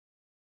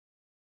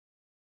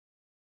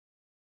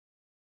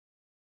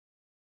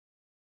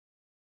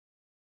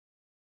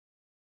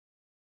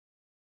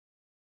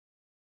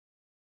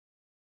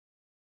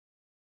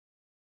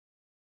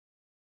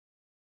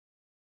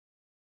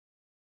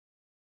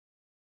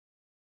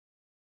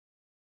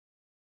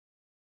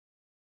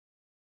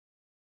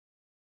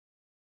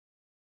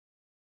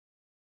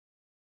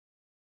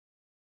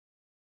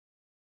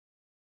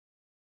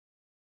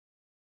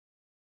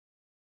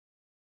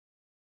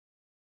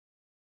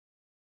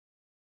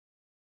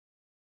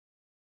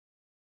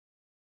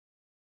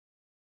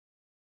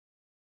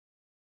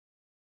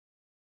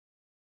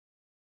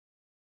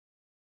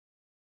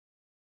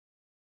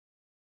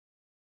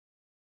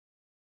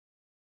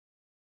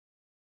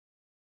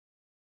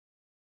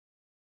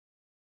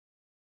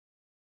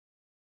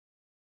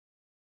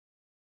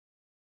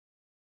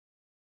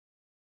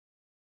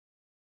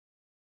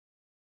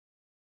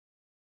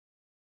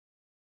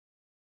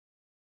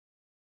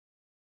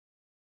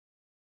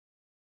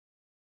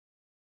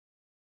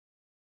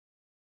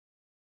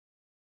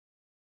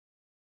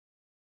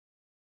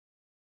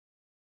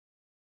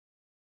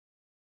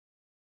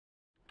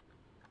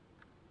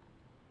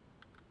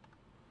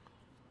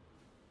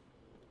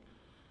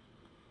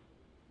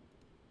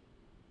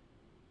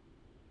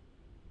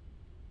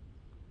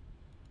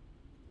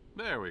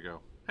There we go.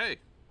 Hey,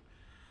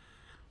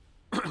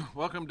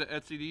 welcome to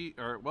etcd,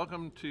 or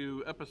welcome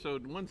to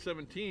episode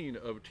 117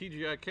 of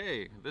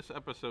TGIK. This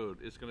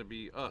episode is going to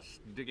be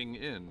us digging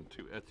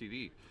into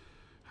etcd,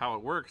 how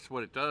it works,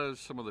 what it does,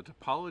 some of the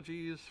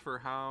topologies for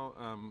how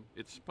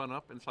it's spun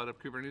up inside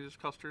of Kubernetes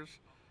clusters.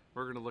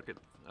 We're going to look at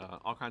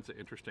all kinds of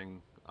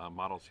interesting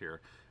models here,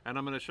 and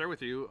I'm going to share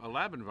with you a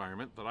lab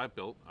environment that I've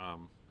built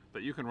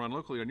that you can run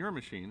locally on your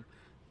machine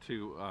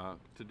to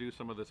do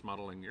some of this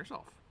modeling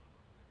yourself.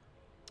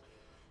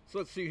 So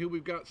let's see who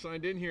we've got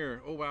signed in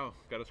here. Oh wow,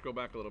 got to scroll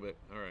back a little bit.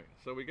 All right,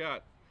 so we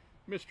got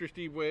Mr.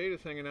 Steve Wade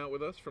is hanging out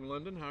with us from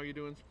London. How are you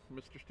doing,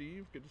 Mr.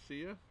 Steve? Good to see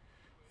you.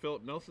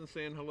 Philip Nelson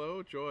saying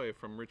hello. Joy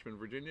from Richmond,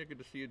 Virginia. Good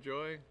to see you,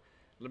 Joy.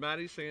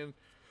 Lamati saying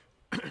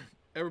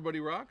everybody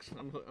rocks.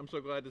 I'm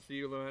so glad to see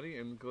you,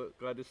 Lamati, and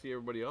glad to see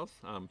everybody else.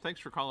 Thanks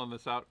for calling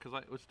this out,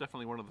 because it was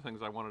definitely one of the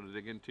things I wanted to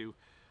dig into,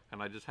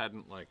 and I just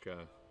hadn't I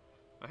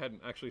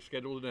hadn't actually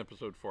scheduled an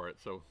episode for it.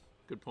 So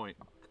good point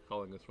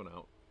calling this one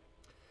out.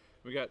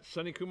 We got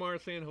Sunny Kumar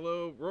saying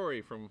hello.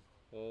 Rory from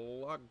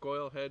Loch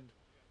Goyle Head.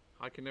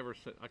 I can never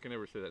say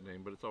that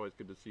name, but it's always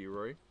good to see you,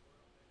 Rory.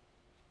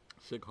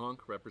 Sig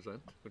Honk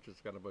represent, which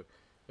is kind of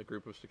a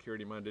group of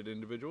security-minded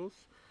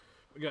individuals.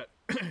 We got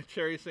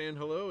Cherry saying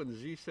hello, and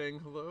Z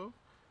saying hello,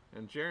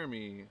 and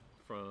Jeremy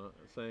from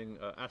saying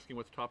asking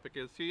what the topic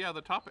is. So yeah,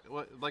 the topic,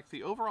 like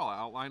the overall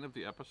outline of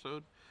the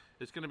episode,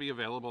 is going to be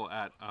available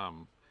at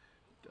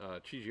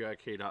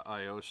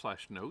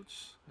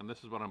tgik.io/notes, and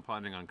this is what I'm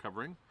planning on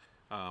covering.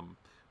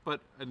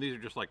 And these are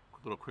just like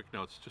little quick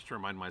notes just to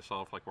remind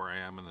myself like where I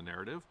am in the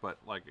narrative. But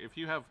like if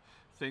you have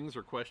things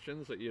or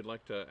questions that you'd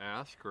like to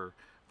ask, or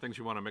things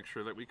you want to make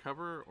sure that we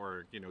cover,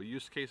 or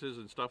use cases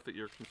and stuff that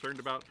you're concerned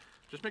about,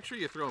 just make sure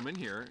you throw them in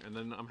here, and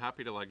then I'm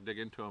happy to like dig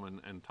into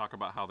them and talk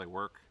about how they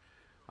work.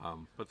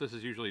 But this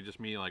is usually just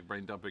me like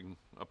brain dumping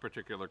a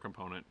particular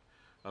component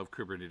of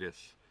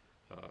Kubernetes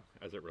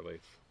as it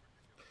relates.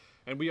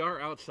 And we are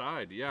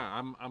outside. Yeah,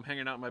 I'm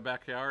hanging out in my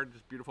backyard.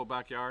 This beautiful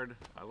backyard.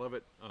 I love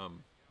it.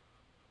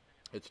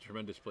 It's a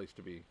tremendous place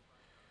to be.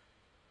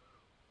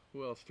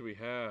 Who else do we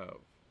have?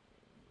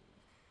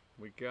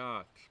 We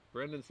got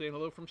Brendan saying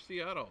hello from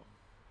Seattle.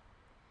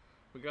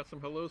 We got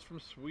some hellos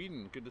from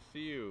Sweden. Good to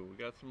see you. We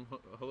got some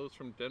hellos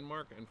from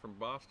Denmark and from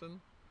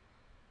Boston.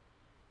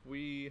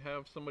 We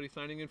have somebody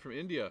signing in from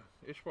India.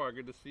 Ishwar,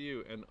 good to see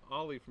you. And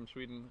Ollie from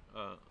Sweden.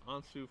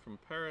 Ansu from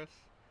Paris.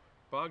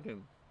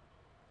 Bogdan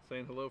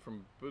saying hello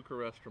from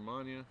Bucharest,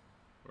 Romania.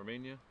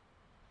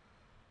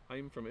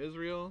 I'm from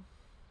Israel.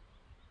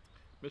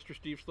 Mr.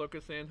 Steve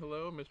Sloka saying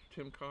hello. Mr.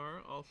 Tim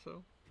Carr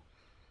also.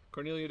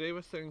 Cornelia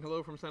Davis saying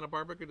hello from Santa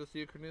Barbara. Good to see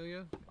you,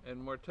 Cornelia.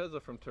 And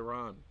Morteza from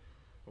Tehran.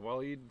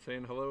 Waleed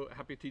saying hello.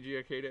 Happy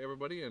TGIK to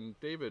everybody. And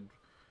David,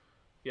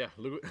 yeah,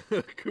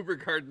 Kuber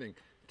gardening.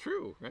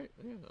 True, right?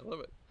 Yeah, I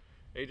love it.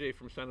 AJ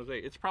from San Jose.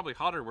 It's probably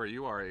hotter where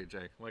you are,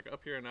 AJ. Like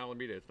up here in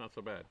Alameda, it's not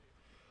so bad.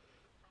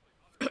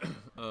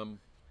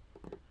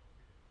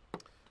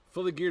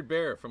 Fully Geared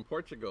Bear from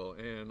Portugal,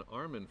 and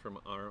Armin from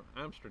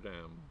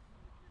Amsterdam.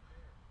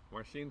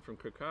 Marcin from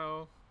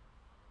Cacao.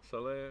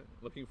 Saleh,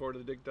 looking forward to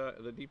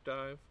the deep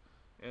dive.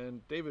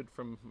 And David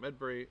from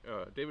Medbury,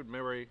 David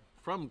Murray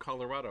from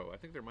Colorado. I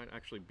think there might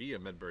actually be a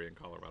Medbury in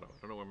Colorado. I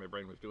don't know where my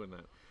brain was doing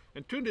that.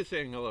 And Tunde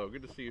saying hello.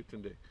 Good to see you,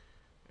 Tunde.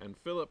 And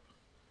Philip,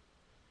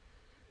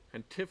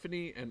 and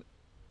Tiffany, and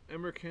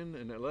Emerkin,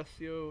 and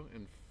Alessio,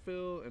 and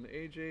Phil, and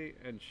AJ,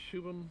 and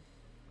Shubham,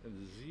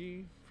 and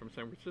Z from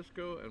San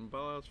Francisco, and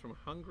Balaz from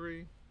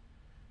Hungary.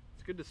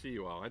 It's good to see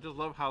you all. I just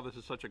love how this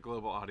is such a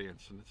global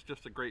audience, and it's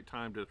just a great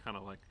time to kind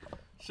of like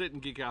sit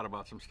and geek out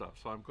about some stuff.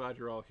 So I'm glad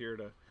you're all here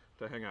to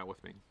hang out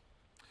with me.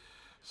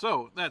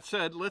 So that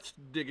said, let's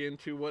dig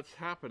into what's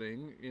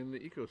happening in the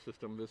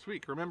ecosystem this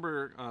week.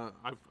 Remember,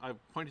 I've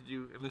pointed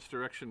you in this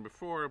direction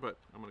before, but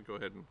I'm going to go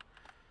ahead and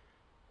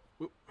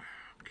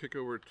kick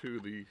over to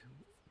the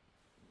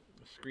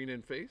screen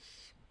and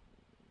face.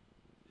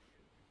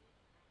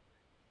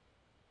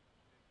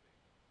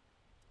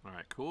 All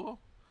right, cool.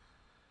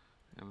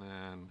 And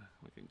then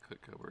we can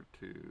click over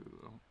to,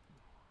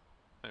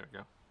 there we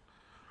go.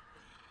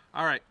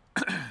 All right,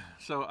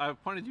 so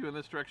I've pointed you in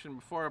this direction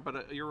before,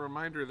 but your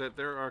reminder that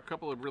there are a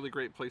couple of really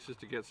great places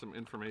to get some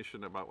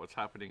information about what's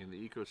happening in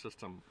the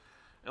ecosystem.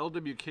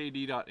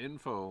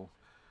 lwkd.info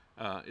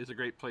is a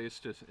great place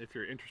to, if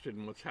you're interested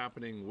in what's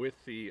happening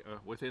with the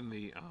within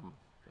the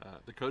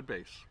code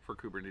base for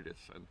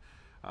Kubernetes. And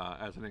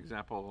as an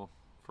example,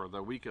 for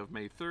the week of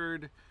May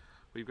 3rd,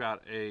 we've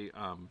got a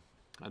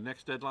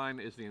next deadline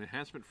is the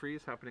enhancement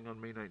freeze happening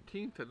on May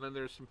 19th, and then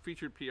there's some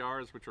featured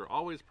PRs which are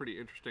always pretty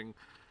interesting,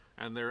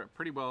 and they're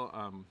pretty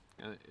well,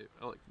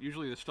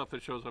 usually the stuff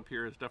that shows up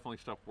here is definitely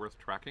stuff worth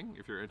tracking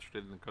if you're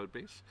interested in the code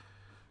base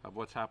of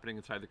what's happening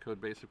inside the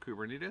code base of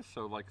Kubernetes.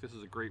 So like this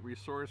is a great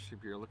resource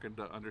if you're looking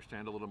to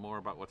understand a little more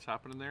about what's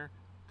happening there.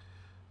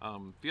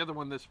 The other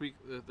one this week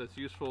that's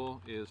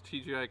useful is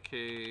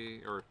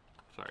TGIK, or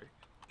sorry,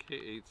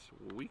 K8's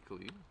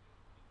Weekly.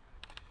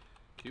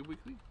 Cube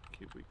Weekly?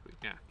 Cube Weekly,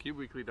 yeah,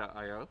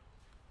 cubeweekly.io.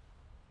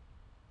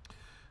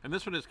 And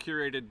this one is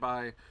curated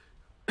by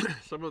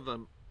some of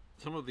them,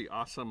 some of the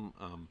awesome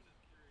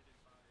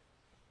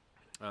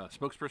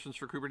spokespersons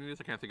for Kubernetes.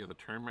 I can't think of the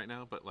term right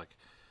now, but like,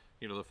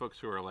 the folks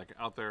who are like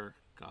out there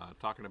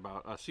talking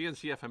about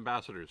CNCF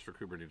ambassadors for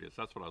Kubernetes.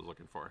 That's what I was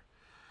looking for.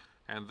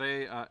 And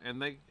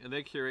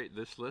they curate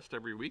this list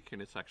every week,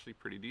 and it's actually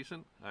pretty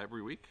decent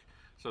every week.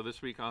 So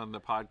this week on the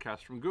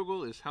podcast from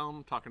Google is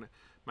Helm talking to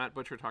Matt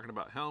Butcher talking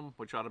about Helm,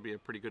 which ought to be a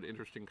pretty good,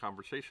 interesting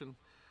conversation.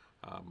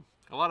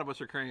 A lot of us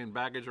are carrying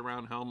baggage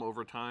around Helm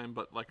over time,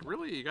 but like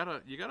really, you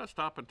gotta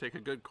stop and take a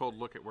good cold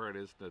look at where it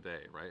is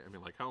today, right? I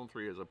mean, like Helm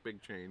 3 is a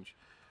big change,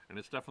 and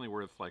it's definitely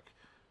worth like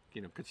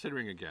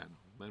considering again.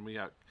 Then we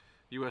got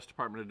U.S.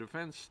 Department of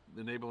Defense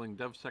enabling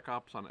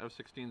DevSecOps on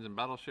F-16s and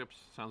battleships.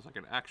 Sounds like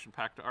an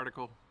action-packed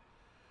article.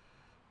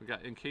 We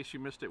got, in case you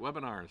missed it,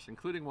 webinars,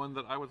 including one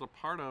that I was a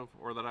part of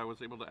or that I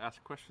was able to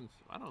ask questions.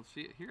 I don't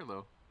see it here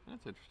though.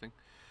 That's interesting.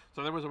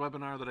 So there was a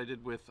webinar that I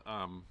did with,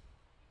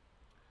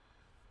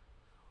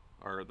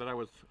 or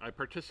that I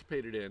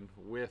participated in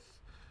with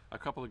a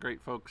couple of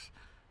great folks,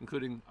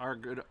 including our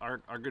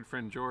good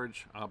friend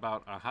George,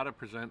 about how to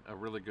present a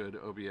really good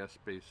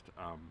OBS-based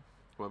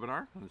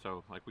webinar. And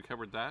so, like, we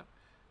covered that.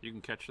 You can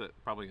catch that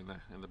probably in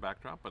the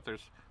backdrop. But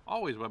there's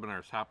always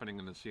webinars happening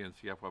in the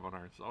CNCF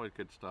webinars. It's always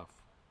good stuff.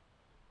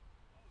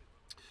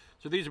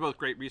 So these are both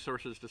great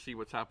resources to see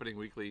what's happening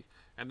weekly.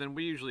 And then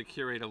we usually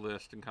curate a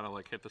list and kind of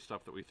like hit the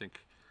stuff that we think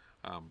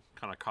kind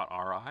of caught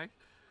our eye.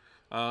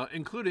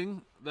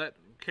 Including that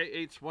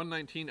K8's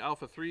 119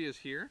 Alpha 3 is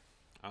here.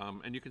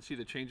 And you can see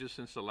the changes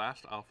since the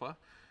last alpha.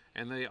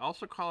 And they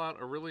also call out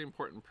a really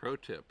important pro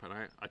tip. And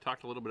I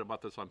talked a little bit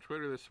about this on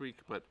Twitter this week,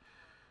 but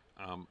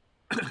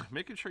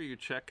making sure you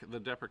check the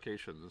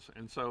deprecations.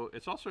 And so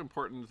it's also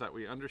important that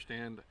we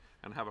understand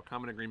and have a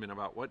common agreement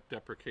about what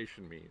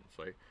deprecation means.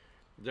 Like,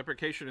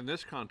 deprecation in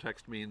this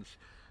context means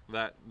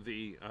that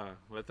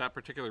that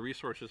particular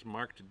resource is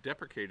marked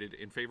deprecated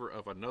in favor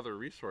of another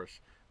resource,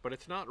 but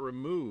it's not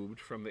removed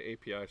from the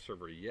API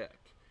server yet,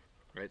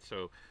 right?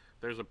 So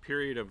there's a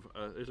period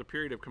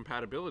of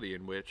compatibility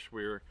in which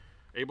we're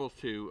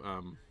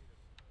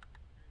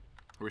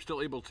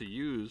still able to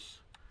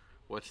use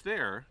what's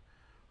there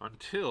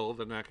until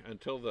the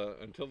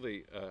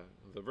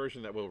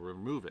version that will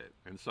remove it.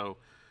 And so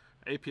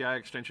API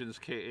extensions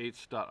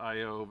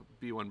K8s.io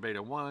B1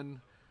 beta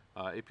 1,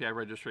 API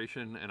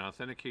registration and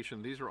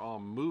authentication, these are all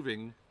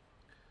moving,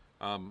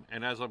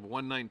 and as of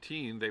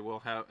 119 they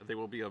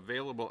will be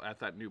available at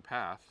that new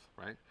path,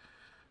 right?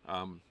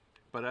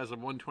 But as of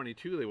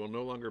 122 they will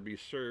no longer be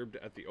served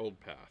at the old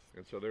path.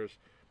 And so there's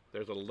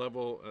a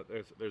level,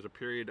 there's a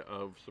period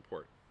of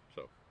support.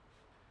 So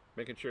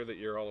making sure that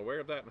you're all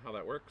aware of that and how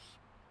that works.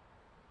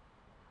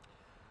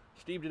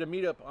 Steve did a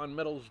meetup on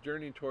Metal's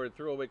journey toward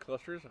throwaway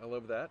clusters. I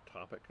love that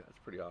topic. That's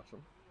pretty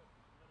awesome.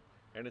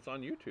 And it's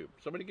on YouTube.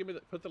 Somebody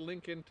put the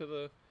link into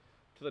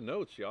the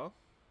notes, y'all.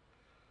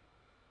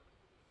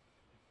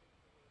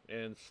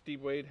 And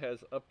Steve Wade has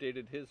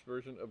updated his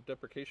version of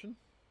deprecation.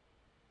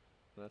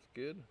 That's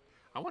good.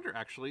 I wonder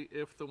actually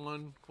if the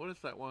one, what is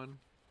that one?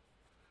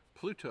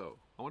 Pluto.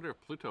 I wonder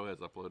if Pluto has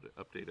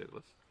updated.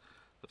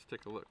 Let's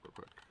take a look real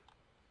quick.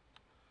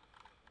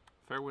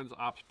 Fairwinds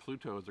Ops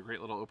Pluto is a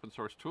great little open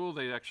source tool.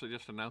 They actually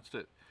just announced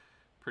it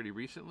pretty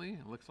recently.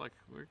 It looks like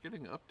we're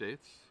getting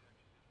updates.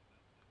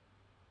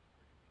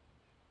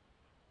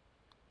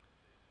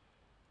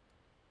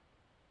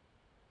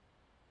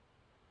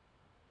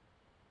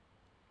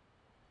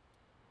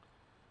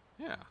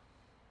 Yeah.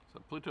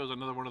 So Pluto is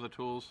another one of the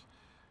tools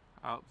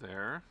out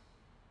there.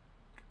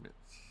 Commits.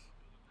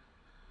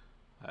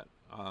 That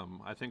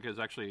I think is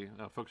actually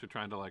folks are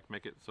trying to like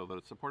make it so that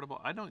it's supportable.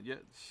 I don't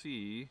yet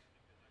see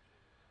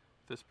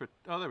this.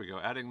 Oh, there we go.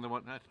 Adding the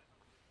one.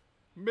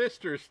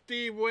 Mr.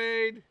 Steve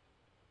Wade.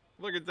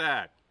 Look at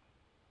that.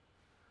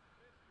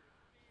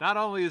 Not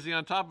only is he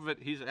on top of it,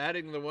 he's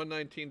adding the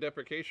 119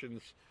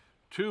 deprecations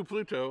to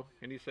Pluto,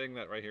 and he's saying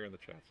that right here in the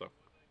chat. So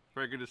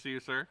very good to see you,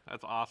 sir.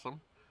 That's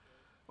awesome.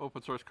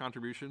 Open source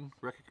contribution.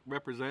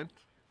 Represent.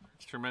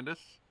 It's tremendous.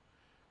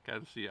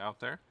 Glad to see you out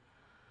there.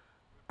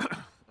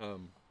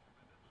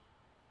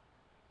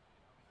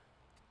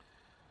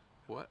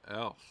 What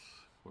else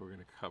we're going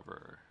to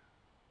cover?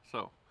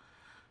 So,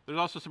 there's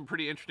also some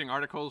pretty interesting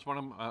articles. One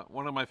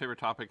of my favorite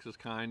topics is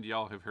kind.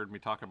 Y'all have heard me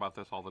talk about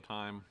this all the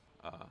time.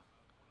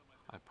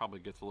 It probably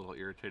gets a little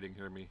irritating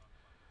hearing me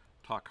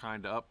talk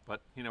kind up,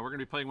 but we're going to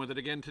be playing with it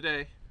again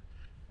today,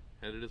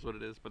 and it is what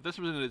it is. But this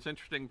one is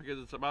interesting because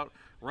it's about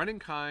running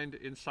kind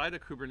inside a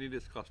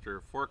Kubernetes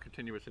cluster for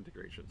continuous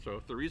integration. So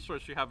if the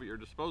resource you have at your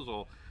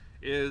disposal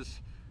is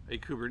a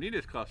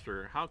Kubernetes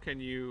cluster, how can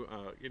you,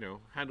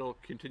 handle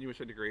continuous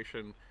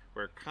integration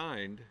where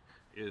kind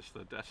is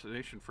the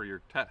destination for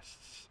your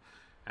tests?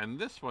 And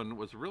this one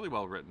was really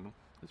well written.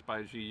 It's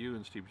by GU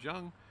and Steve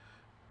Jung.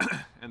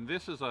 And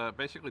this is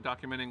basically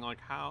documenting like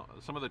how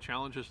some of the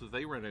challenges that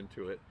they run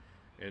into it,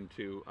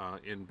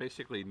 in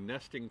basically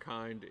nesting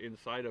kind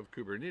inside of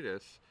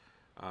Kubernetes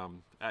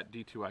at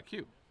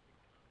D2IQ.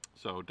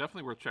 So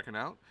definitely worth checking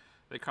out.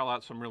 They call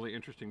out some really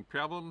interesting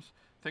problems.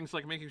 Things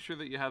like making sure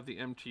that you have the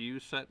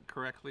MTU set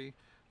correctly,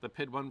 the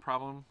PID1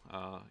 problem.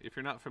 If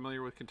you're not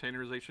familiar with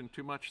containerization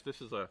too much,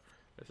 this is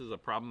a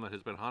problem that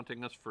has been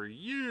haunting us for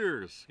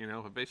years. You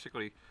know,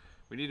 basically,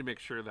 we need to make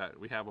sure that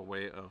we have a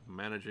way of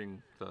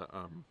managing the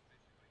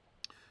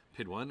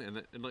PID1,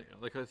 and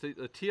like I say,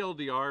 the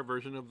TLDR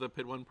version of the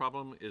PID1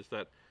 problem is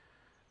that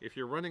if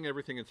you're running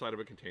everything inside of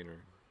a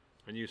container,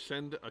 and you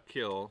send a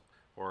kill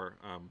or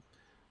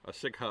a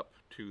SIG-HUP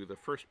to the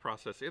first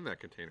process in that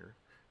container,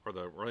 or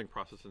the running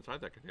process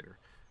inside that container,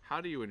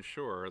 how do you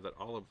ensure that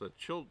all of the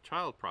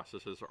child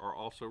processes are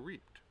also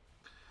reaped?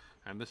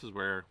 And this is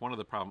where one of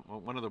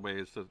the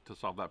ways to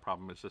solve that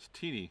problem is this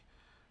teeny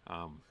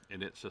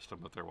init system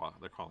that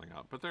they're calling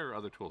out. But there are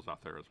other tools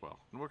out there as well,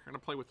 and we're going to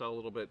play with that a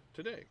little bit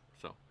today.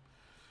 So,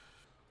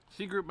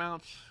 C group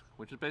mounts,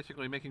 which is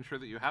basically making sure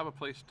that you have a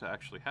place to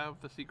actually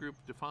have the C group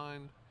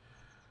defined.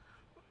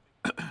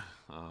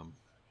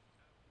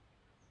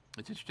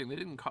 It's interesting, they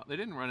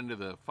didn't run into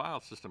the file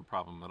system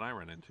problem that I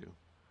ran into,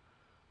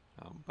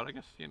 but I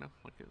guess, you know,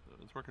 like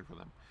it's working for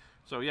them.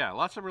 So yeah,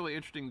 lots of really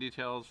interesting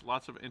details,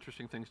 lots of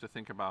interesting things to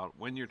think about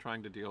when you're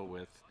trying to deal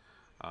with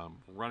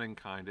running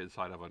kind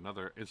inside of a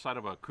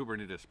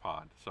Kubernetes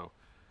pod. So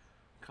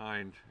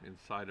kind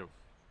inside of,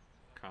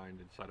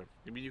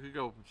 I mean, you could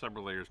go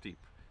several layers deep.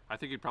 I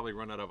think you'd probably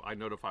run out of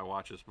iNotify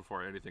watches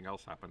before anything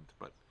else happened,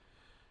 but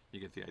you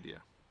get the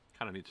idea.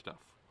 Kind of neat stuff.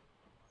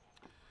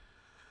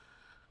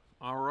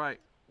 All right,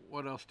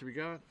 what else do we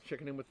got?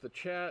 Checking in with the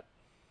chat.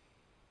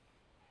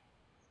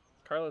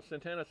 Carlos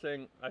Santana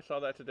saying, I saw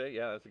that today.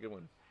 Yeah, that's a good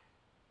one.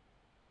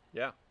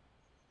 Yeah,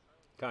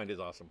 kind is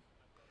awesome.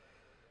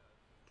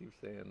 Keep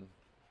saying,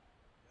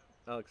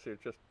 Alex here,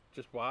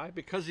 just why?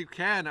 Because you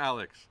can,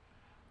 Alex.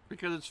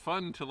 Because it's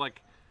fun to,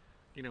 like,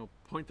 you know,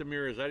 point the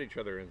mirrors at each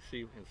other and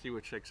see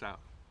what shakes out.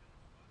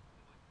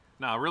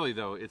 Now, really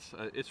though, it's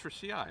for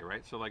CI,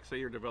 right? So, like, say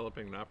you're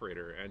developing an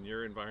operator, and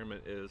your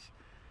environment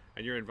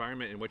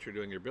in what you're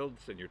doing your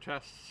builds and your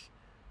tests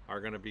are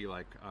going to be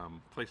like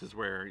places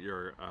where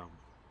you're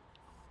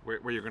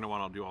going to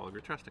want to do all of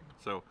your testing.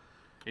 So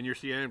in your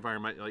CI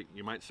environment, like,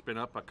 you might spin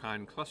up a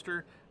kind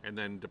cluster and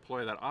then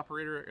deploy that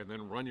operator and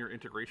then run your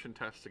integration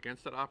tests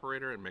against that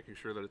operator and making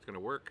sure that it's going to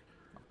work.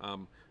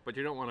 But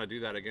you don't want to do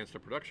that against a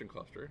production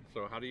cluster.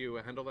 So how do you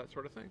handle that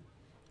sort of thing?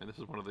 And this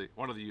is one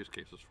of the use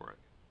cases for it.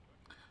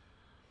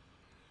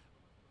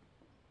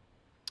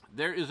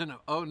 There is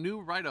a new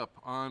write-up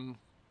on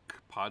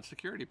pod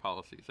security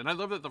policies, and I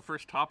love that the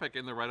first topic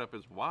in the write-up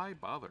is why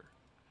bother.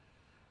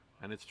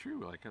 And it's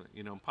true, like,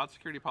 you know, pod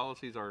security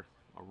policies are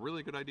a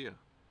really good idea.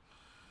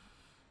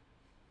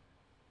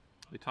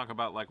 They talk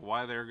about, like,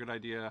 why they're a good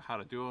idea, how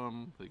to do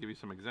them. They give you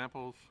some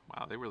examples.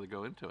 Wow, they really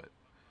go into it.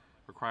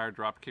 Required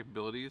drop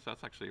capabilities.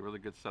 That's actually a really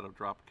good set of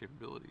drop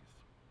capabilities.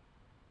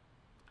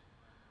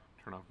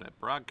 Turn off net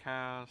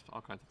broadcast, all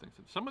kinds of things.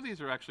 And some of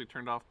these are actually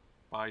turned off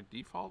by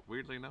default,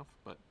 weirdly enough,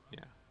 but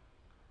yeah.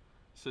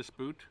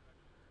 Sysboot.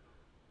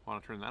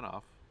 Want to turn that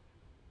off.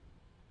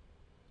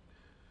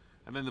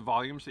 And then the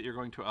volumes that you're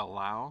going to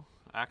allow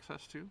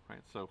access to, right?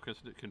 So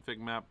config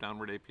map,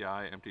 downward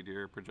API, empty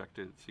dir,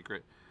 projected,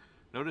 secret.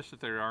 Notice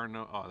that there are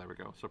no, oh, there we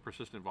go. So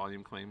persistent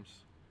volume claims,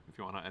 if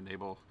you want to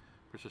enable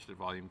persistent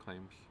volume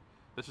claims.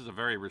 This is a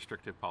very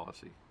restrictive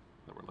policy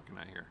that we're looking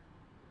at here.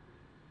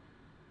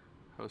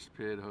 Host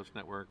PID, host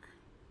network,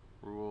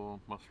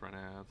 rule, must run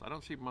ads. I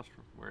don't see must,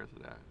 where is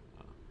it at?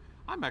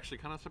 I'm actually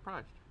kind of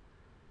surprised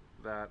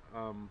that,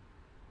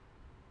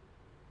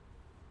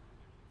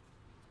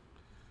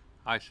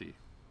 I see.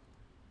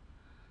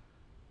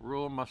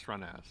 Rule must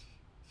run as.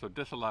 So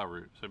disallow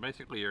root. So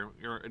basically you're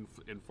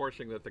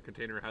enforcing that the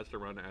container has to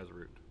run as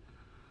root.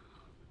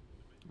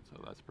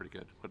 So that's pretty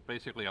good. But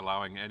basically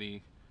allowing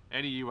any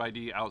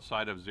UID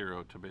outside of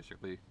 0 to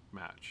basically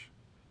match.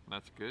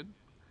 That's good.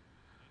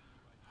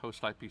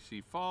 Host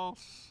IPC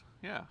false.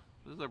 Yeah,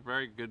 this is a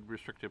very good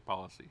restrictive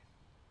policy.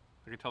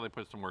 I can tell they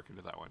put some work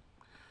into that one.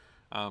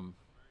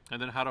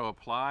 And then how to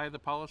apply the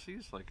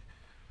policies, like,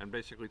 and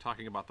basically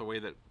talking about the way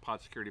that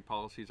pod security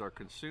policies are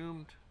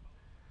consumed.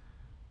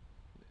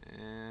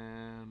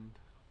 And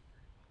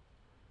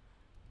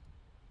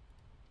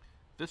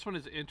this one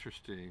is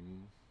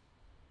interesting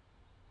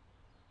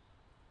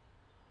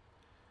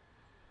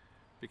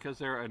because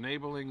they're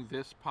enabling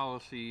this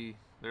policy.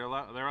 They're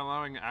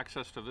allowing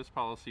access to this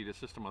policy to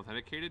system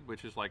authenticated,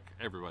 which is like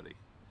everybody,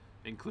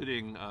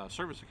 including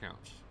service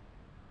accounts.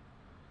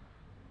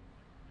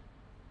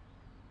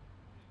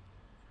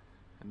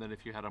 And then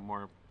if you had a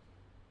more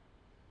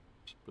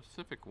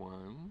specific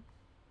one,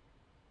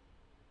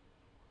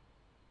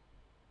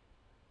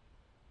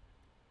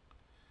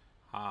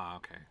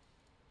 okay.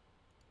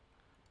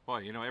 Boy,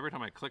 you know, every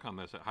time I click on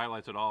this, it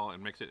highlights it all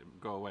and makes it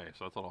go away,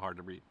 so it's a little hard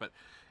to read. But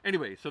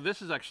anyway, so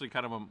this is actually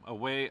kind of a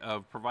way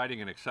of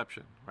providing an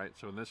exception, right?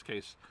 So in this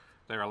case,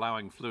 they're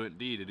allowing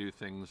fluentd to do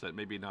things that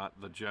maybe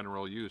not the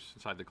general use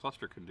inside the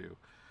cluster can do.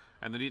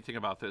 And the neat thing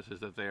about this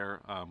is that they're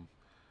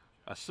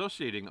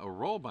associating a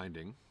role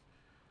binding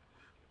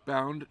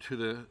bound to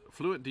the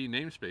fluentd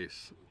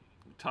namespace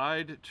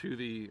tied to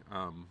the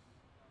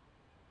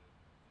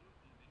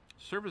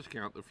service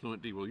account that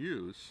fluentd will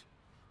use,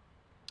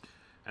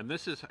 And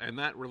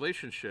that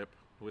relationship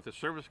with the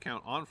service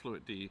account on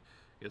FluentD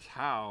is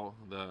how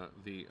the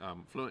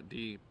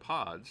FluentD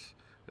pods,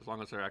 as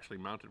long as they're actually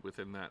mounted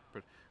within that,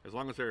 but as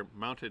long as they're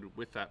mounted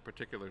with that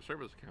particular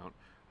service account,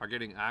 are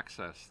getting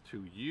access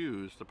to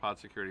use the pod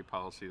security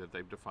policy that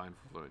they've defined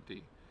for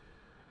FluentD.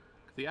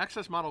 The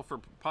access model for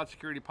pod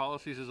security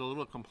policies is a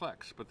little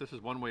complex, but this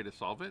is one way to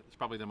solve it. It's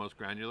probably the most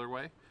granular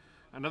way.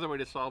 Another way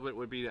to solve it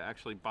would be to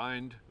actually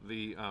bind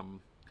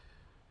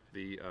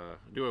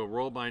do a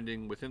role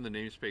binding within the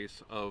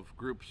namespace of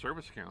group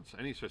service accounts,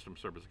 any system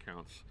service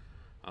accounts,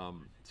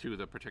 to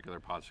the particular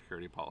pod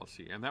security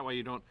policy, and that way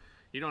you don't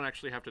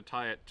actually have to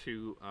tie it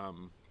to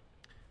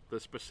the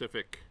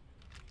specific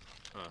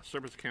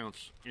service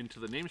accounts into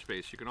the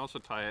namespace. You can also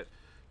tie it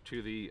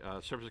to the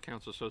service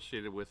accounts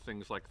associated with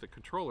things like the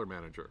controller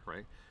manager,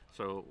 right?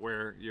 So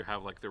where you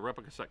have like the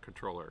replica set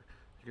controller,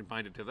 you can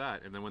bind it to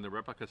that, and then when the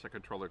replica set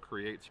controller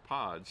creates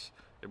pods,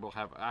 it will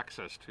have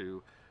access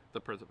to the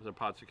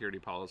pod security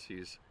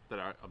policies that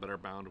are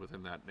bound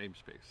within that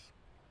namespace.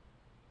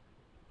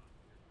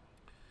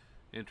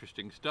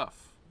 Interesting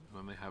stuff.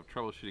 When they have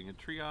troubleshooting and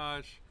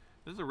triage,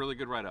 this is a really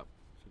good write-up.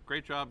 So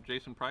great job,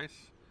 Jason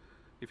Price.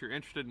 If you're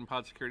interested in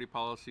pod security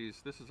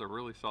policies, this is a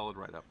really solid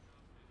write-up.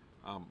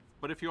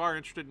 But if you are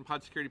interested in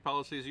pod security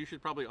policies, you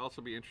should probably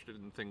also be interested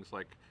in things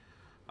like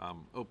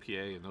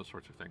OPA and those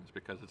sorts of things,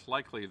 because it's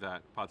likely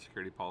that pod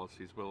security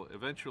policies will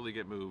eventually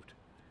get moved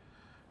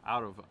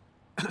out of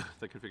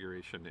the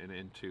configuration and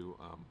into,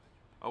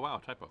 oh wow,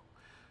 typo,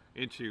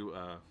 into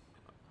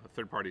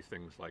third-party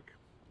things like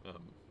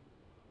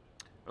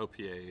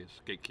OPAs,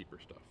 gatekeeper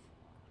stuff.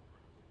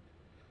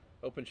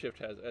 OpenShift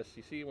has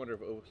SCC. I wonder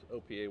if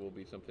OPA will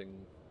be something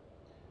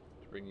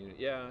to bring you.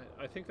 Yeah,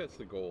 I think that's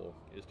the goal,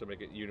 is to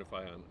make it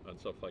unify on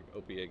stuff like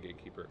OPA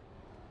gatekeeper.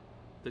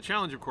 The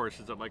challenge, of course,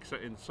 is that like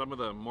in some of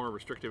the more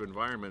restrictive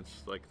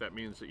environments, like that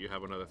means that you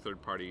have another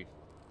third-party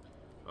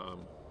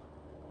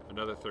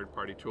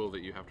tool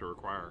that you have to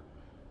require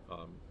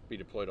be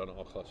deployed on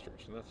all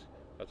clusters, and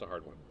that's a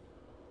hard one.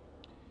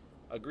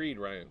 Agreed,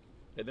 Ryan,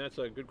 and that's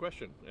a good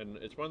question, and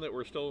it's one that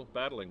we're still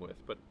battling with,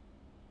 but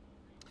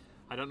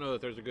I don't know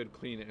that there's a good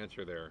clean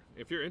answer there.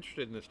 If you're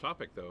interested in this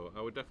topic, though,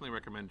 I would definitely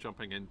recommend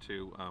jumping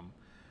into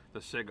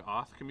the SIG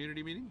auth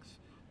community meetings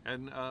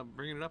and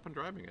bringing it up and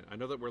driving it. I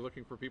know that we're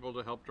looking for people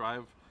to help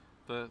drive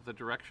the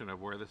direction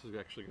of where this is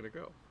actually going to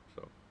go.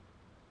 So,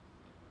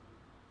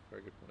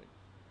 very good point.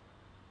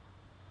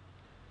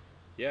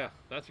 Yeah,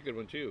 that's a good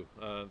one too.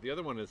 The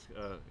other one is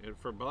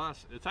for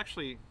BLAS.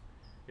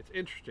 It's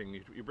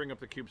interesting you bring up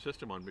the kube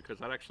system one, because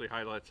that actually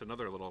highlights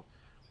another little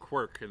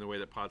quirk in the way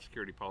that pod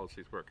security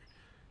policies work.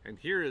 And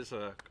here is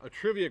a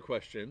trivia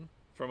question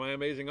from my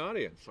amazing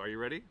audience. Are you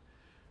ready?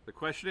 The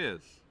question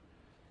is,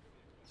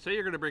 say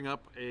you're going to bring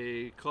up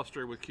a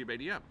cluster with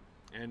kubeadm,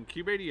 and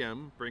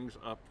kubeadm brings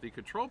up the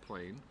control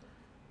plane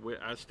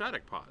as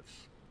static pods.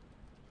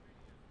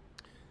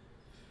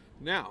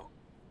 Now,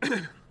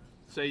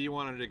 say you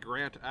wanted to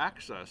grant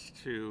access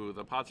to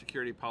the pod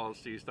security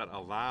policies that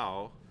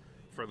allow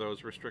for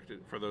those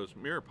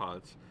mirror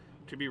pods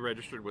to be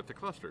registered with the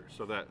cluster,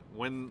 so that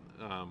when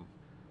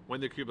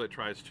the kubelet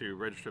tries to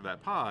register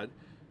that pod,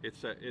 it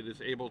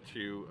is able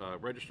to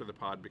register the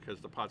pod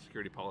because the pod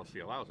security policy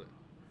allows it.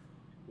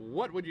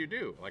 What would you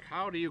do? Like,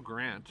 how do you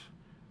grant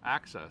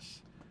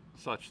access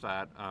such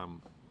that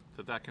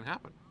that can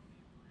happen?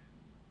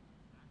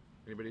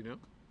 Anybody know?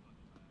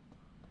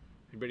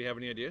 Anybody have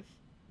any ideas?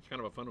 It's kind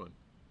of a fun one.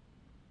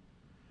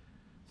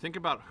 Think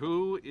about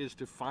who is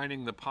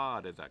defining the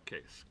pod in that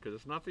case, because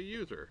it's not the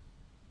user.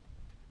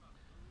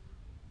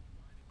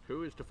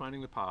 Who is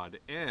defining the pod,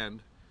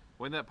 and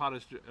when that pod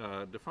is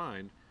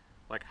defined,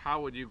 like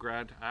how would you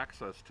grant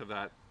access to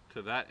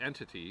that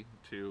entity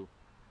to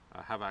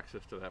have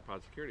access to that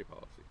pod security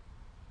policy?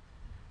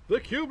 The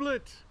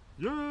kubelet!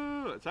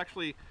 Yeah! It's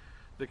actually,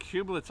 the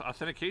kubelet's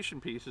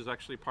authentication piece is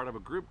actually part of a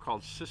group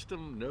called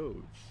System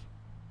Nodes.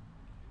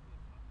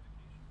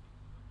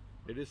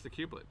 It is the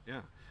kubelet,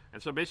 yeah.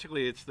 And so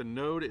basically it's the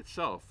node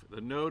itself. The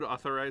node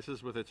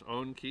authorizes with its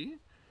own key.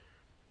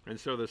 And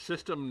so the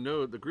system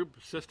node, the group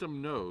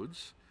system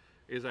nodes,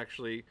 is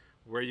actually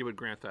where you would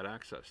grant that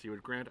access. You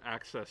would grant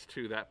access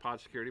to that pod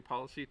security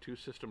policy to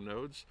system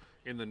nodes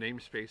in the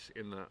namespace,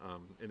 in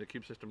the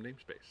kube system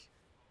namespace.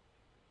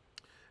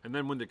 And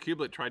then when the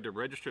kubelet tried to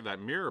register that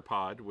mirror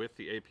pod with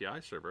the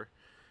API server,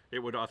 it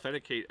would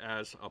authenticate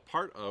as a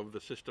part of the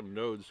system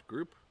nodes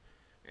group,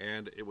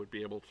 and it would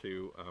be able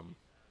to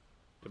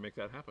make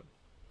that happen.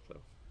 So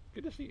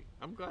good to see.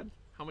 I'm glad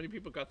how many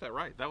people got that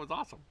right. That was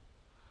awesome.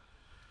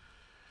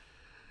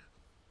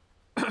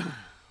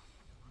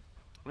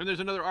 And there's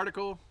another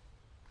article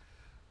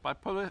by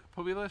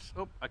Povilis.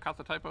 Oh, I caught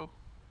the typo.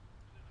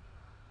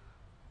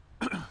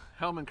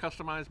 Helm and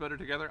customize better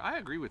together. I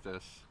agree with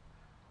this,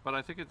 but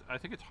I think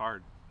it's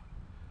hard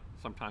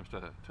sometimes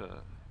to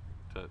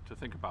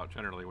think about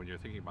generally when you're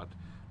thinking about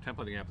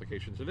templating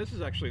applications. And this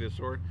is actually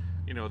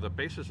the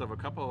basis of a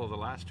couple of the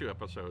last two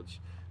episodes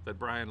that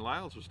Brian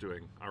Lyles was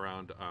doing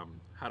around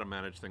how to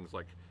manage things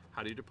like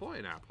how do you deploy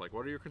an app? Like,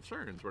 what are your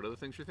concerns? What are the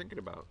things you're thinking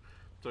about?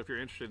 So if you're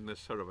interested in this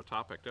sort of a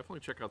topic,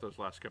 definitely check out those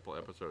last couple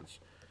episodes.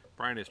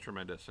 Brian is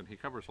tremendous, and he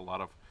covers a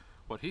lot of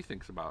what he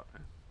thinks about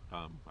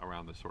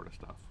around this sort of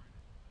stuff.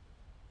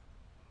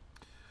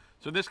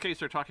 So in this case,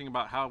 they're talking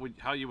about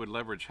how you would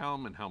leverage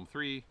Helm and Helm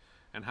 3,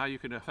 and how you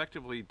can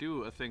effectively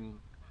do a thing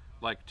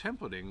like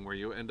templating, where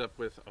you end up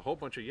with a whole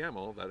bunch of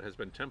YAML that has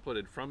been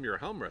templated from your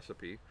Helm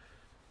recipe.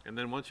 And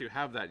then once you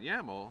have that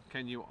YAML,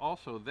 can you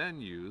also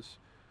then use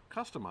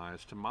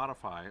Customize to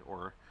modify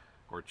or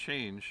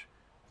change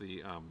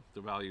the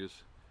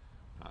values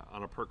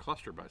on a per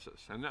cluster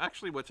basis. And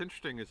actually what's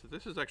interesting is that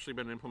this has actually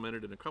been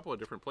implemented in a couple of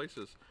different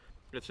places.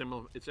 It's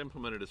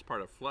implemented as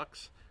part of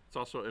Flux. It's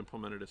also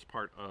implemented as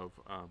part of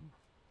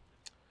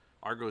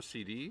Argo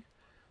CD.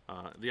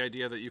 The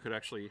idea that you could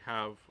actually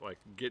have like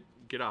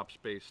GitOps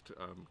based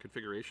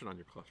configuration on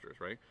your clusters,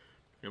 right?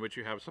 In which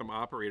you have some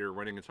operator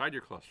running inside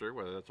your cluster,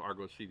 whether that's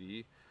Argo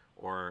CD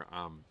or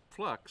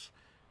Flux,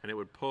 and it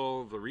would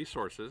pull the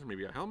resources,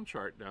 maybe a Helm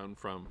chart down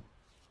from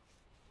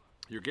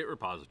your Git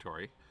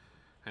repository,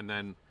 and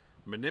then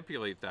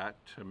manipulate that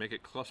to make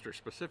it cluster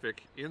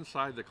specific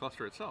inside the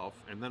cluster itself,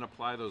 and then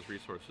apply those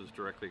resources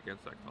directly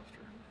against that cluster.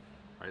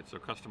 Right? So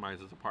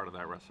Customize is a part of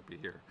that recipe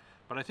here.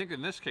 But I think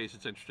in this case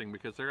it's interesting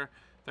because they're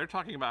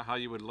talking about how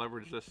you would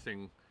leverage this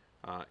thing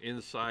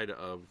inside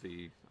of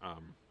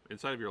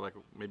your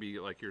maybe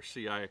like your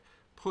CI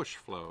push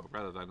flow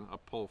rather than a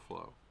pull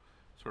flow,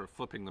 sort of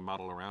flipping the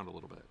model around a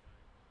little bit.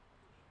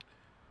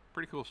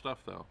 Pretty cool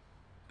stuff though.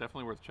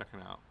 Definitely worth checking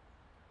out.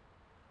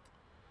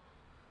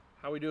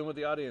 How are we doing with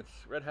the audience?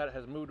 Red Hat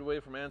has moved away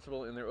from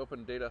Ansible in their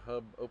Open Data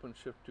Hub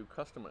OpenShift to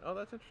custom. Oh,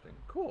 that's interesting.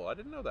 Cool. I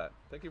didn't know that.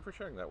 Thank you for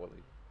sharing that,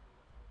 Willie.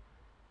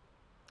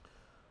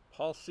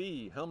 Paul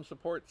C. Helm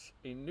supports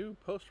a new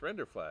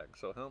post-render flag.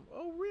 So Helm.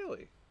 Oh,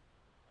 really?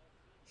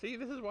 See,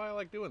 this is why I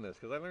like doing this,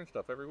 because I learn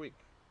stuff every week.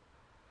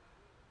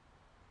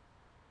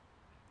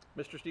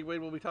 Mr. Steve Wade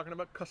will be talking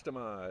about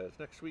Customize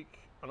next week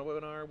on a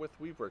webinar with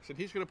Weaveworks, and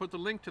he's going to put the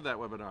link to that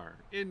webinar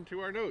into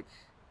our notes.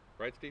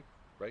 Right, Steve?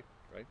 Right?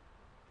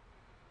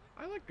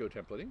 I like Go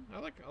templating. I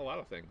like a lot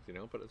of things,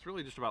 but it's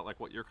really just about like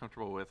what you're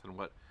comfortable with and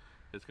what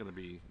is going to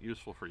be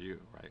useful for you,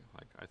 right?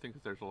 Like I think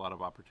that there's a lot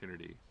of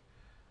opportunity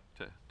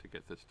to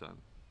get this done.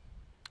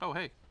 Oh,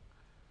 hey.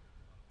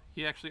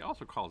 He actually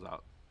also calls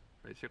out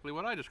basically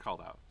what I just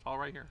called out. It's all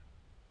right here.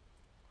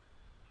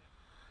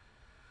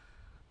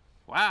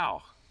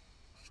 Wow.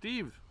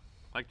 Steve,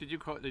 like did you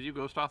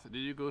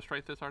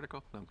ghostwrite this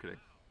article? No, I'm kidding.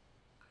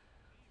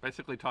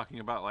 Basically talking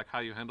about like how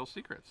you handle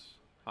secrets.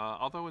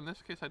 Although in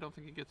this case, I don't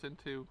think he gets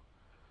into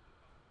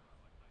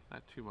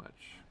that too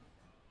much.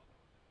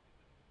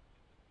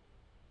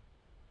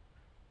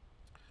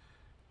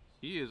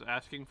 He is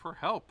asking for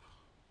help.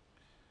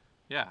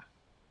 Yeah,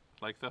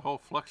 like the whole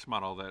Flux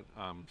model that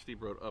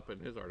Steve wrote up in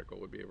his article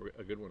would be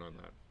a good one on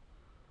that.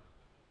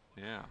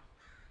 Yeah.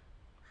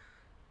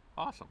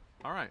 Awesome.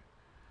 All right.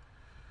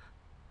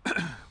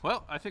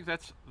 Well, I think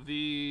that's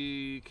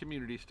the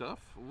community stuff.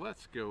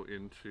 Let's go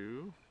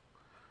into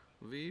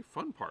the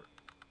fun part.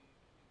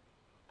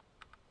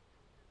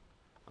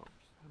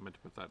 I meant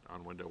to put that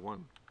on window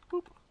 1.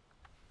 Boop.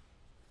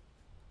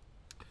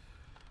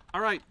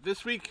 All right,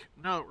 this week.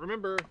 Now,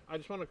 remember, I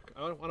want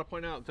to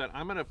point out that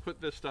I'm going to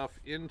put this stuff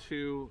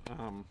into.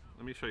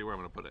 Let me show you where I'm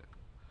going to put it.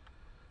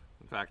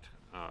 In fact,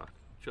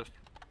 just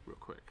real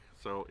quick.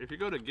 So, if you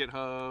go to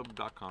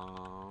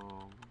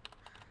GitHub.com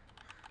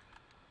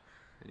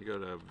and you go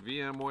to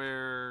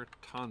VMware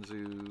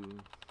Tanzu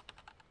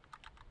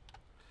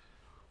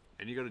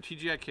and you go to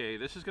TGIK,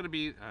 this is going to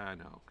be.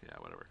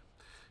 Whatever.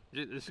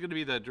 This is going to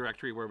be the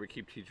directory where we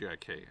keep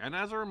TGIK. And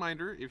as a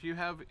reminder, if you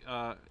have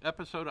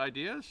episode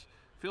ideas,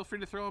 feel free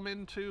to throw them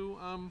into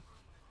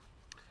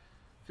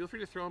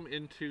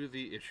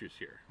the issues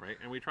here, right?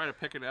 And we try to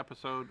pick an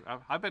episode.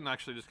 I've been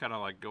actually just kind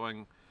of like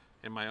going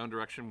in my own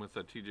direction with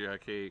the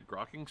TGIK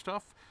grokking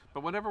stuff.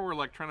 But whenever we're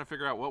like trying to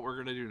figure out what we're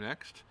going to do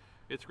next,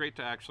 it's great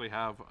to actually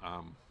have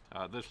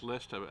this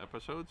list of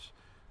episodes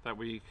that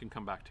we can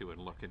come back to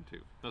and look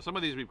into. Now, some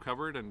of these we've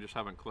covered and just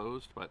haven't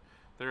closed, but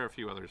there are a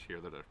few others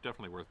here that are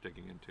definitely worth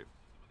digging into.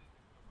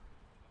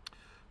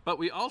 But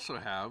we also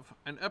have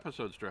an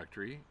episodes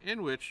directory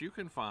in which you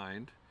can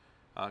find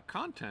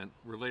content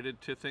related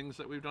to things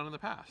that we've done in the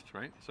past,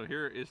 right? So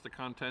here is the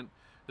content.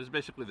 This is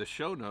basically the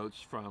show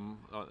notes from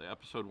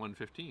episode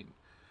 115.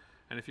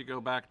 And if you go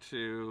back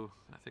to,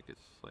 I think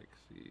it's like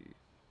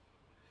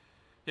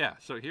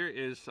so here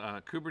is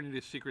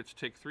Kubernetes Secrets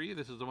Take 3.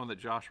 This is the one that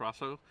Josh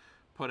Rosso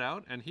put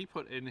out, and he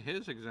put in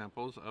his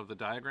examples of the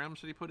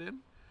diagrams that he put in,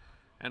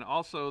 and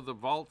also the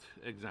Vault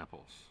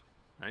examples,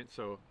 right?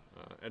 So,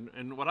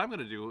 and what I'm going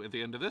to do at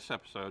the end of this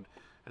episode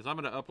is I'm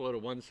going to upload a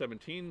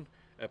 117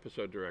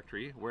 episode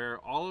directory where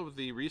all of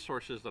the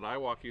resources that I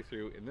walk you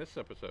through in this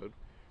episode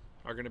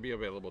are going to be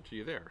available to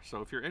you there.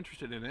 So if you're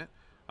interested in it,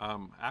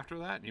 after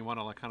that, and you want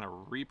to like kind of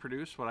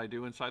reproduce what I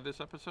do inside this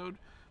episode,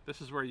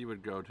 this is where you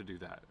would go to do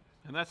that.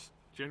 And that's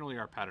generally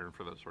our pattern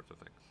for those sorts of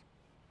things.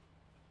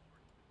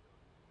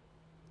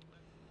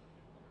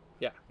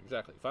 Yeah,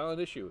 exactly. File an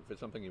issue if it's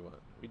something you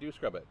want. We do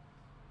scrub it.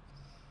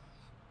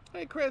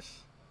 Hey,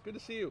 Chris. Good to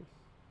see you.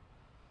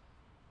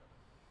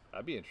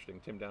 That'd be interesting.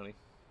 Tim Downey.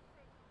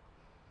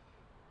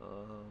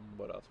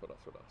 What else? What else?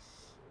 What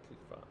else? Please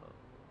file.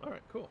 All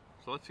right, cool.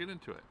 So let's get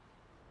into it.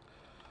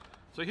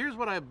 So here's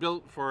what I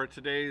built for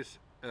today's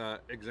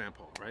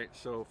example, right?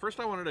 So first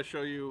I wanted to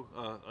show you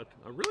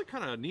a really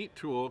kind of neat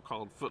tool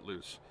called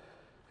Footloose.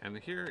 And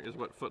here is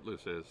what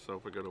Footloose is. So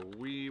if we go to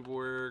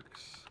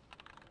Weaveworks,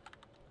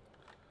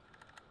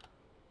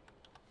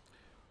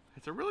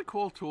 it's a really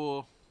cool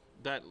tool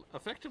that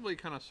effectively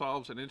kind of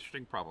solves an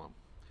interesting problem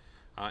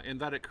in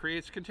that it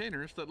creates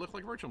containers that look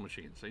like virtual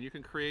machines. And you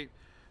can create,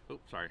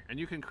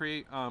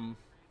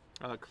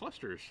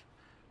 clusters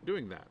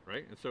doing that,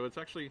 right? And so it's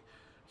actually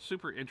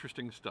super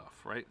interesting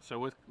stuff, right?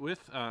 So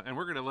and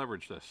we're going to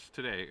leverage this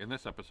today in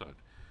this episode.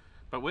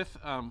 But with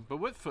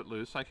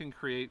Footloose, I can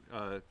create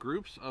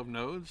groups of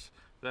nodes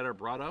that are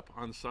brought up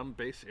on some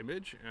base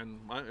image. And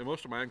in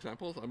most of my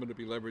examples, I'm going to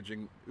be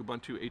leveraging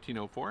Ubuntu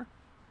 18.04.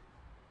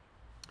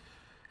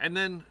 And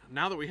then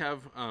now that we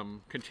have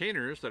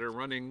containers that are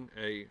running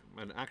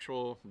an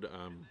actual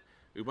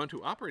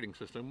Ubuntu operating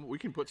system, we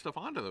can put stuff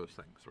onto those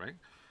things, right?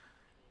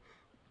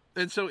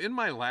 And so in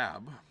my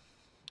lab,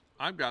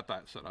 I've got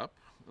that set up.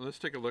 Let's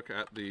take a look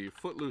at the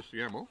Footloose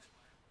YAML.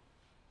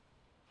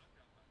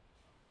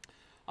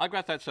 I've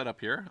got that set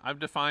up here. I've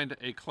defined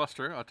a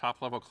cluster, a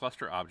top-level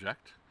cluster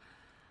object.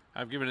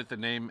 I've given it the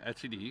name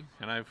etcd,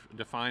 and I've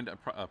defined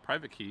a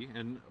private key.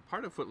 And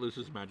part of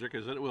Footloose's magic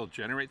is that it will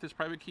generate this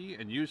private key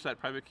and use that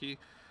private key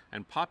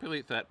and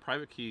populate that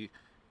private key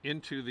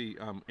into the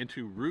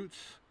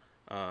root's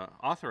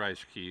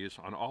authorized keys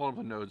on all of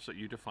the nodes that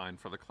you define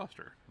for the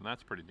cluster. And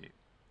that's pretty neat.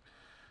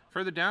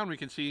 Further down, we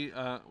can see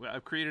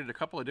I've created a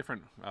couple of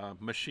different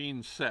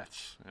machine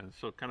sets, and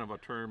so kind of a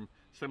term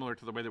similar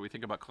to the way that we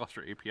think about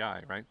cluster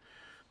API, right?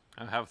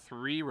 I have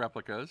 3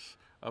 replicas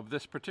of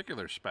this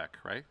particular spec,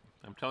 right?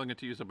 I'm telling it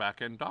to use a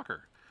backend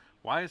Docker.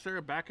 Why is there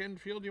a backend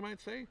field, you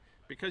might say?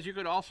 Because you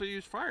could also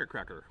use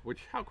Firecracker, which,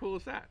 how cool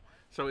is that?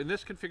 So in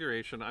this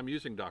configuration, I'm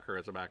using Docker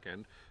as a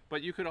backend,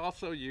 but you could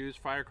also use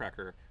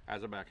Firecracker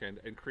as a backend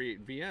and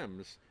create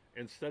VMs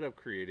instead of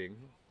creating,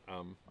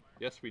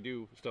 yes, we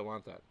do still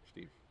want that,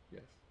 Steve.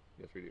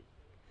 Yes, we do.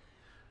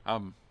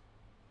 And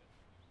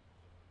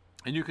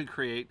you can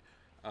create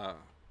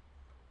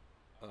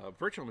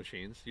virtual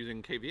machines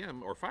using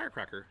KVM or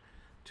Firecracker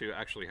to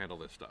actually handle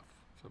this stuff.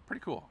 So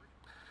pretty cool.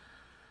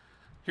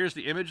 Here's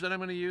the image that I'm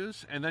going to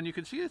use, and then you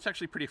can see it's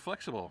actually pretty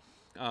flexible.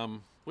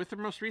 With the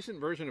most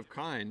recent version of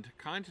Kind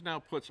now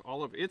puts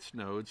all of its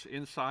nodes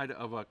inside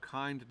of a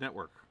Kind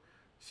network.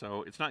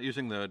 So it's not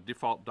using the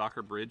default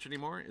Docker bridge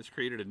anymore. It's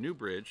created a new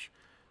bridge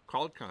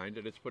called Kind,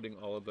 and it's putting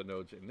all of the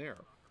nodes in there.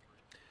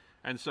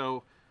 And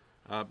so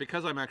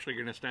because I'm actually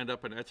going to stand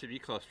up an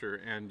etcd cluster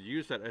and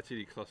use that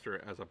etcd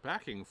cluster as a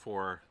backing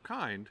for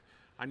Kind,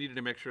 I needed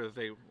to make sure that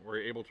they were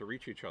able to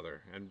reach each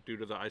other. And due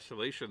to the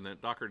isolation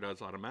that Docker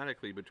does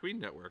automatically between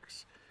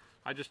networks,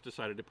 I just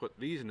decided to put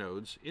these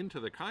nodes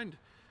into the Kind,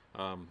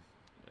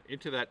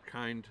 into that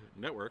Kind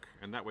network,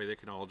 and that way they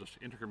can all just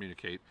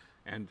intercommunicate,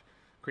 and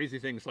crazy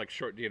things like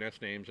short DNS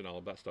names and all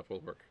of that stuff will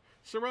work.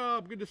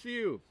 Sarab, good to see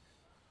you.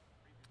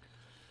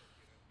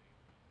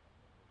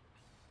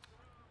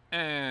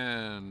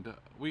 And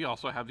we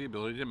also have the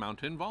ability to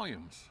mount in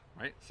volumes,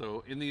 right?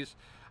 So in these,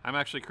 I'm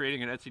actually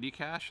creating an etcd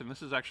cache, and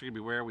this is actually going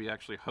to be where we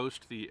actually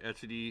host the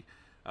etcd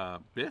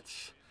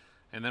bits.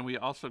 And then we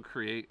also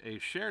create a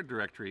shared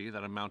directory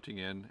that I'm mounting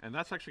in, and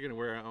that's actually going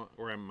to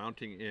where I'm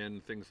mounting in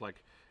things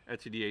like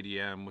etcd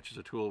ADM, which is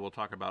a tool we'll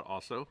talk about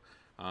also,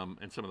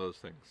 and some of those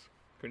things.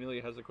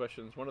 Cornelia has the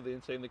questions. One of the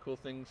insanely cool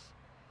things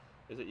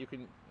is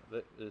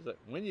that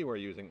when you are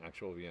using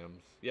actual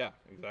VMs, yeah,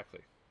 exactly.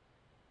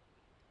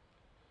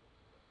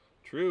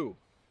 True.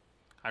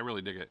 I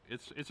really dig it.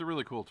 It's a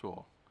really cool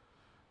tool.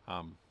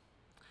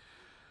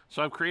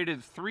 So I've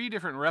created 3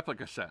 different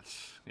replica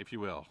sets, if you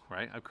will,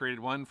 right? I've created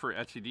one for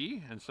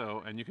etcd,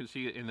 and you can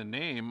see in the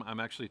name,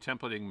 I'm actually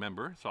templating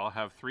member. So I'll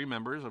have 3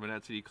 members of an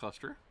etcd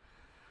cluster.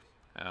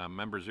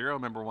 Member 0,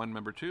 member 1,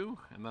 member 2.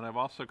 And then I've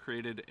also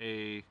created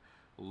a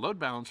load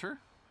balancer.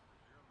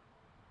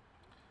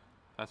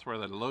 That's where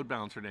the load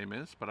balancer name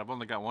is, but I've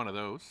only got one of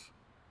those,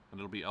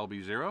 and it'll be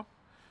LB0.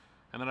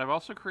 And then I've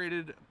also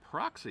created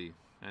proxy,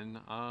 and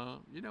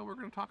we're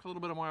going to talk a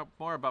little bit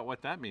more about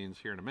what that means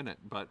here in a minute,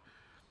 but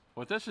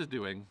what this is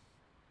doing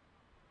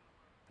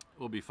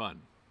will be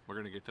fun. We're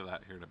going to get to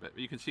that here in a bit.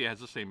 But you can see it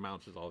has the same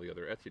mounts as all the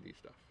other etcd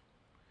stuff.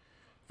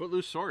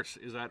 Footloose source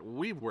is at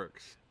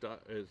Weaveworks,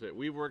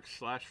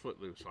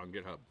 /Footloose on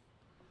GitHub.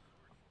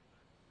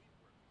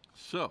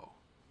 So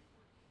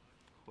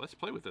let's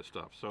play with this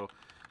stuff. So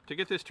to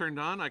get this turned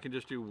on, I can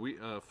just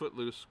do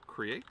Footloose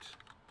create,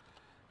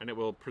 and it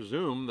will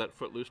presume that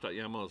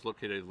footloose.yaml is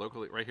located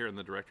locally right here in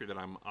the directory that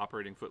I'm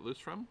operating Footloose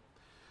from,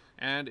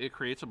 and it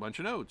creates a bunch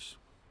of nodes.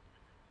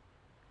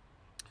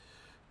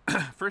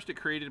 First, it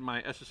created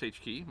my SSH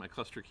key, my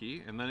cluster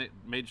key, and then it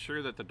made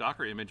sure that the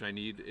Docker image I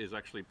need is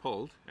actually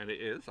pulled, and it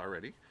is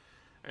already.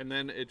 and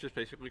then it just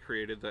basically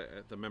created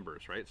the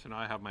members, right? So now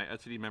I have my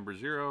etcd member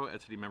 0,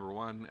 etcd member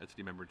 1,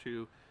 etcd member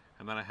 2,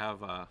 and then I have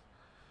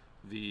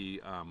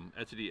the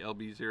etcd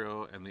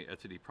lb0 and the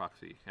etcd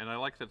proxy. And I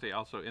like that they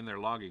also, in their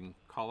logging,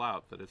 call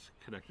out that it's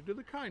connected to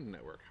the kind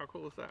network. How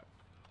cool is that?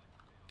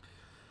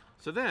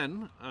 So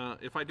then,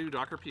 if I do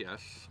docker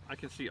ps, I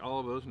can see all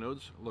of those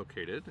nodes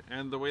located.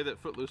 And the way that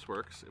Footloose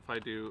works, if I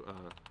do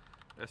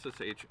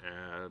ssh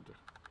add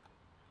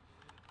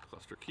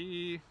cluster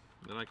key,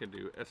 then I can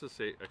do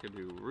ssh, I can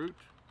do root,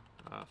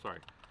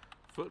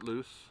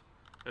 Footloose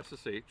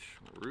ssh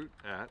root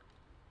at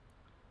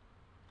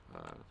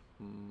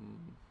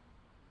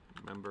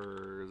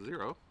member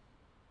 0,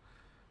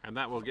 and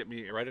that will get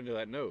me right into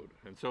that node.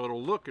 And so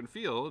it'll look and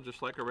feel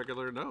just like a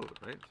regular node,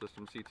 right?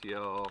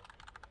 Systemctl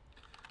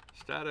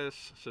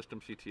status,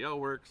 systemctl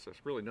works.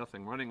 There's really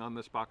nothing running on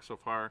this box so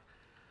far.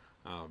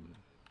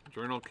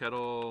 Journal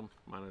kettle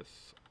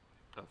minus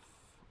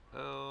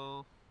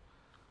fl,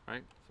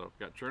 right? So I've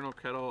got journal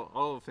kettle.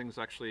 All the things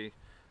actually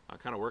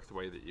kind of work the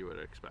way that you would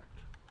expect.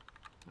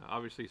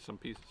 Obviously, some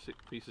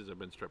pieces have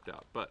been stripped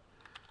out, but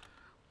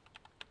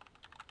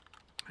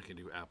I can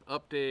do app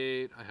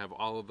update. I have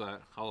all of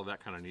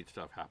that kind of neat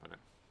stuff happening.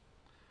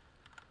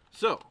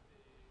 So,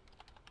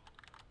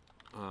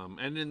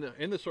 and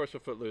in the source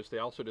of Footloose, they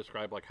also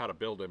describe like how to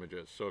build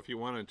images. So if you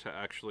wanted to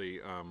actually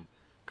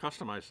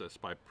customize this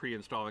by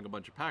pre-installing a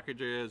bunch of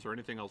packages or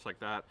anything else like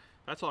that,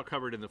 that's all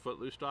covered in the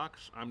Footloose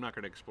docs. I'm not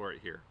going to explore it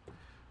here.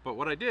 But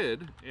what I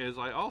did is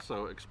I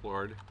also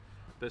explored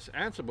this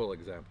Ansible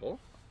example.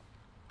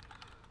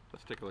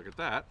 Let's take a look at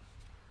that.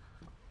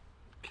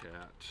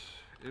 Cat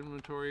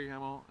inventory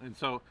YAML. And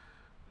so,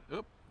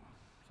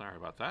 sorry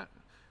about that.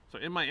 So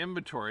in my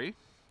inventory,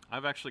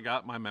 I've actually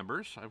got my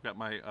members. I've got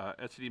my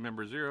etcd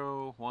member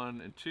 0,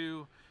 1, and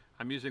 2.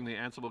 I'm using the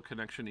Ansible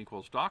connection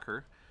equals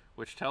Docker,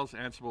 which tells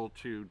Ansible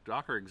to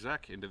Docker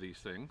exec into these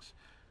things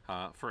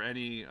for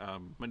any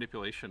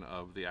manipulation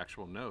of the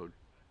actual node.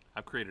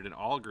 I've created an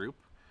all group.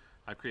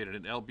 I've created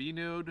an LB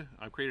node.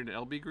 I've created an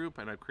LB group,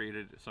 and I've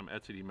created some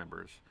etcd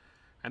members.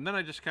 And then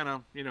I just kind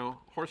of,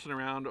 horsing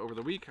around over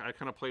the week, I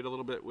kind of played a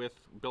little bit with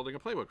building a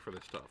playbook for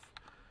this stuff.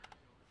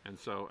 And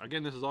so,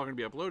 again, this is all going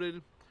to be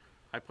uploaded.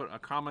 I put a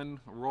common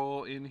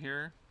role in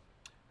here,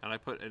 and I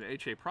put an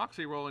HA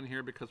proxy role in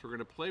here because we're going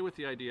to play with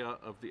the idea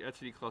of the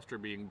etcd cluster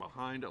being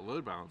behind a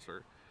load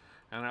balancer.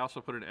 And I also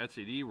put an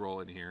etcd role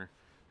in here,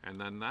 and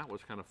then that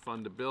was kind of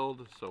fun to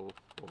build, so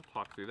we'll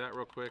talk through that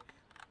real quick.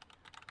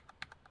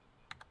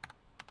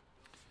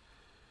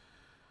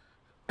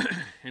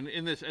 And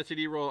in this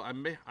etcd role,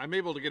 I'm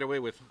able to get away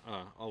with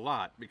a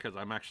lot because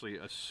I'm actually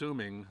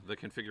assuming the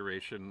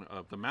configuration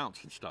of the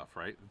mounts and stuff,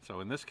 right? So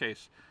in this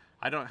case,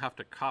 I don't have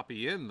to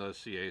copy in the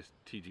CA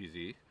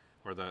TGZ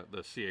or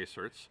the CA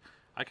certs.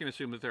 I can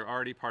assume that they're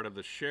already part of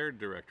the shared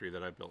directory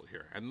that I built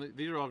here. And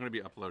these are all going to be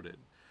uploaded.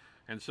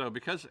 And so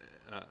because,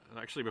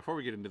 actually before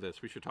we get into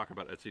this, we should talk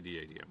about etcd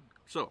ADM.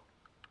 So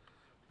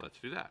let's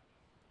do that.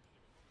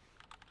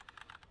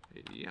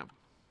 ADM.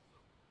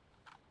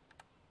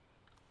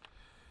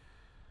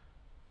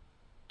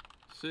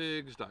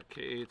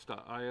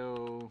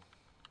 sigs.k8s.io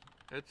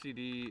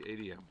etcd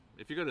ADM.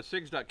 If you go to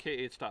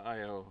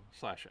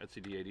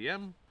sigs.k8s.io/etcd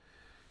ADM,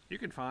 you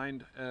can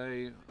find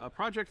a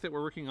project that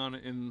we're working on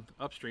in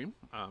upstream.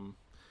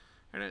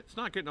 And it's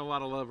not getting a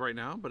lot of love right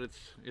now, but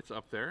it's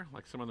up there.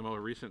 Like some of the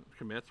more recent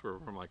commits were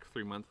from like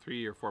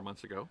 3 or 4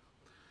 months ago.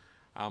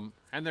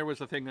 And there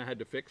was a thing I had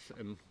to fix,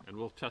 and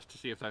we'll test to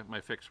see if my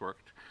fix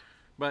worked.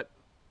 But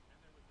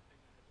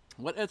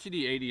what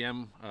etcd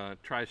ADM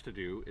tries to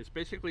do is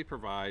basically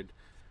provide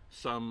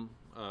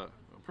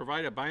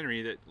a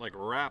binary that like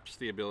wraps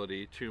the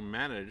ability to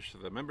manage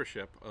the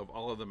membership of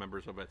all of the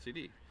members of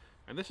etcd.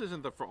 And this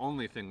isn't the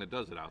only thing that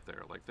does it out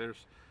there. Like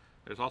there's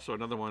also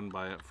another one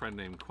by a friend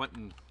named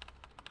Quentin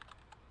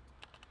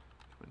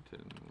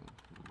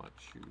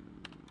Machu,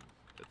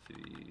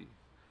 etcd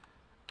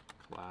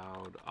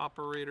cloud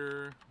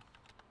operator.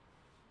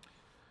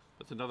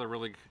 That's another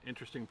really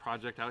interesting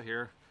project out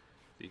here.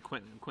 The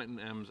Quentin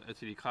M's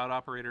etcd cloud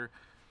operator.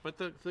 But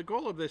the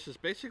goal of this is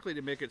basically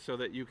to make it so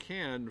that you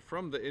can,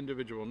 from the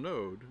individual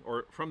node,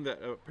 or from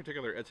the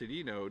particular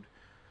etcd node,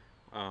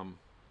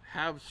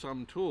 have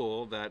some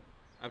tool that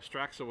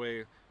abstracts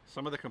away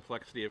some of the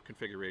complexity of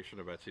configuration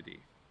of etcd.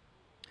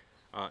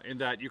 In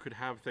that you could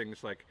have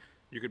things like,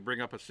 you could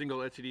bring up a single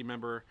etcd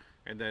member,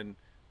 and then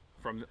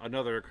from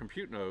another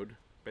compute node,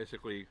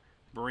 basically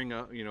bring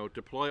up,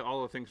 deploy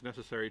all the things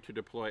necessary to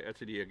deploy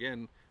etcd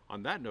again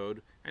on that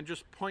node, and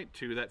just point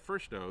to that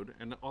first node,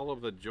 and all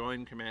of the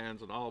join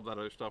commands and all of that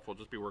other stuff will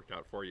just be worked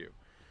out for you.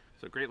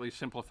 So it greatly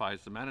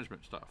simplifies the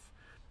management stuff.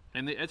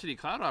 And the etcd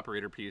cloud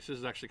operator piece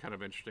is actually kind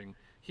of interesting.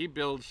 He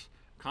builds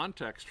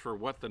context for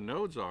what the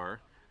nodes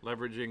are,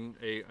 leveraging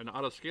an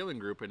auto-scaling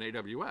group in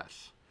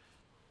AWS.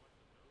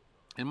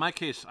 In my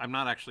case, I'm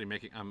not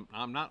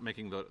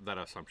making that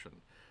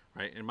assumption,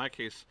 right? In my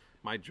case,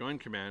 my join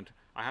command,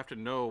 I have to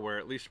know where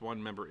at least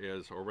one member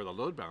is, or where the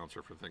load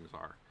balancer for things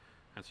are.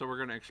 And so we're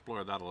going to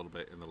explore that a little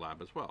bit in the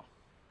lab as well.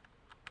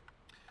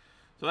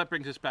 So that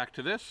brings us back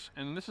to this,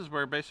 and this is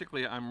where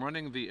basically I'm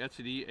running the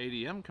etcd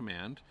adm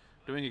command,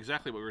 doing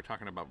exactly what we were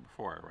talking about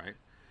before, right?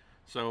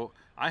 So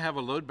I have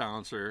a load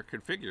balancer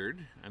configured,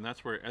 and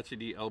that's where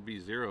etcd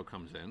lb0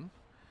 comes in.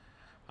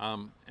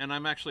 And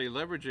I'm actually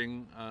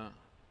leveraging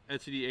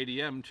etcd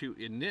adm to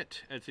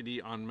init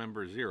etcd on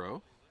member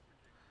 0.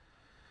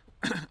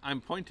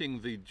 I'm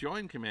pointing the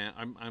join command,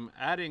 I'm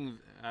adding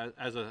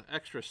as an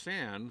extra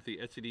SAN the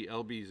etcd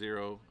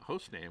lb0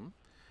 hostname,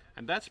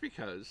 and that's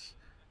because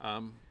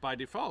by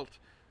default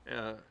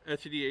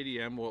etcd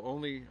adm will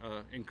only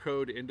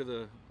encode into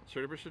the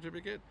server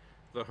certificate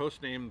the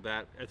hostname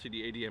that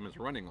etcd adm is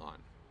running on.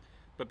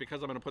 But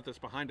because I'm going to put this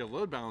behind a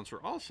load balancer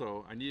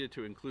also, I needed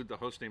to include the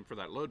hostname for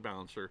that load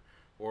balancer,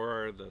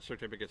 or the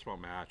certificates won't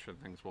match and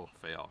things will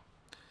fail.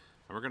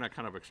 And we're going to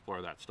kind of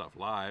explore that stuff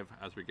live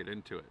as we get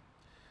into it.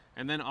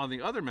 And then on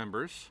the other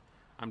members,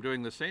 I'm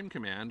doing the same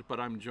command, but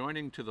I'm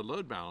joining to the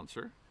load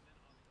balancer,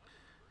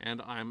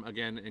 and I'm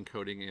again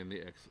encoding in the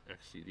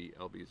etcd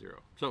lb0.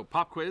 So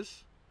pop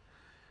quiz.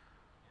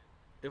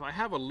 If I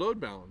have a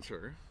load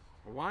balancer,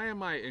 why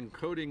am I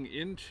encoding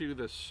into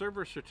the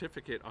server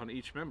certificate on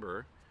each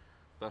member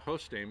the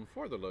hostname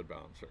for the load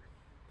balancer?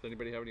 Does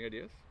anybody have any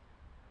ideas?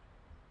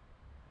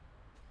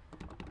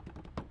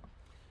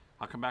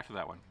 I'll come back to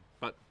that one.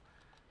 But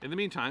in the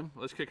meantime,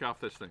 let's kick off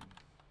this thing.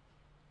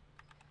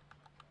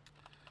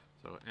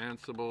 So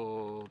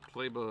Ansible,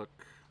 playbook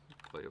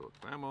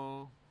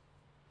YAML.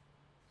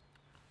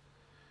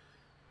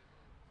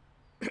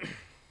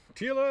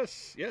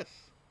 TLS, yes,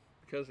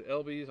 because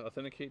LBs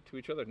authenticate to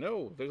each other.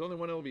 No, there's only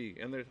one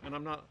LB, and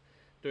I'm not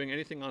doing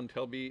anything on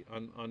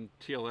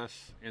TLS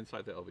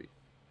inside the LB.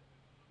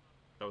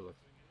 That was a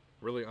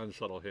really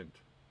unsubtle hint.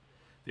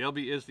 The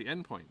LB is the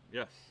endpoint,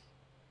 yes.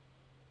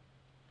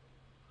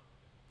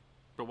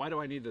 But why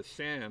do I need the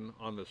SAN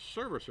on the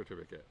server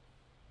certificate?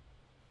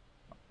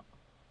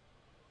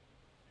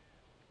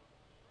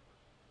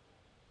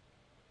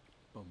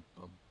 Bum,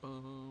 bum,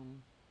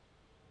 bum.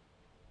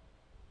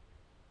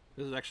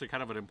 This is actually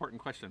kind of an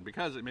important question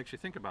because it makes you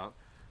think about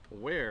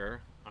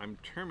where I'm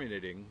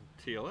terminating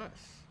TLS.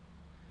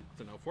 It's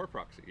an L4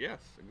 proxy. Yes,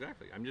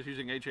 exactly. I'm just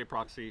using HA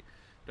proxy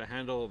to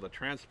handle the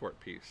transport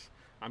piece.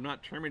 I'm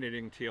not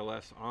terminating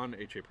TLS on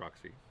HA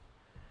proxy.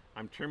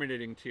 I'm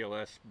terminating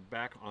TLS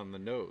back on the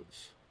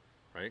nodes,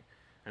 right?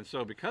 And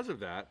so because of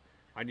that,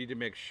 I need to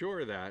make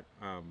sure that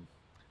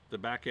the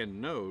backend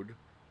node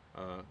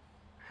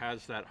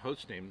has that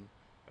hostname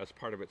as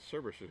part of its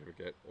server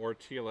certificate, or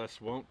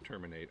TLS won't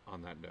terminate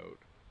on that node.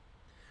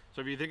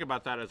 So if you think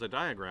about that as a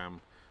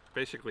diagram,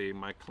 basically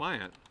my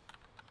client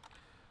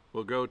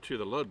will go to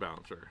the load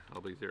balancer,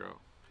 LB0,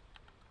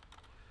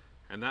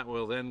 and that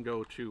will then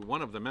go to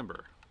one of the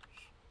members.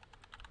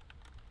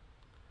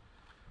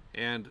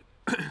 And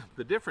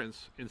the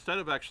difference, instead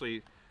of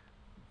actually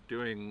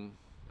doing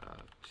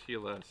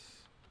TLS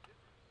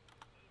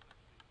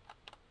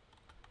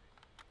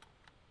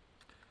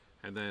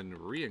and then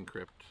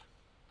re-encrypt,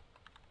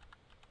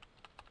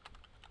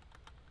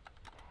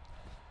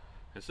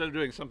 instead of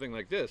doing something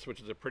like this, which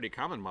is a pretty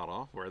common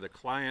model, where the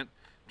client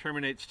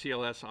terminates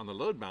TLS on the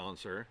load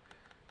balancer,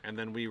 and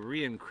then we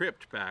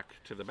re-encrypt back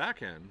to the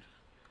back end,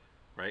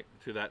 right,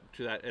 to that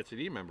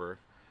etcd member,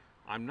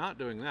 I'm not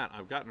doing that.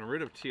 I've gotten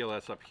rid of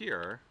TLS up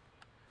here,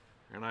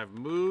 and I've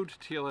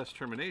moved TLS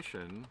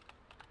termination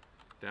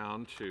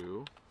down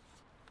to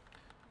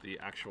the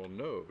actual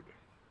node.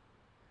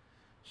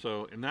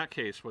 So in that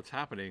case, what's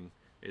happening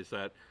is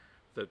that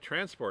the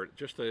transport,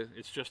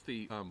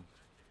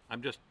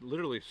 I'm just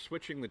literally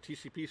switching the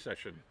TCP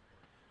session.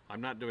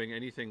 I'm not doing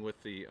anything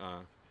with the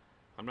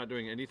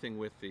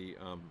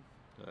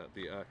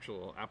the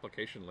actual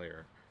application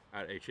layer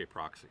at HA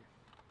proxy.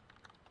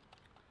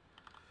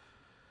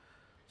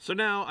 So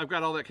now I've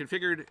got all that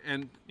configured,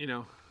 and you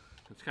know,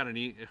 it's kind of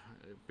neat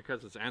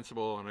because it's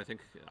Ansible, and I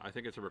think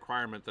it's a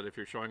requirement that if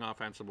you're showing off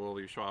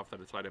Ansible, you show off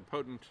that it's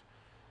idempotent.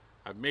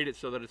 I've made it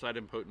so that it's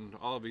idempotent.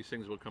 All of these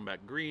things will come back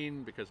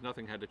green because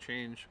nothing had to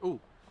change. Ooh,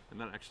 and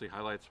that actually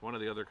highlights one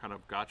of the other kind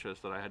of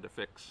gotchas that I had to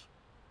fix.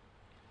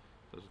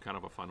 This is kind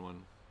of a fun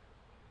one.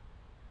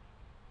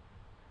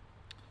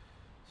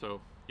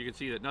 So you can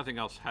see that nothing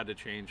else had to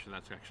change, and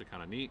that's actually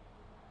kind of neat.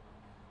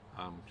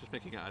 Just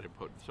making it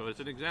idempotent. So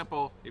as an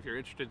example, if you're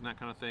interested in that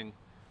kind of thing,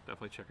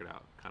 definitely check it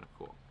out. Kind of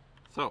cool.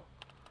 So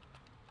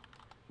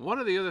one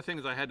of the other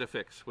things I had to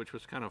fix, which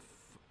was kind of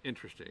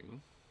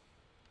interesting,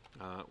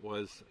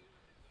 was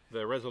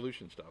the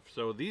resolution stuff.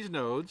 So these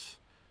nodes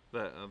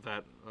that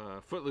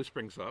Footloose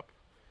brings up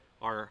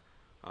are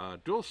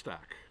dual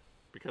stack,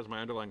 because my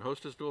underlying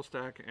host is dual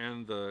stack,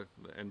 and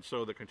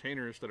so the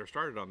containers that are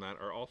started on that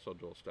are also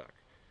dual stack.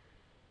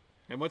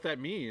 And what that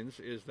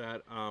means is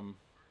that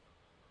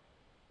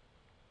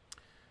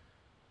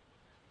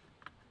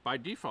by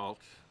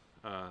default,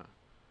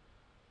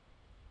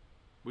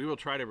 we will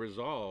try to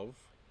resolve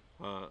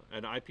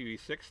an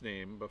IPv6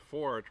 name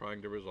before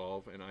trying to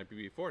resolve an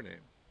IPv4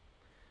 name.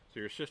 So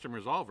your system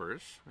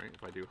resolvers, right,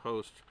 if I do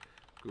host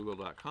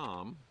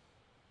google.com,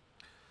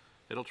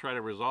 it'll try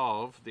to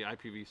resolve the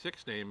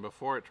IPv6 name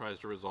before it tries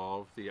to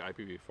resolve the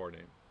IPv4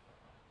 name.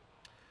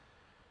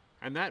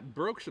 And that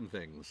broke some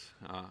things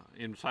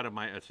inside of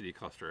my etcd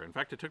cluster. In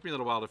fact, it took me a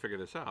little while to figure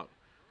this out.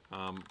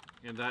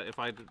 In that if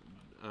I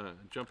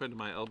jump into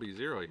my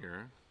LB0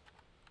 here,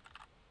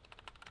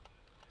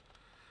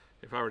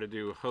 if I were to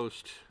do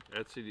host etcd,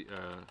 let's see,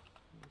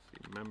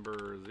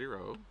 member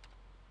 0,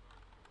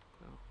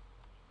 oh.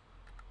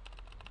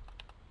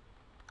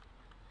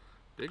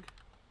 Dig?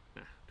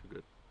 Nah, too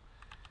good.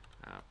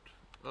 Apt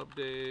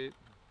update,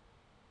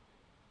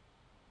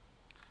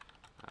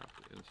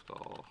 apt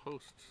install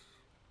hosts.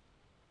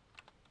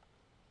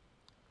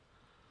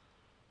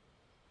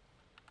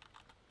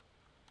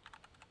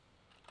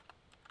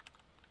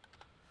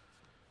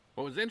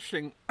 What was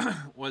interesting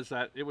was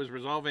that it was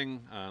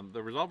resolving,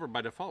 the resolver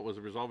by default was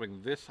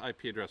resolving this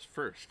IP address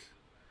first,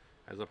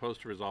 as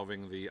opposed to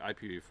resolving the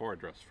IPv4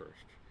 address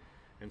first.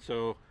 And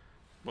so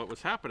what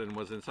was happening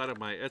was inside of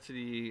my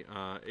etcd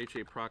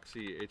HA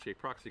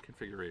proxy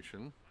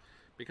configuration,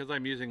 because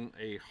I'm using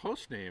a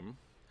host name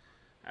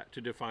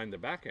to define the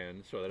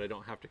backend so that I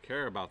don't have to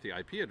care about the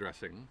IP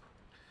addressing,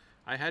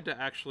 I had to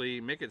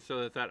actually make it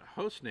so that that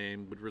host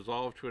name would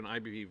resolve to an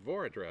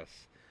IPv4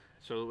 address,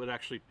 so it would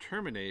actually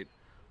terminate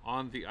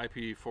on the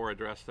IPv4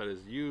 address that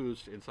is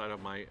used inside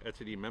of my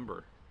etcd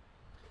member.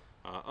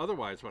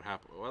 Otherwise, what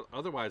happened? Well,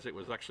 otherwise, it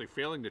was actually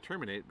failing to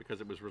terminate because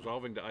it was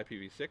resolving to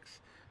IPv6,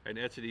 and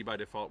etcd by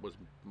default was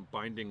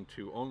binding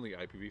to only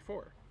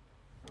IPv4.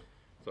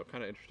 So,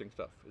 kind of interesting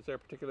stuff. Is there a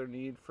particular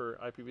need for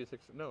IPv6?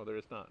 No, there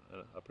is not.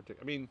 A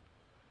particular. I mean,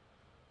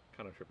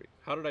 kind of trippy.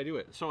 How did I do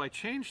it? So I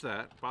changed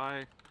that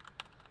by.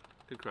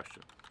 Good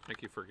question.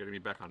 Thank you for getting me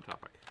back on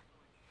topic.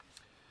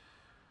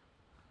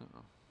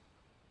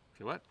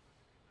 See what?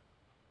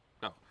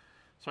 No.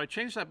 So I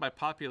changed that by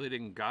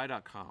populating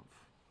guy.conf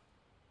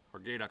or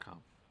gay.conf,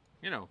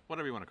 you know,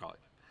 whatever you want to call it.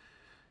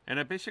 And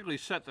it basically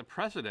set the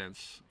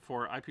precedence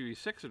for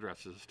IPv6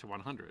 addresses to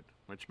 100,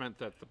 which meant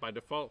that by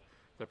default,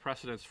 the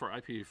precedence for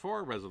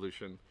IPv4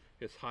 resolution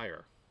is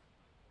higher.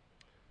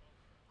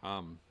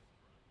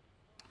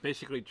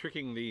 Basically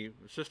tricking the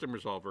system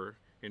resolver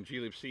in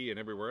glibc and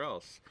everywhere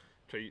else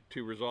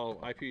to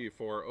resolve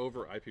IPv4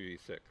 over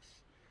IPv6.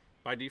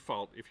 By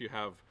default, if you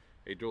have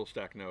a dual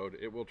stack node,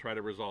 it will try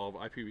to resolve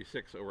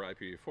IPv6 over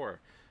IPv4.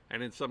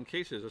 And in some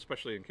cases,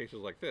 especially in cases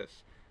like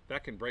this,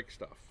 that can break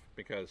stuff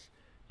because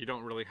you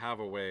don't really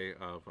have a way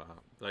of,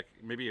 like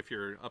maybe if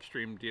your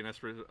upstream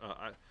DNS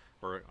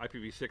or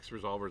IPv6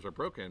 resolvers are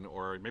broken,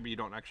 or maybe you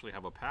don't actually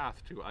have a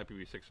path to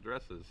IPv6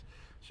 addresses,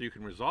 so you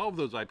can resolve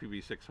those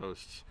IPv6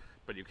 hosts,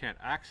 but you can't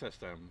access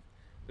them.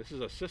 This is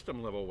a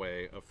system level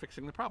way of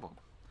fixing the problem.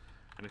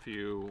 And if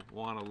you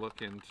want to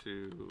look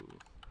into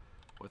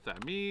what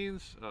that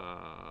means,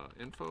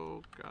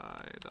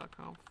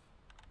 info.guy.conf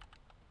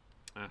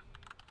and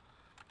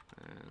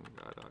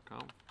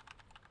guy.conf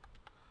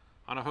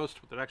on a host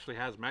that actually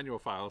has manual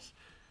files,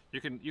 you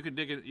can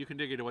dig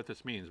into what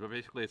this means. But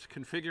basically, it's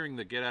configuring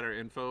the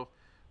getAtterInfo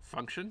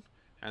function,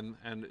 and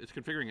it's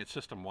configuring it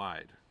system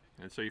wide.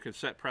 And so you can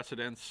set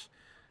precedents,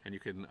 and you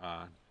can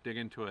dig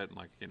into it, and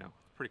like, you know,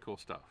 pretty cool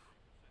stuff.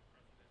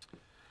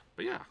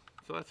 But yeah,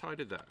 so that's how I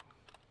did that.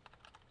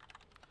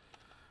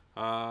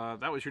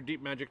 That was your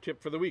deep magic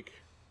tip for the week.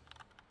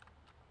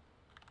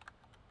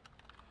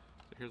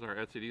 So here's our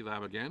etcd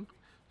lab again.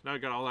 So now we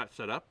got all that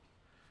set up.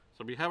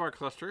 So we have our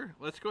cluster.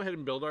 Let's go ahead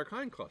and build our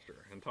kind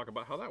cluster and talk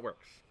about how that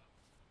works.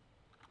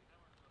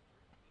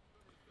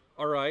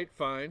 All right,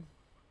 fine.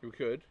 We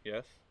could,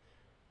 yes.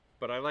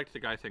 But I liked the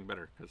guy thing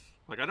better because,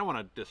 like, I don't want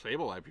to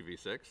disable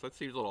IPv6. That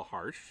seems a little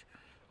harsh.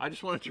 I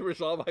just wanted to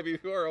resolve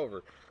IPv4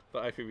 over the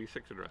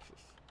IPv6 addresses.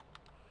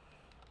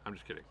 I'm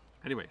just kidding.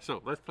 Anyway,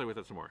 so let's play with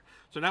it some more.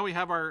 So now we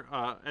have our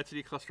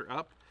etcd cluster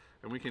up,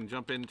 and we can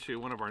jump into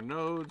one of our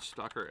nodes,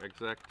 docker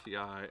exec ti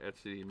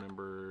etcd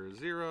member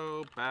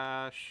 0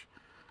 bash,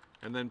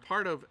 and then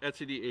part of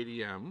etcd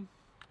ADM,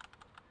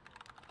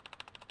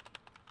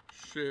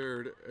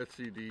 shared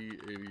etcd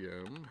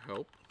ADM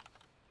help,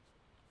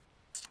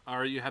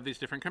 you have these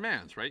different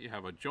commands, right? You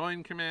have a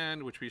join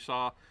command, which we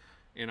saw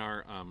in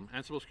our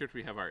Ansible script.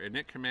 We have our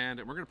init command,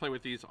 and we're going to play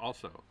with these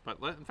also. But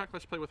in fact,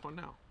 let's play with one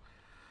now.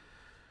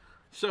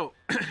 So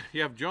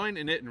you have join,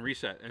 init, and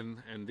reset,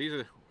 and these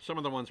are some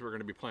of the ones we're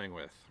going to be playing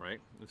with, right?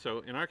 And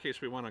so in our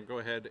case, we want to go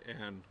ahead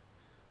and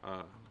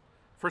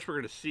first we're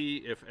going to see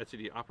if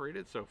etcd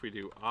operated. So if we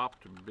do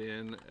opt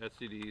bin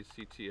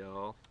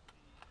etcdctl.sh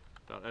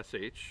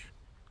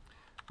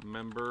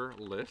member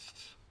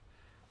list,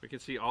 we can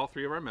see all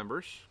three of our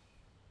members,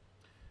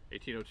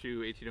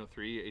 1802,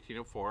 1803,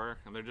 1804,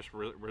 and they're just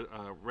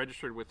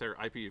registered with their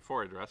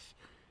IPv4 address.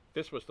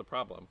 This was the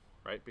problem,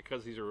 right?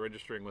 Because these are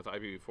registering with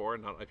IPv4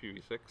 and not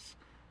IPv6,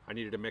 I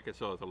needed to make it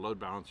so that the load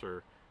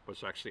balancer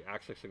was actually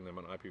accessing them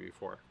on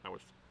IPv4. That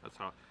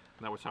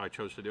was how I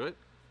chose to do it.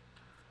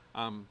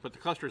 But the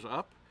cluster's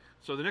up.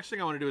 So the next thing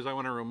I want to do is I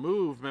want to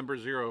remove member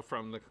 0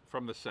 from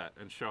the set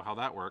and show how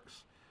that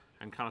works,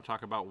 and kind of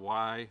talk about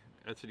why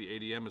etcd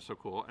ADM is so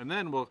cool. And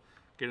then we'll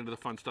get into the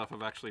fun stuff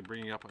of actually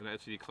bringing up an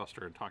etcd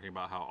cluster and talking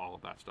about how all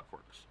of that stuff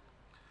works.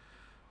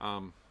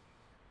 Um,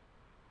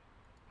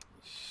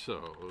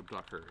 so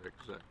docker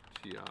exec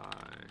ti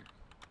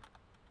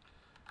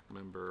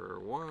member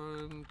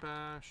 1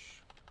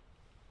 bash.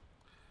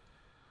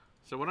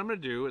 So what I'm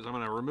going to do is I'm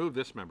going to remove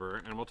this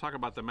member, and we'll talk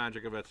about the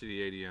magic of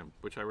etcd ADM,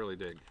 which I really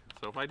dig.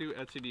 So if I do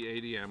etcd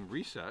ADM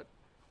reset,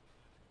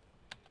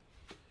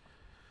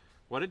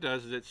 what it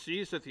does is it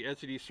sees that the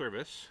etcd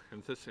service,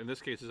 and this in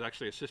this case is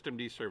actually a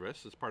systemd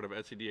service, as part of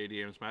etcd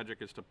ADM's magic,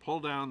 is to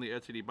pull down the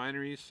etcd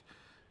binaries,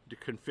 to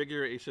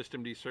configure a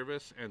systemd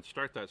service, and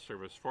start that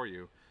service for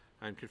you,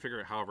 and configure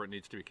it however it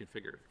needs to be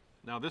configured.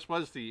 Now this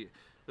was the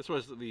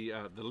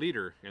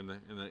leader in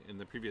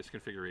the previous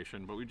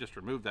configuration, but we just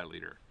removed that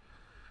leader.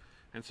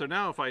 And so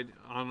now if I,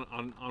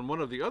 on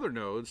one of the other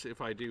nodes, if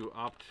I do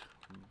opt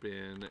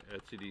bin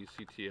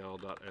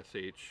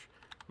etcdctl.sh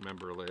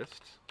member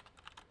list,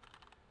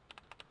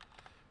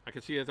 I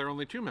can see that there are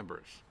only 2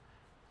 members.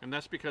 And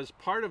that's because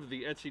part of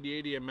the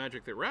etcd ADM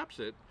magic that wraps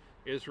it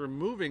is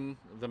removing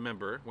the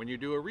member when you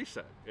do a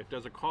reset. It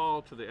does a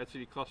call to the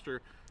etcd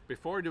cluster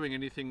before doing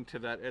anything to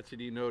that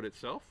etcd node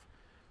itself.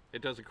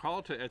 It does a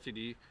call to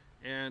etcd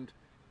and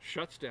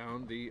shuts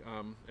down the,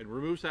 it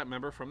removes that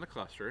member from the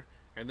cluster,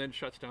 and then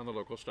shuts down the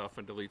local stuff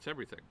and deletes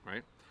everything,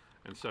 right?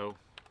 And so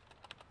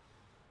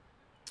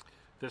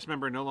this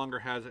member no longer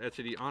has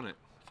etcd on it.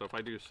 So if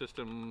I do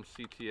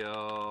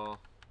systemctl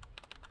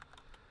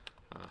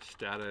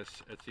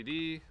status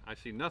etcd, I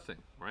see nothing,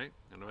 right?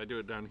 And if I do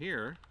it down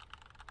here,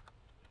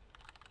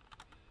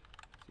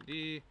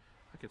 etcd,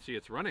 I can see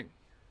it's running.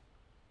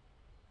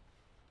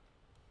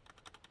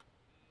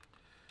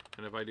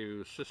 And if I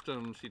do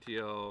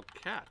systemctl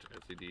cat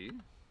etcd,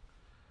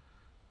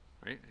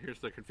 right, here's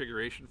the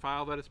configuration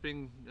file that it's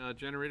being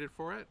generated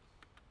for it.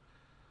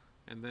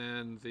 And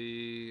then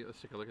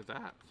let's take a look at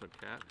that. So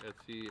cat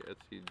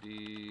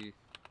etcd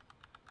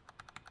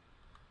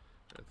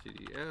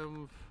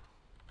env.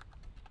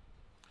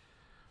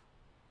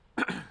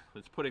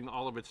 It's putting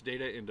all of its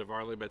data into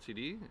varlib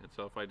etcd. And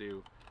so if I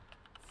do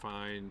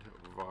find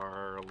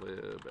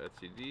varlib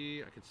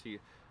etcd, I can see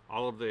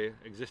all of the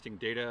existing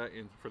data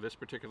for this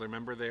particular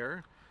member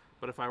there.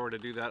 But if I were to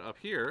do that up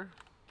here,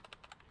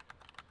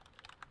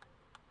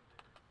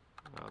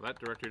 that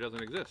directory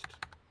doesn't exist,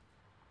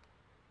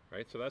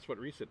 right? So that's what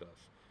reset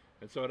does.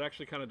 And so it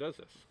actually kind of does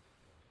this.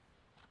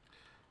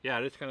 Yeah,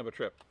 it is kind of a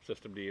trip,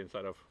 systemd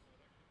inside of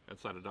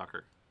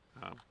Docker.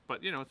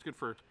 But you know, it's good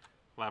for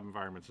lab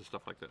environments and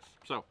stuff like this.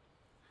 So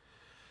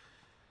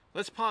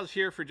let's pause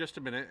here for just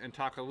a minute and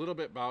talk a little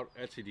bit about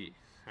etcd,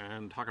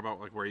 and talk about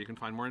like where you can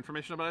find more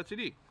information about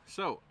etcd.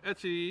 So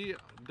etcd.io,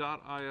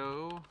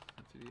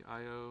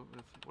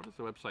 what is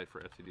the website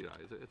for etcd.io?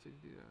 Is it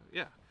etcd?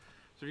 Yeah.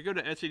 So if you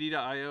go to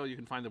etcd.io, you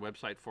can find the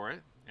website for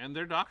it, and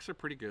their docs are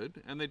pretty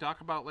good, and they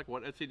talk about like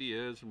what etcd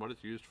is and what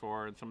it's used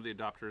for, and some of the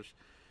adapters.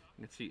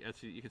 You can see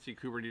etcd, you can see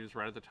Kubernetes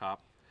right at the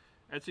top.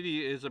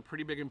 etcd is a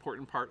pretty big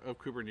important part of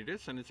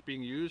Kubernetes, and it's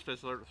being used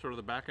as sort of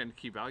the backend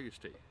key value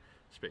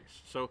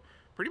space. So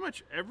pretty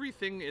much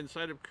everything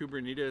inside of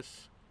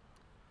Kubernetes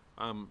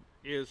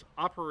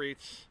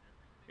operates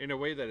in a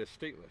way that is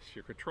stateless.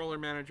 Your controller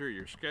manager,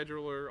 your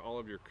scheduler, all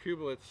of your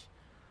kubelets,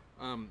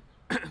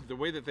 the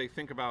way that they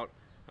think about,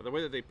 the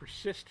way that they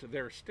persist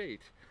their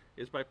state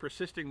is by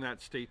persisting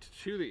that state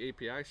to the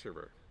API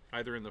server,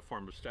 either in the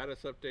form of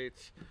status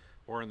updates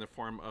or in the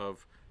form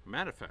of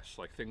manifests,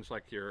 like things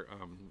like your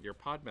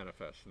pod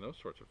manifests and those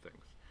sorts of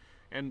things.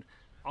 And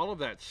all of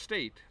that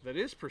state that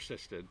is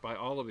persisted by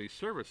all of these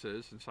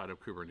services inside of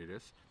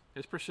Kubernetes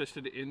is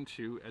persisted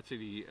into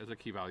etcd as a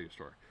key value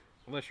store.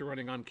 Unless you're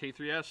running on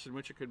K3s, in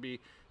which it could be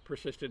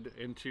persisted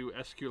into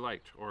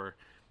SQLite, or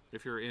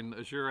if you're in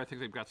Azure, I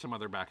think they've got some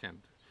other backend.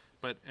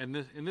 But in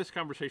this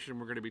conversation,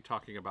 we're going to be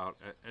talking about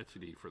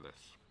etcd for this.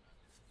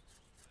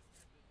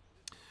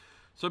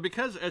 So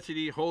because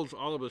etcd holds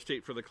all of the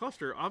state for the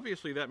cluster,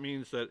 obviously that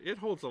means that it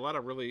holds a lot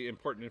of really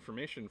important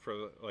information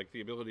for like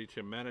the ability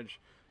to manage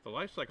the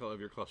lifecycle of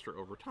your cluster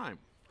over time.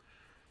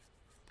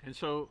 And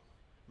so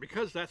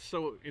because that's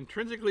so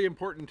intrinsically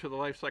important to the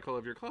lifecycle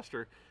of your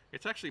cluster,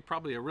 it's actually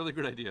probably a really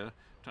good idea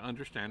to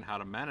understand how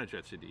to manage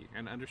etcd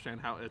and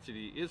understand how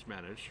etcd is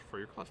managed for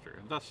your cluster.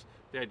 And thus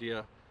the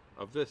idea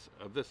of this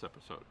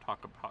episode,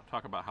 talk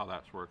about how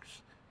that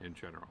works in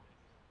general.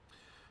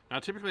 Now,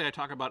 typically I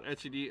talk about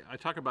etcd, I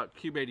talk about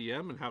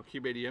kubeadm and how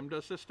kubeadm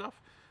does this stuff.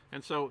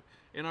 And so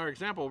in our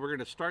example, we're going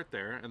to start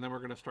there, and then we're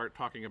going to start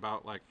talking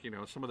about, like, you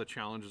know, some of the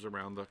challenges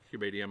around the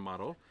kubeadm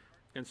model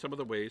and some of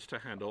the ways to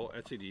handle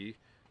etcd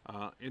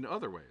in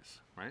other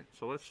ways, right?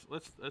 So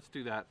let's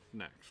do that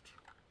next.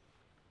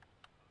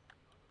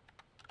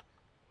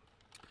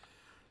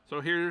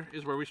 So here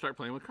is where we start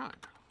playing with kind.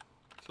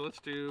 So let's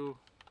do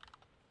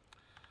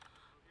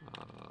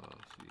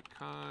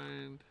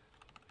kind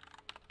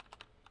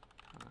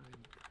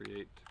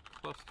create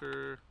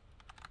cluster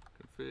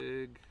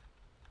config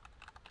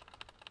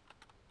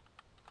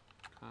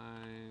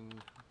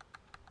kind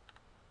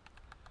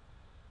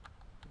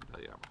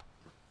YAML.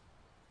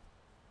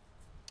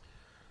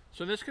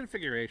 So in this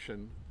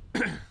configuration,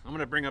 I'm going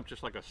to bring up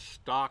just like a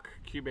stock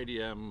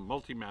kubeadm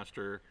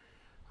multi-master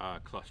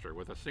cluster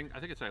with I think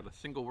it's a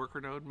single worker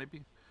node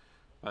maybe,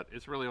 but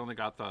it's really only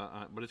got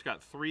but it's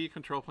got 3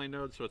 control plane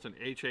nodes, so it's an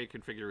HA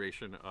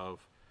configuration of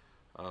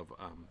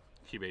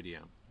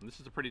kubeadm. And this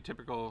is a pretty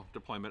typical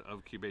deployment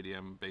of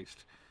kubeadm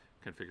based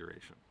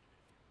configuration.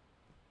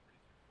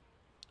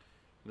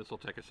 And this will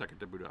take a second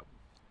to boot up.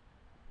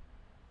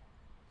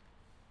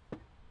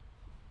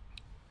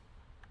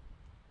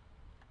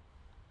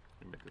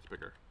 Let me make this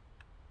bigger.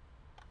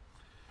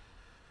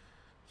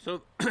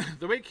 So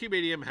the way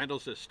kubeadm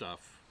handles this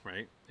stuff,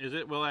 right, is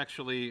it will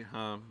actually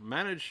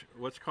manage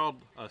what's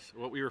called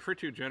what we refer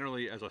to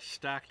generally as a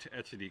stacked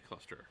etcd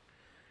cluster,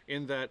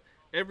 in that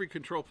every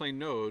control plane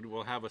node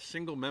will have a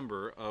single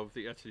member of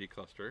the etcd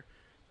cluster,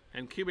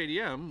 and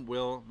kubeadm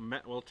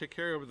will take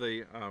care of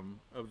the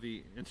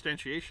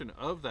instantiation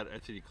of that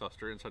etcd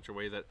cluster in such a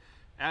way that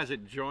as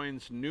it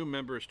joins new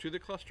members to the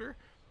cluster,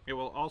 it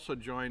will also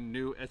join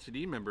new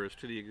etcd members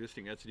to the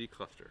existing etcd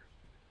cluster,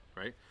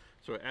 right?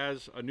 So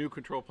as a new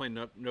control plane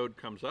node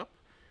comes up,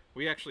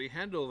 we actually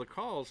handle the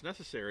calls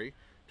necessary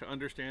to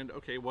understand,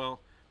 okay, well,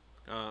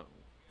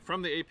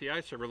 from the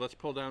API server, let's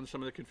pull down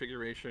some of the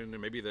configuration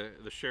and maybe the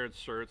shared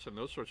certs and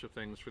those sorts of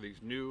things for these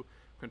new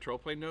control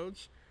plane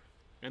nodes.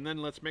 And then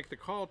let's make the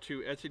call to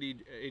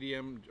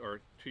etcd-adm,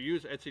 or to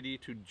use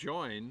etcd to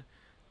join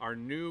our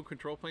new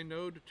control plane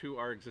node to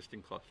our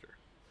existing cluster.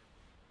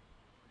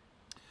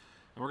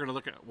 And we're going to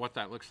look at what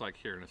that looks like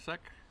here in a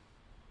sec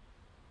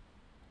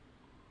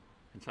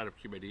inside of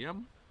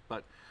kubeadm.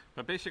 But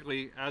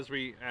basically, as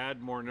we add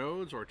more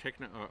nodes or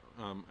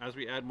as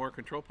we add more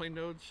control plane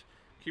nodes,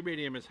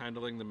 kubeadm is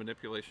handling the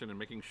manipulation and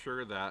making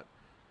sure that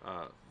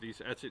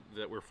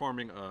that we're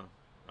forming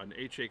an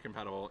HA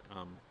compatible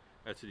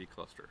etcd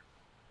cluster.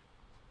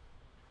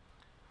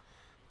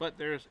 But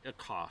there's a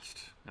cost,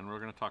 and we're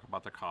going to talk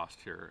about the cost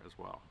here as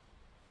well.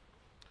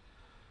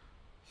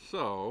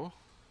 So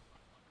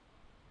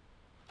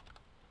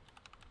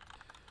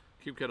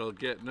kubectl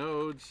get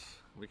nodes.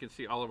 We can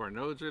see all of our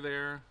nodes are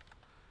there.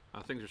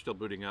 Things are still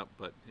booting up,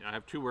 but I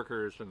have 2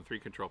 workers and 3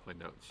 control plane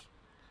nodes.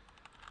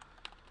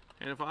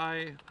 And if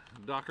I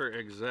docker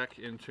exec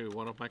into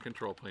one of my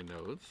control plane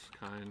nodes,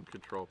 kind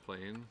control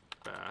plane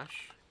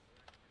bash,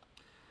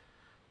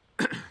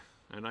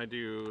 and I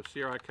do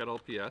CRI kettle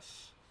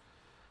ps,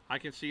 I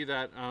can see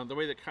that the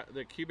way that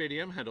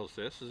kubeadm handles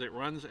this is it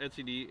runs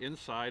etcd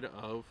inside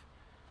of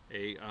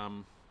a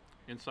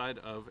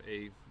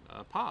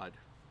pod.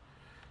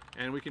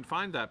 And we can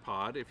find that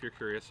pod, if you're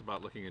curious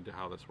about looking into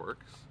how this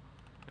works,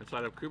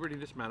 inside of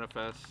Kubernetes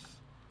manifests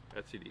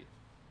etcd.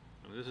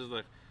 And this is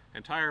the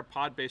entire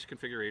pod-based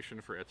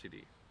configuration for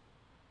etcd,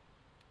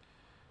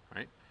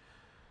 right?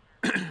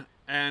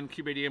 And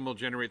kubeadm will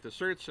generate the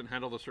certs and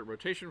handle the cert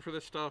rotation for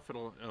this stuff.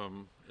 It'll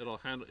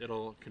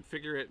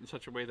configure it in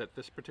such a way that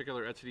this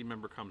particular etcd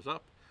member comes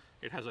up.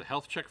 It has a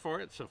health check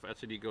for it, so if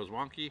etcd goes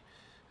wonky,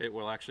 it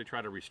will actually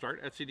try to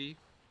restart etcd.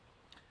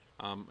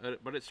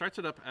 But it starts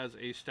it up as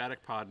a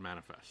static pod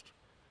manifest.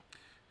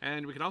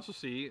 And we can also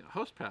see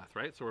host path,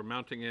 right? So we're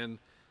mounting in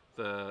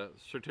the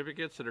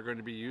certificates that are going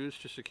to be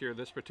used to secure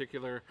this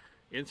particular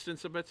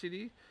instance of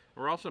etcd.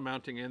 We're also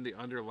mounting in the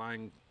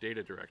underlying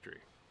data directory.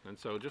 And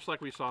so just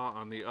like we saw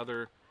on the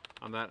other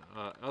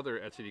other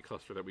etcd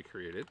cluster that we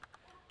created,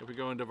 if we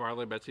go into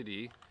varlib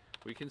etcd,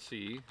 we can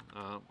see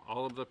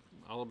all of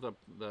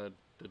the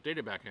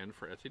data backend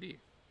for etcd.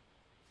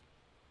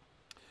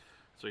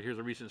 So here's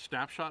a recent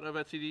snapshot of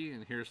etcd,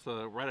 and here's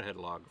the write-ahead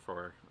log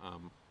for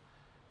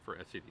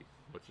etcd,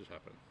 which just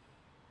happened.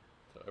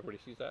 So everybody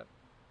sees that?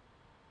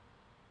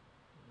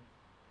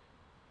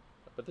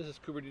 But this is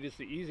Kubernetes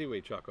the easy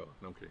way, Choco.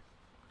 No, I'm kidding.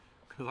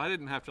 Because I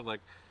didn't have to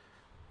like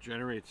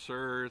generate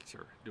certs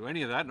or do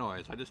any of that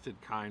noise. I just did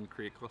kind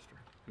create cluster.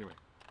 Anyway.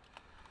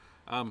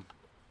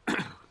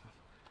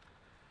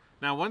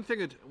 Now one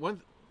thing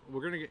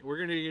we're gonna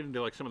get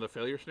into like some of the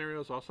failure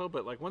scenarios also,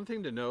 but like one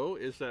thing to know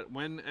is that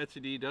when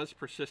etcd does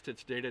persist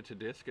its data to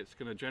disk, it's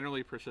going to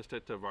generally persist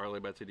it to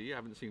varlib etcd. I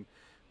haven't seen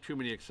too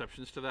many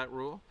exceptions to that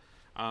rule.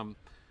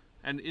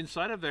 And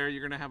inside of there,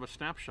 you're going to have a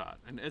snapshot,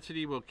 and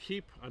etcd will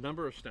keep a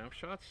number of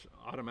snapshots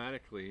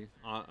automatically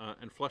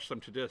and flush them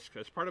to disk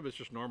as part of its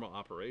just normal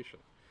operation.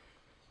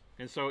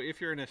 And so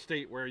if you're in a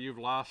state where you've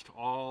lost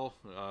all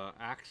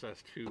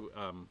access to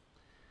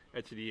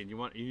etcd and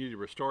you need to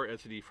restore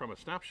etcd from a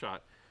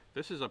snapshot,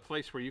 this is a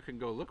place where you can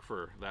go look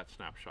for that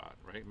snapshot,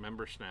 right?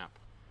 Member snap.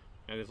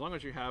 And as long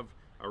as you have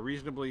a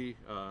reasonably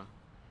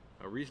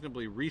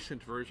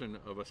recent version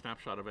of a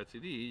snapshot of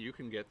etcd, you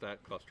can get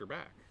that cluster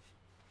back.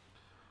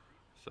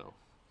 So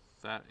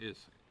that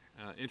is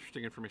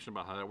interesting information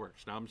about how that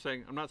works. Now I'm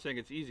not saying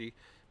it's easy,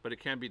 but it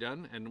can be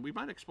done, and we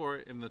might explore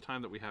it in the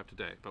time that we have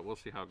today, but we'll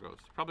see how it goes.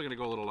 It's probably going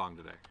to go a little long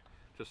today,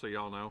 just so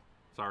y'all know.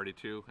 It's already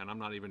 2, and I'm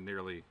not even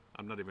nearly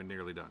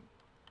done.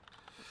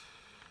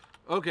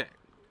 Okay.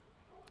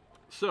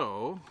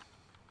 So,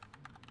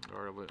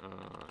 our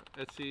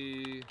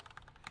etsy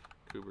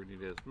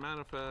Kubernetes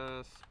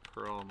manifest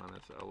curl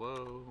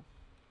 -lo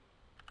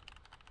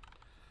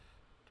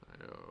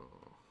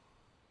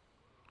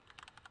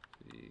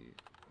the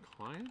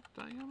client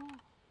diagonal.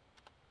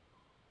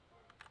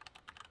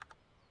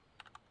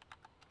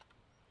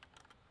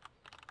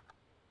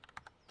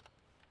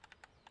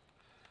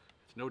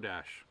 It's no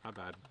dash. Not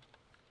bad.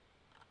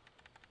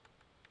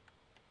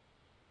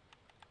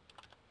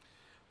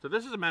 So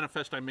this is a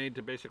manifest I made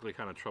to basically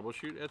kind of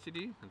troubleshoot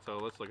etcd, and so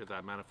let's look at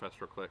that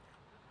manifest real quick.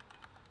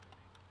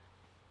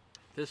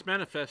 This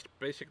manifest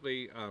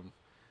basically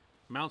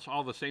mounts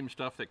all the same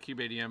stuff that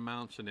kubeadm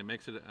mounts, and it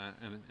makes it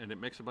and it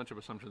makes a bunch of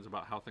assumptions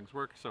about how things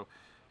work. So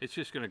it's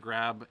just going to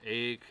grab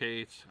a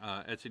case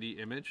etcd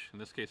image. In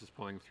this case, it's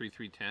pulling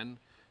 3310.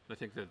 I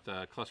think that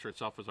the cluster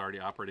itself is already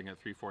operating at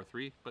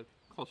 343, but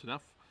close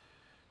enough.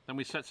 Then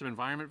we set some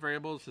environment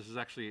variables. This is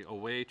actually a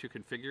way to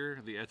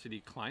configure the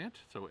etcd client.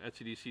 So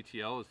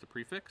etcdctl is the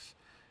prefix,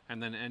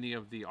 and then any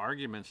of the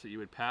arguments that you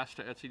would pass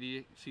to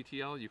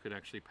etcdctl, you could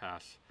actually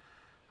pass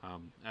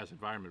as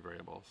environment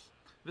variables.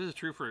 This is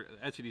true for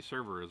etcd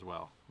server as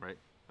well, right?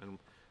 And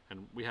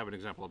we have an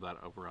example of that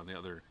over on the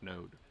other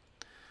node.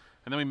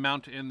 And then we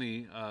mount in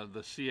the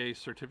CA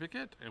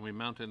certificate, and we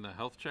mount in the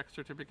health check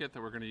certificate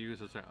that we're going to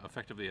use as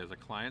effectively as a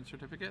client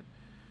certificate.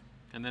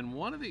 And then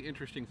one of the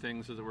interesting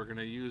things is that we're going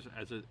to use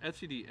as a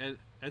etcdctl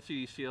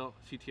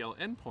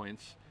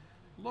endpoints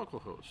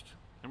localhost.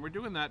 And we're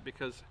doing that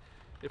because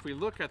if we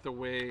look at the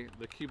way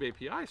the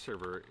kubeAPI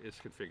server is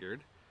configured,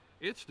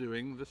 it's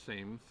doing the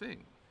same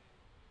thing.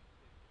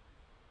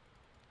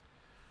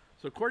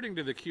 So according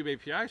to the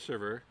kubeAPI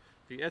server,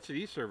 the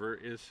etcd server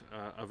is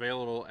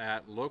available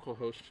at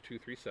localhost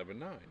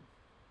 2379.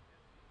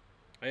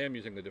 I am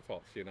using the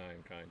default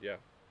CNI kind, yeah.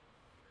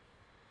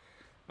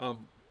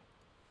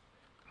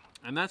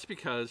 And that's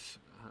because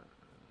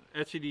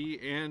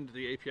etcd and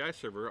the API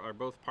server are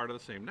both part of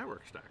the same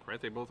network stack,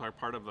 right? They both are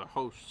part of the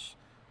host's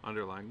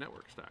underlying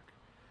network stack.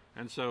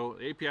 And so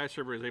the API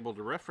server is able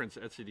to reference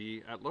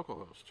etcd at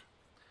localhost.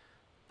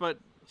 But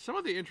some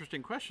of the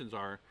interesting questions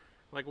are,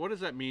 like, what does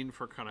that mean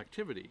for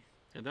connectivity?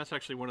 And that's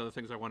actually one of the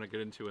things I want to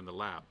get into in the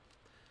lab,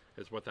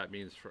 is what that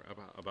means for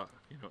about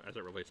as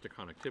it relates to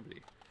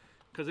connectivity.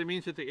 Because it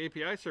means that the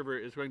API server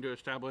is going to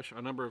establish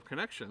a number of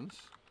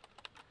connections,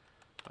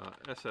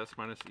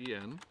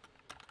 ss-en,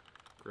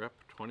 grep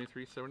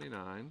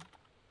 2379,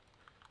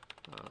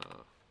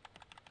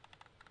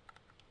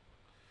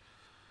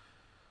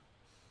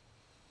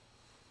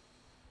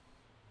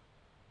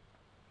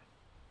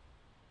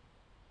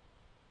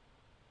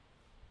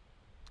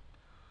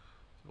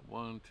 so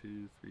 1,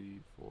 2, 3,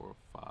 4,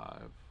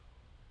 5,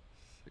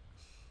 6.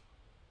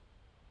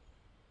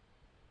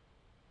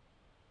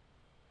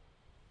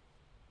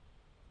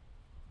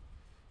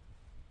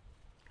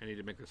 I need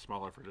to make this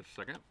smaller for just a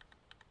second.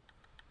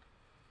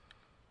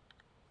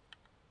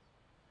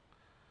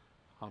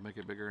 I'll make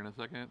it bigger in a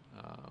second.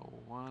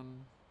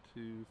 1,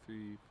 2,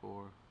 3,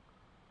 4,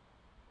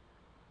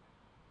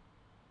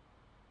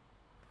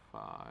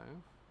 5.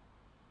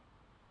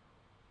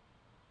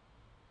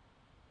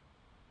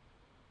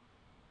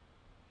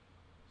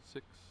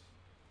 6.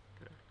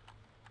 Okay.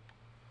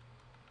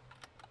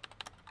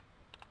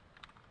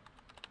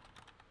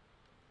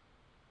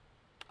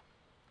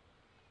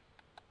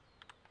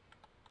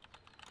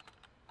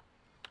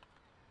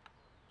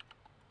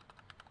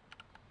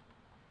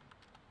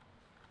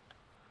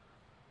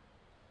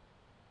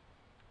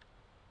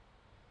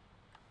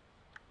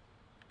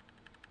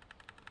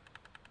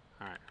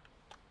 All right.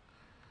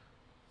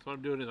 So what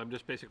I'm doing is I'm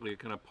just basically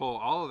going to pull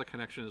all of the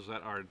connections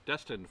that are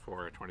destined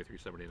for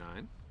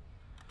 2379.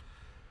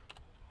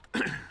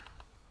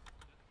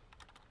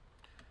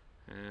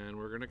 And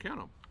we're going to count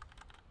them.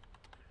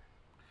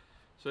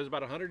 So there's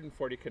about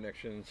 140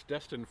 connections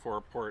destined for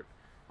port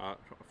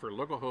for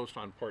localhost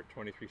on port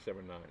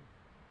 2379,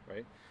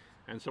 right?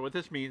 And so what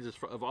this means is,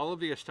 of all of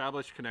the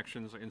established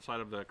connections inside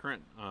of the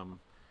current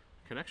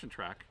connection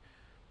track,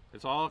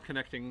 it's all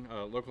connecting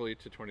locally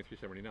to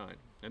 2379.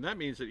 And that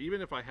means that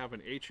even if I have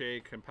an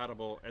HA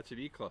compatible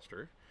etcd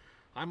cluster,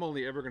 I'm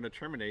only ever going to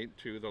terminate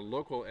to the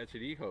local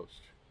etcd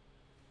host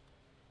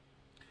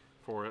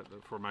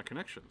for my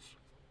connections.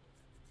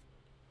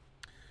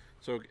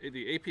 So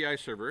the API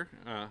server,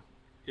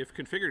 if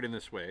configured in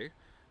this way,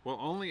 will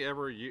only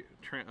ever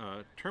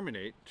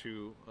terminate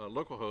to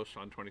localhost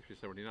on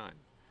 2379.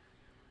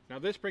 Now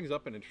this brings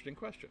up an interesting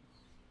question.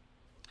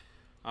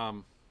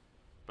 But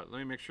let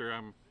me make sure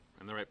I'm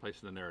in the right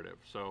place in the narrative.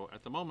 So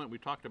at the moment we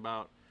talked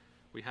about,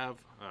 we have,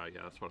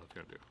 yeah, that's what I was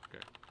going to do.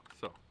 Okay,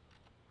 so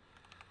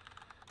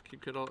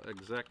kubectl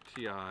exec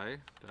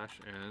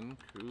ti-n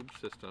kube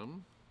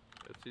system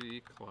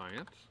etcd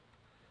client.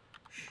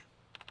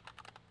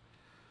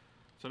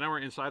 So now we're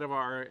inside of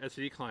our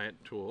etcd client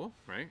tool,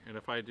 right? And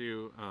if I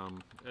do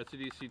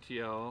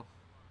etcdctl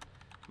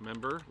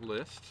member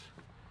list,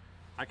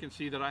 I can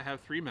see that I have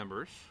 3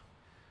 members.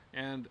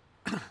 And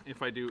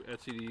if I do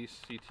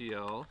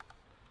etcdctl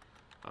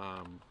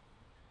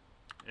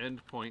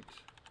endpoint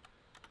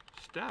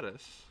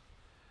status,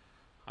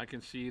 I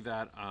can see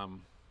that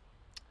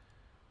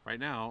right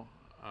now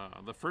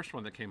the first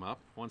one that came up,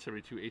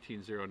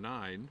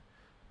 172.18.09,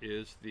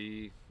 is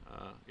the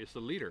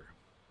leader.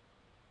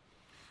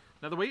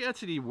 Now the way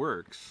etcd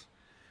works,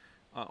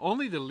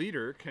 only the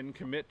leader can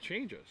commit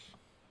changes,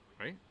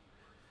 right?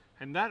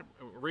 And that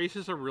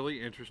raises a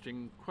really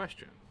interesting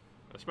question,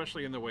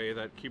 especially in the way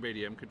that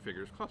kubeadm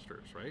configures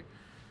clusters, right?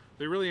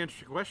 The really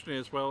interesting question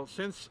is, well,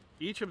 since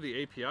each of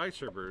the API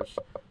servers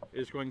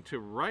is going to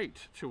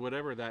write to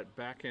whatever that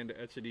backend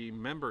etcd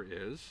member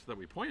is that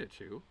we point it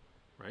to,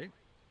 right?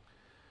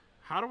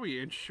 How do we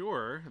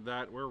ensure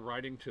that we're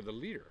writing to the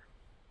leader?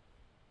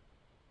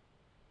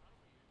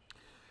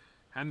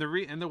 And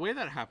the way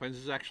that happens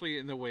is actually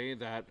in the way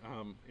that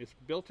it's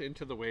built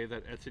into the way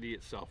that etcd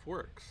itself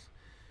works.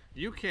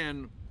 You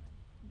can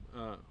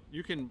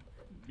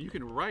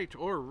write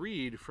or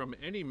read from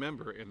any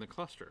member in the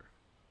cluster.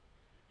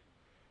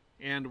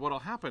 And what'll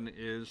happen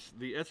is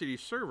the etcd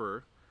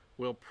server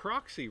will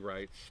proxy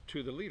writes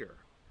to the leader.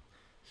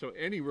 So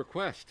any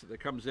request that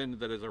comes in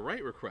that is a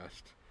write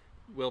request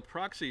will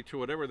proxy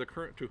to whoever the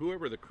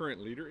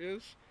current leader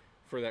is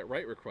for that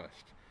write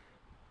request.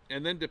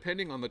 And then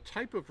depending on the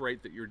type of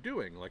write that you're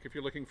doing, like if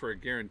you're looking for a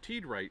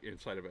guaranteed write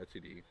inside of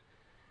etcd,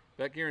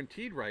 that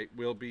guaranteed write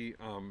will be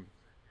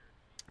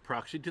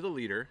proxied to the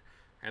leader,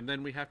 and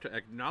then we have to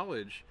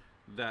acknowledge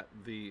that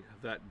the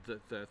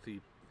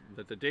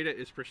data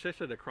is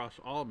persisted across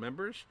all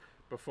members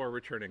before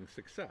returning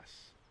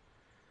success.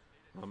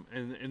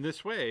 And in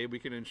this way, we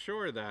can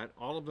ensure that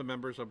all of the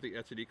members of the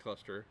etcd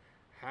cluster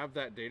have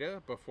that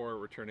data before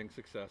returning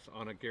success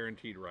on a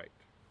guaranteed write.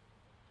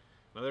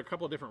 Now, there are a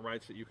couple of different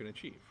writes that you can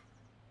achieve.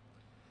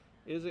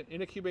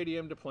 In a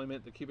kubeadm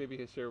deployment, the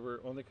kubeadm server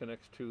only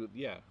connects to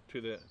the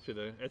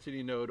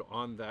etcd node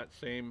on that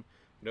same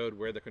node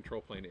where the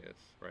control plane is,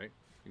 right?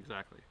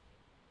 Exactly.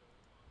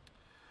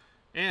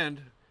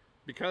 And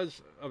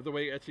because of the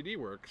way etcd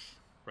works,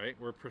 right,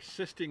 we're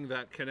persisting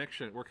that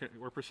connection.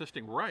 We're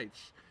persisting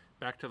writes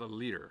back to the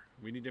leader.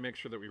 We need to make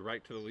sure that we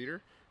write to the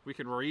leader. We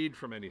can read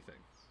from anything.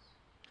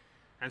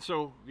 And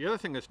so the other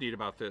thing that's neat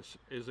about this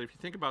is if you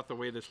think about the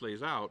way this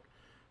lays out,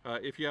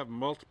 if you have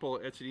multiple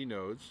etcd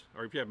nodes,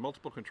 or if you have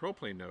multiple control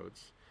plane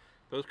nodes,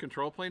 those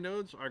control plane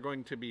nodes are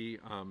going to be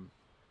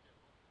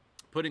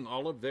putting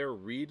all of their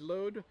read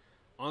load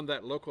on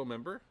that local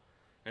member,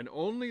 and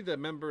only the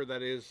member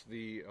that is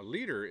the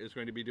leader is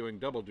going to be doing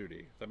double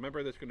duty. The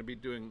member that's going to be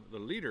doing the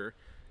leader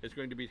is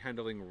going to be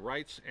handling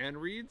writes and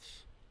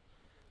reads,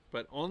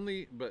 but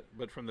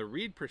from the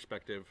read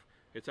perspective,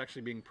 it's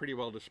actually being pretty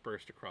well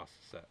dispersed across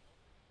the set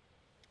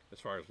as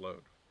far as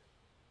load.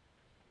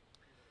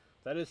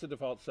 That is the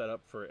default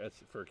setup for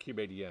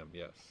kubeadm,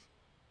 yes.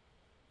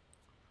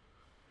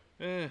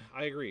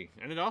 I agree,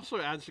 and it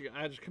also adds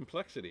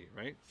complexity,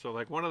 right? So,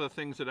 like, one of the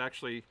things that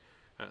actually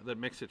that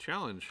makes it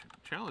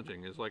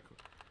challenging is, like,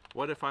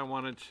 what if I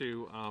wanted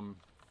to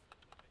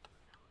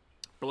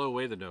blow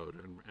away the node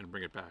and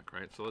bring it back,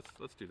 right? So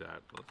let's do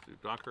that. Let's do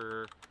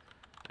docker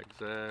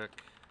exec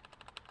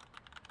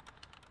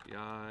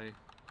TGI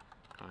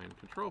kind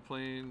control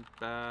plane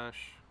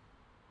bash,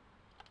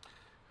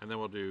 and then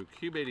we'll do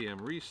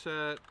kubeadm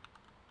reset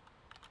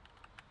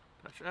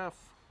 -f.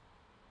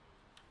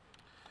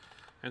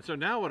 And so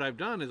now what I've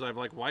done is I've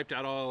like wiped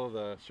out all of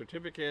the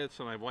certificates,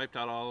 and I've wiped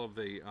out all of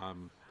the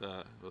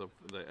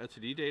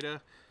etcd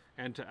data.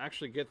 And to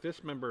actually get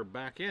this member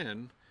back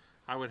in,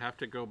 I would have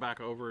to go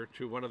back over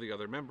to one of the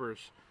other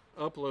members,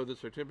 upload the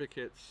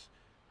certificates,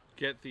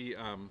 get the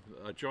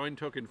a join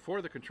token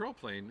for the control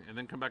plane, and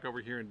then come back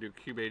over here and do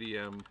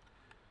kubeadm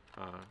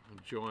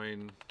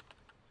join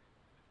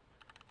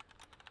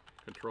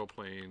control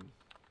plane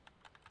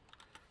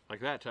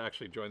like that to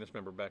actually join this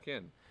member back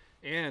in.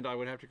 And I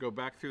would have to go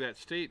back through that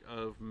state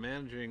of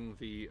managing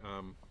the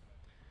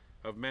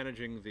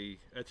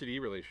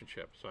etcd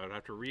relationship. So I would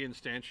have to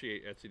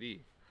reinstantiate etcd.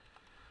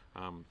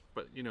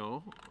 But you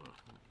know,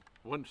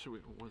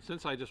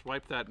 since I just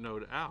wiped that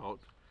node out,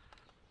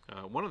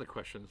 one of the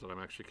questions that I'm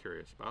actually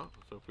curious about.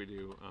 So if we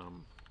do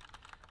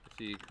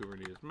etcd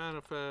Kubernetes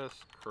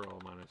manifest curl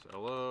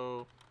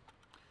 -lo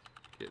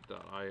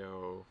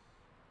kit.io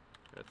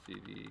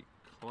etcd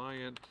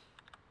client.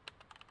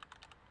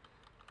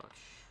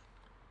 Gosh.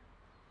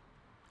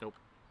 Nope.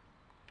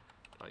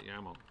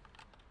 .yaml.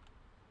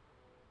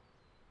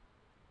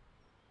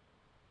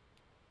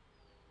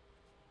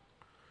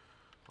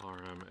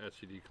 rm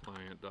etcd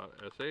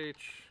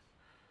client.sh,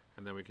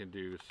 and then we can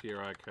do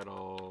CRI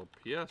kettle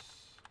ps,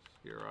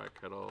 CRI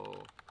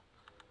kettle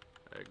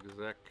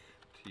exec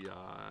ti,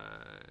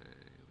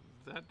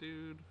 that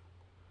dude.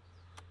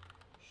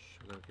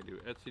 And then we can do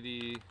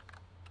etcd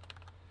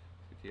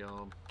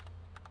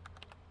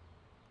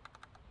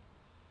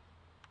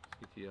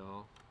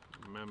ctl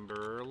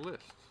member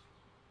list.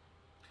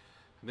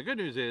 And the good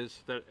news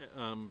is that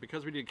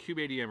because we did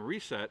kubeadm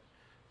reset,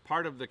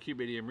 part of the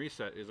kubeadm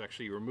reset is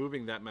actually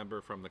removing that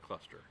member from the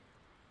cluster.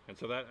 And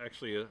so that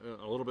actually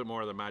a little bit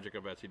more of the magic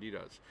of etcd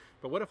does.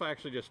 But what if I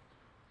actually just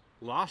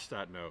lost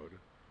that node?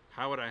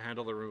 How would I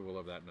handle the removal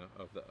of that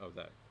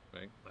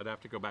right? I'd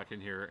have to go back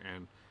in here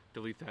and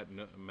delete that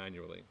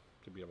manually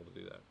to be able to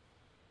do that.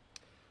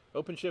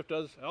 OpenShift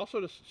does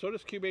also, so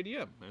does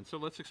kubeadm, and so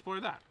let's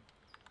explore that.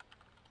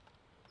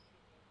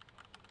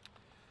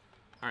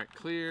 All right,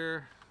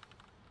 clear,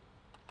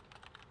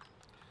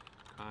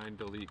 kind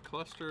delete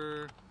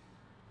cluster.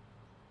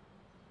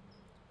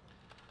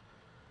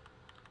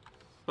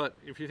 But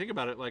if you think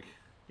about it, like,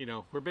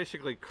 we're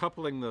basically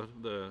coupling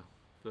the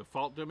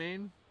fault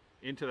domain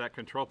into that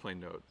control plane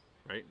node,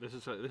 right? This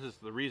is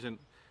the reason.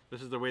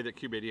 This is the way that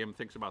kubeadm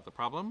thinks about the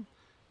problem.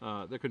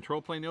 The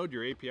control plane node,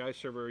 your API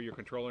server, your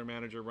controller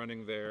manager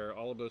running there,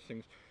 all of those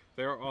things,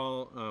 they're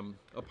all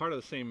a part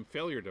of the same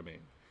failure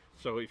domain.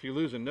 So if you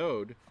lose a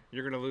node,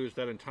 you're going to lose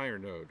that entire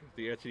node,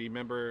 the etcd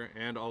member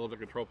and all of the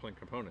control plane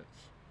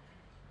components.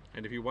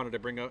 And if you wanted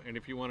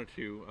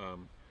to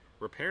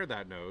repair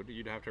that node,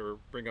 you'd have to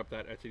bring up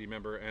that etcd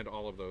member and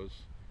all of those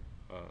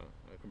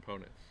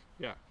components.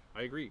 Yeah,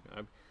 I agree.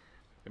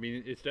 I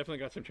mean, it's definitely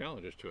got some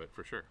challenges to it,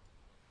 for sure.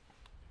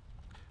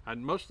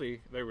 And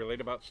mostly they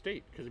relate about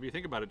state, because if you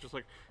think about it, just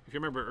like if you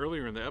remember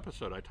earlier in the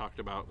episode, I talked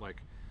about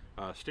like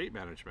state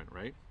management,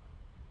 right?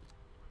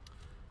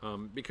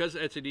 Because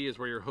etcd is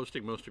where you're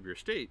hosting most of your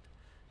state,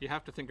 you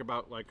have to think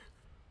about like,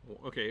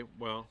 okay,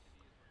 well,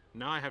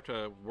 now I have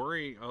to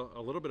worry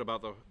a little bit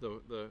about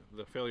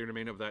the failure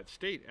domain of that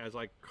state as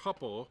I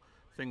couple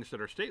things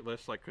that are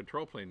stateless, like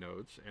control plane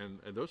nodes and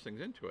those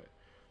things into it.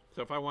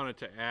 So if I wanted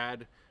to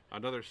add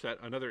another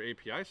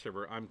API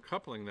server, I'm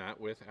coupling that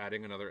with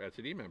adding another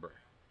etcd member.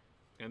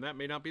 And that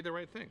may not be the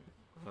right thing,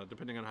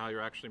 depending on how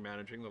you're actually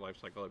managing the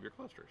lifecycle of your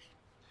clusters.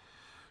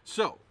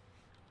 So,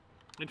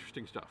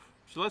 interesting stuff.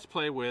 So let's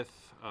play with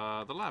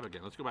the lab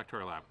again. Let's go back to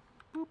our lab.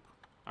 Boop.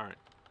 All right.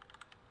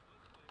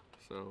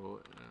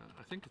 So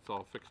I think it's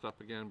all fixed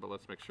up again, but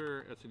let's make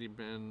sure. etcd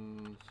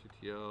bin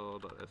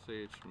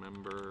ctl.sh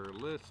member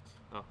list.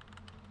 Oh.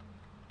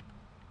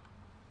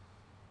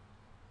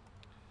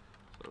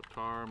 So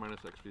tar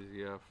minus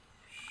xvzf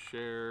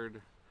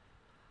shared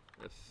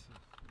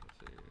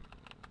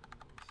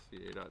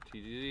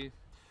ca.tgz.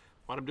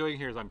 What I'm doing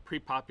here is I'm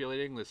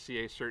pre-populating the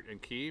CA cert and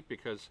key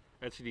because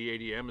etcd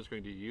ADM is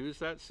going to use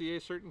that CA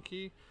cert and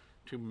key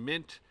to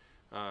mint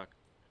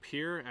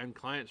peer and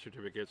client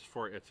certificates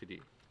for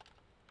etcd.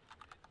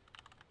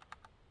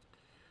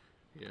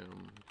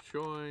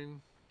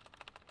 Join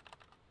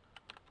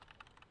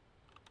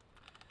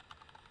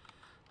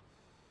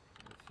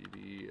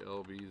etcd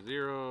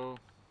lb0,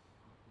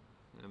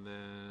 and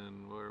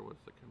then where was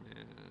the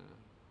command?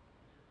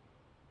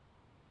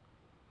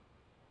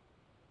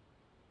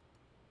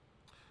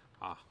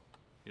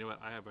 You know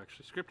what? I have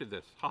actually scripted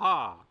this.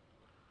 Haha!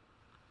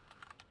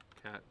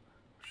 Cat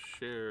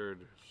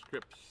shared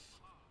scripts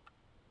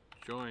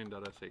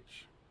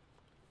join.sh.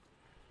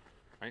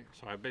 Right?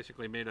 So I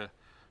basically made a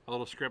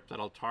little script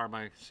that'll tar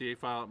my CA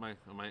file,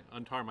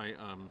 untar my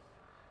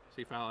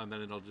C file, and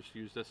then it'll just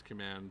use this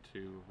command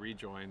to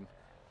rejoin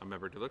a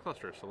member to the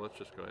cluster. So let's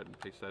just go ahead and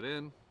paste that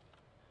in.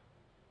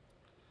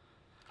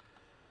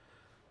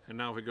 And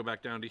now if we go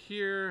back down to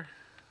here,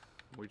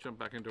 we jump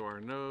back into our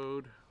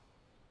node.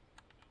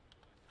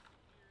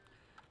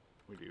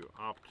 We do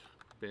opt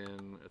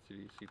bin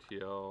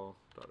etcd.ctl.sh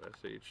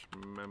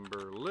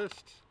member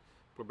list.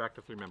 We're back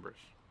to 3 members.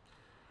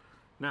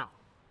 Now,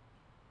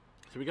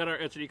 so we got our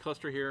etcd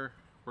cluster here.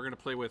 We're going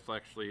to play with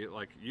actually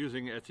like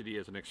using etcd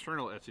as an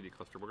external etcd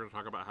cluster. We're going to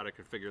talk about how to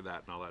configure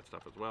that and all that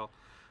stuff as well.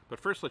 But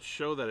first, let's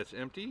show that it's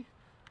empty.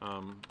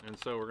 And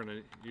so we're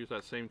going to use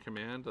that same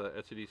command, the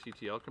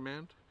etcd-ctl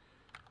command.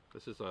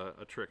 This is a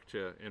trick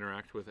to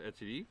interact with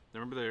etcd.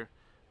 Remember there,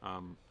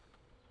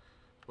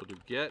 we'll do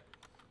get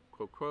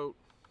quote quote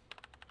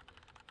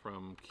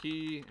from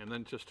key, and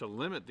then just to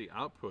limit the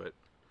output,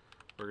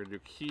 we're going to do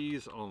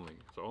keys only.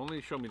 So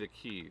only show me the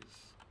keys.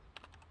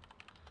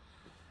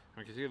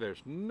 You can see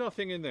there's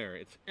nothing in there.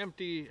 It's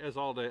empty as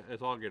all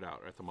get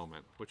out at the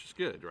moment, which is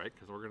good, right?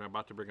 Because we're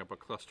about to bring up a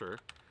cluster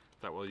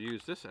that will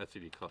use this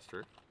etcd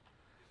cluster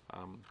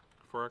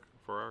for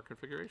our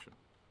configuration.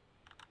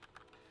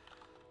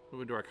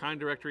 Move into our kind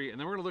directory, and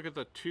then we're going to look at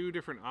the two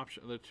different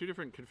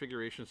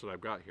configurations that I've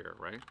got here,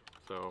 right?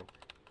 So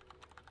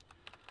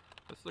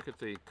let's look at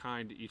the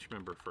kind each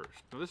member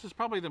first. Now this is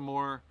probably the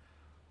more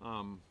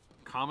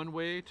common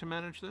way to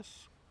manage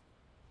this,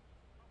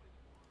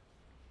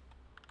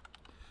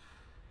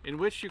 in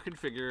which you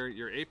configure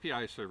your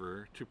API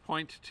server to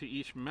point to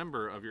each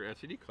member of your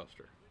etcd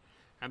cluster.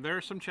 And there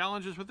are some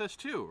challenges with this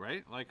too,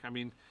 right? Like, I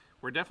mean,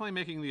 we're definitely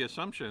making the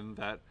assumption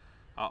that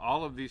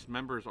all of these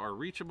members are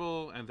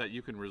reachable and that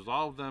you can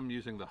resolve them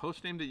using the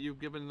host name that you've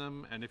given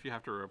them. And if you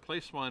have to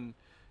replace one,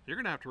 you're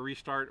going to have to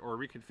restart or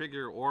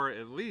reconfigure, or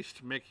at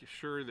least make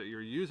sure that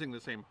you're using the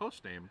same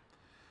host name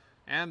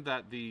and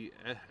that the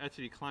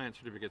etcd client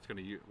certificate is going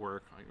to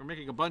work. We're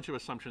making a bunch of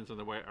assumptions in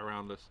the way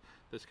around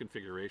this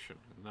configuration,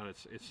 and that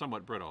it's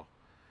somewhat brittle.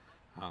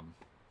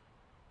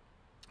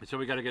 So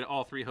we got to get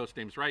all 3 host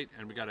names right,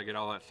 and we got to get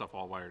all that stuff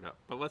all wired up.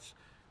 But let's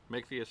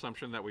make the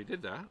assumption that we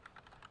did that,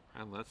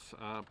 and let's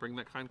bring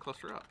that kind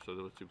cluster up. So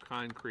let's do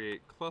kind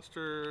create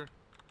cluster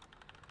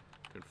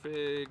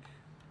config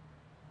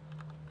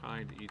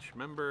kind each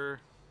member,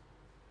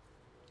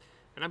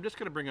 and I'm just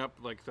going to bring up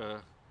like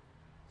the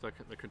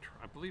control.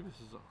 I believe this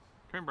is. I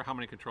can't remember how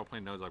many control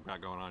plane nodes I've got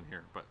going on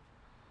here, but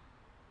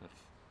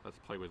let's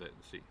play with it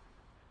and see.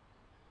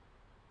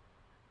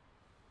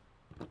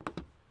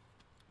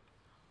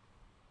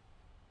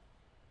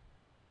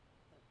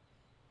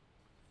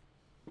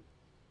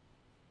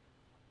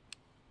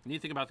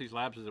 neat thing about these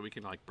labs is that we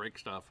can like break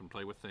stuff and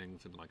play with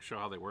things and like show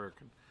how they work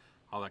and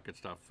all that good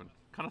stuff, and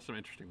kind of some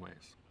interesting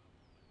ways.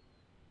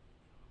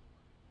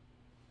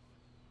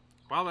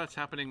 While that's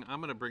happening, I'm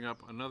going to bring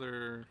up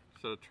another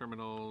set of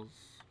terminals.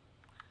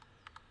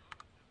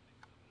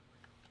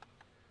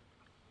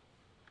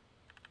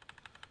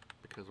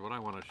 Because what I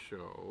want to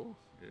show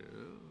is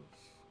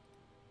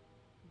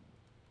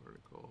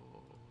vertical.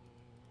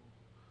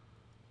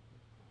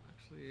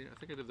 Actually, I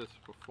think I did this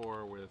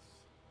before with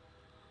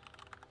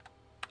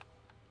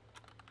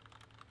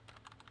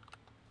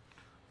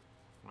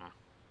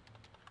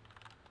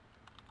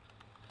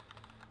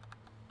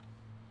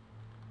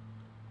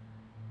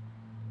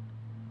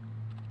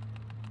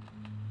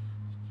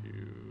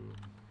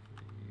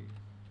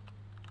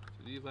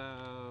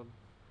lab.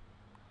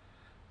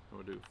 I'm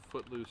going to do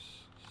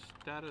footloose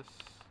status.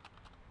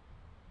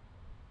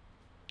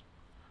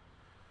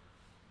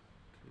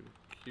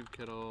 To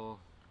kubectl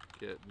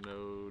get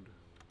node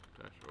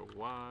dash oy.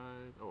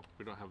 Oh,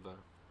 we don't have the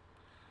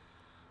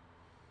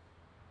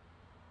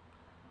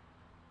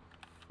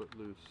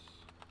footloose.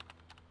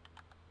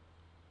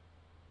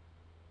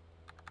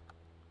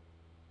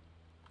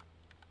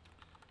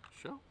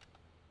 Show.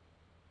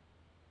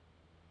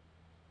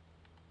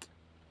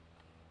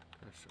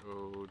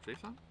 O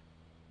JSON.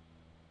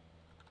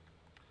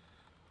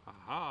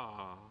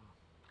 Aha.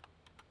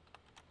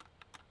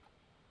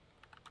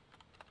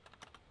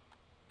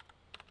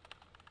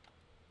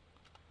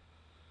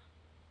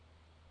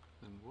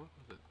 And what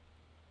was it?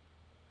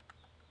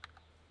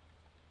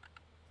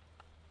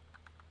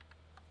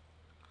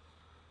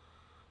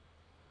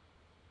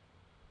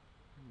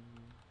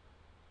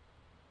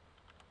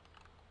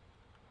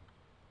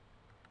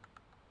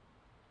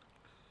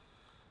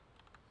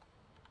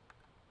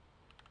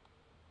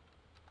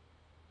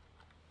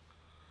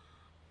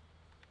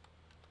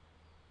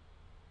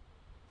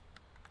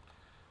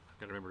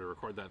 Gotta remember to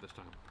record that this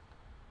time.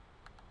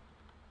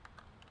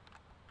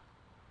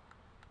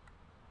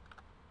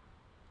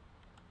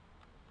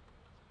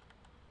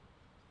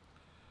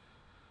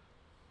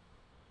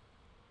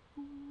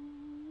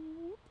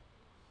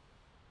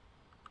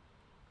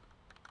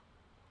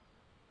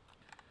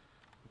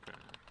 Okay.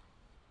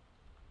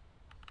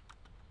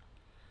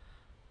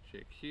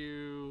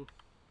 JQ.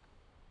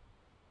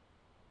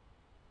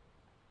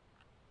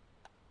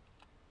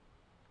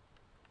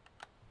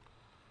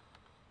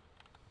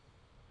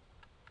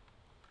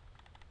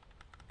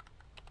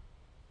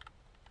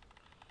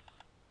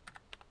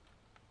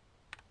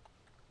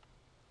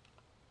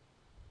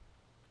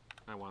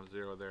 I want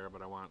 0 there,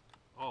 but I want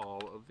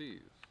all of these.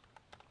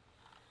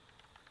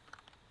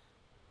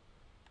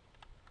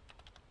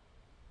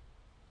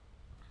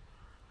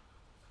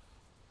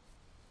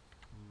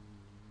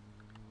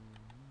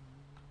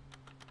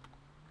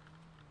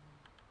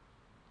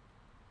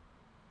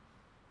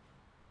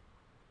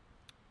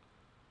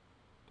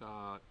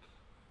 Dot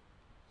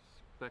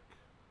spec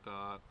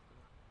dot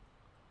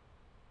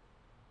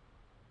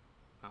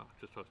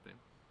just host name.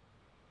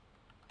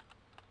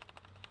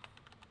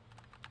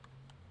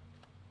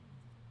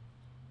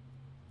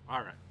 All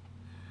right.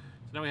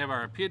 So now we have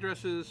our IP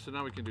addresses. So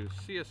now we can do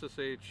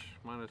CSSH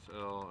minus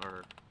L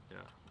or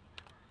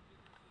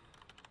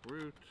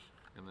root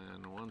and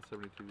then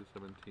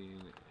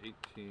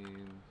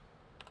 172.17.18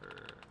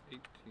 or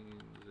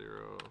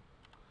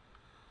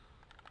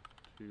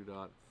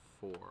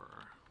 18.0.2.4.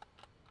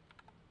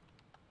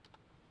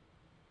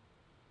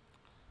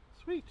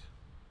 Sweet.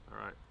 All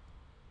right.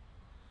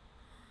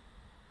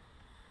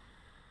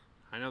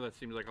 I know that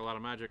seems like a lot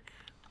of magic.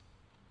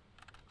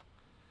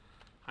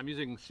 I'm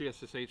using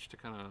CSSH to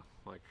kind of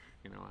like,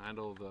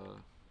 handle the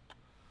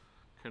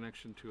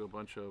connection to a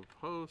bunch of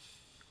hosts.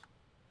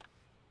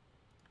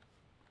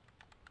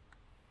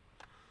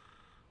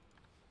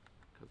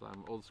 Because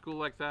I'm old school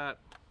like that.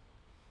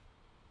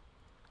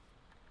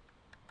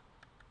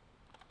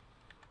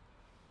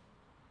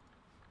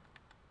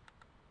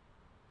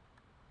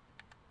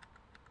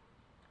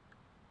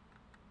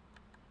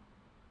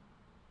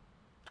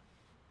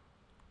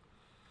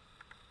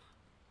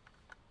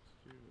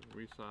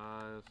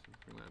 Resize,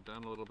 bring that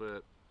down a little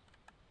bit.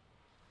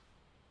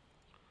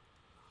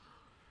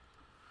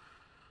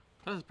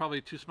 This is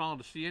probably too small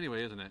to see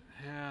anyway, isn't it?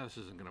 Yeah, this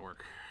isn't going to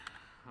work.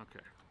 Okay.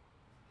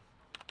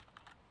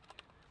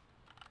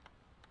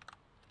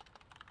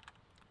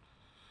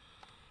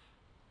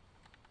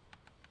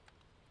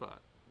 But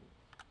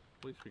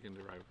at least we can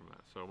derive from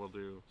that. So we'll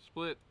do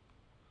split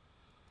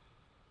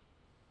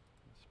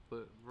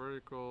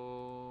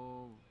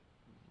vertical.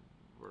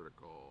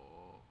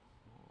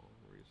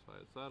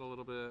 Resize that a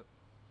little bit.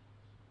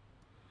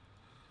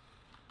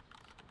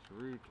 So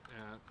root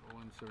at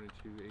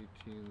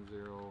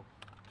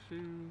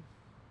 172.18.0.2.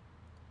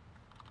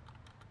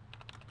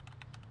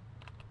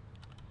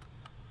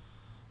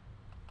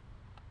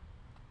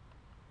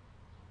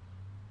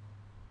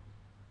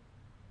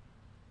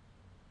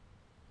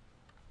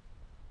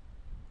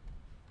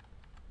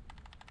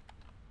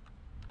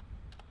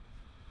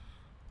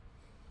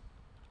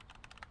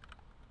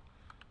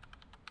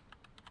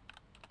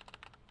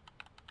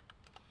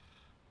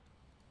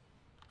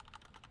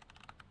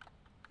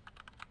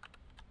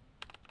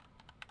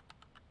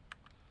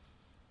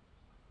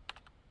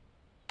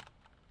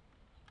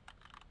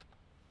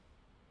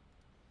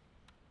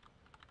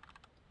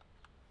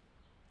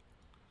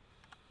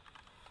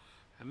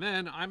 And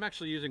then I'm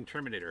actually using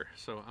Terminator,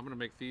 so I'm going to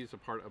make these a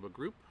part of a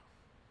group.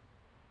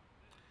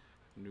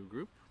 New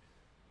group.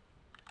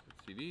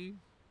 CD.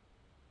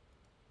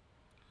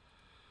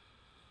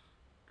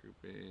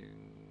 Grouping.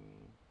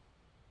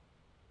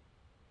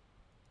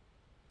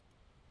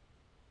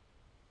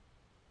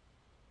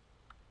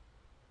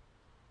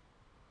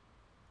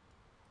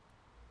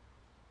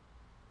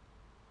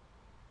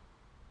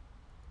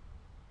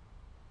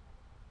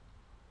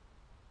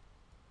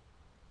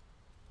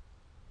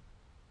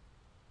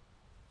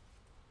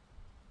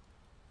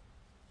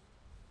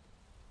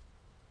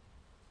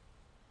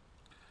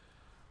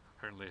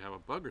 Apparently I have a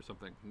bug or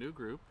something. New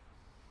group.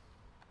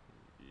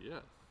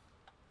 Yes.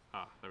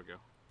 Ah, there we go.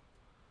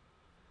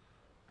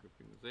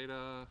 Grouping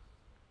Zeta.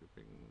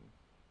 Grouping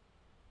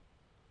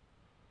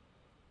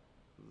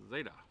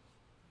Zeta.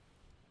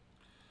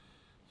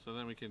 So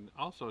then we can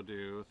also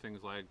do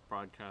things like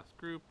broadcast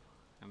group,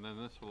 and then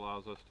this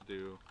allows us to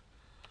do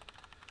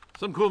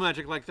some cool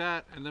magic like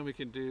that, and then we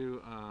can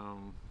do,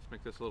 let's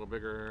make this a little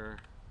bigger.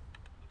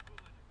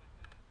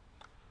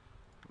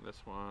 This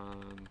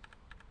one.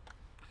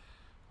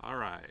 All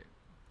right.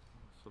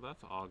 So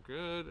that's all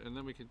good, and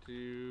then we can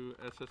do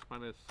SS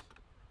minus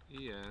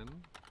EN,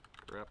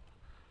 grep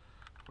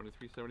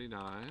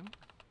 2379,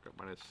 grep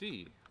minus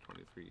C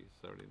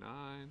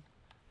 2379.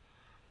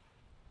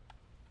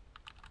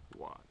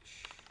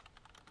 Watch.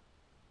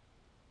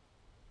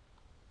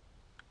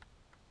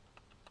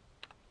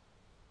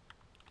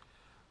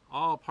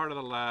 All part of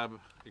the lab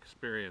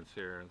experience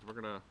here. We're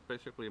going to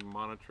basically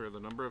monitor the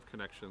number of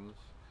connections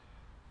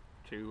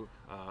to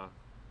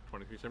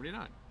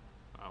 2379,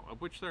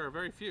 of which there are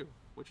very few,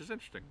 which is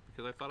interesting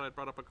because I thought I'd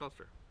brought up a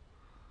cluster.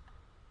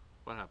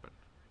 What happened?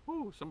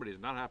 Ooh, somebody's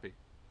not happy.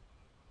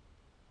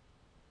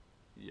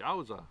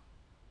 Yowza.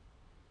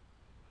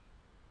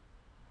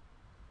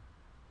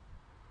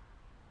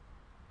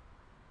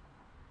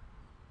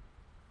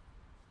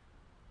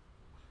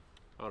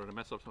 Oh, did I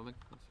mess up something?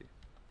 Let's see.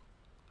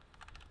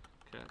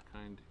 Cat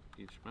kind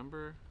each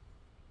member.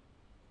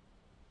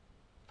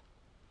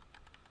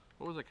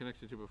 What was I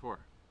connected to before?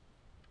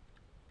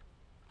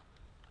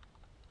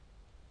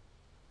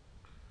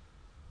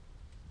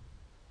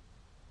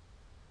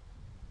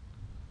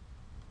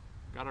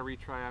 Gotta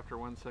retry after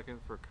 1 second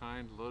for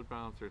kind load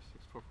balancer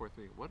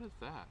 6443. What is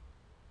that?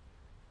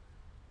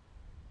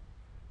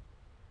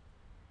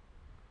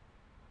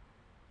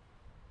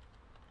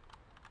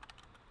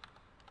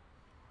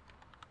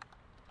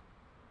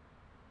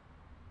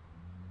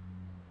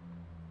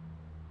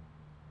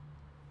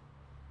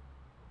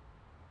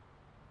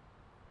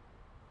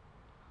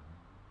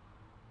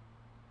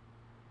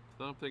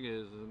 Something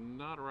is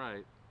not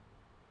right.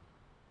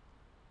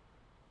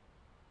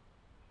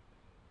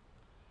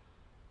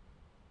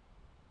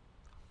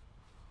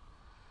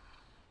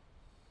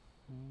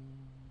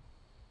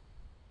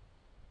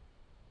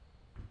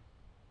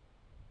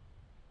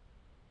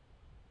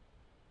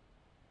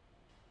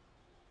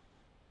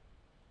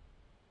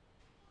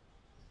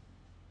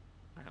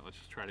 All right, let's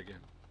just try it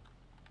again.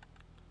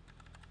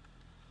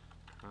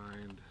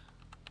 Kind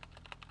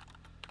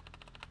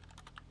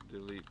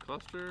delete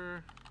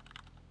cluster.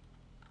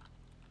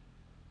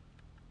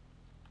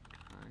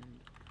 Kind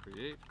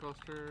create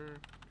cluster.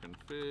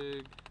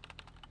 Config.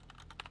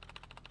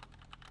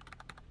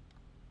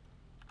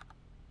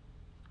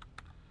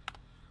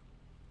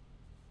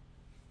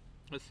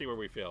 Let's see where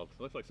we failed.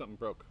 Looks like something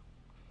broke.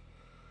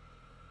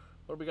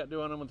 What do we got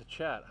going on with the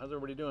chat? How's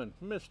everybody doing?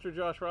 Mr.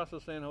 Josh Ross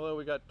is saying hello.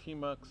 We got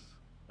T-Mux.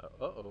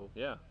 Uh-oh,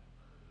 yeah.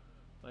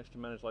 Nice to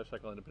manage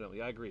lifecycle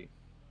independently. I agree.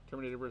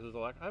 Terminator versus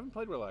Alacrity. I haven't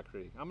played with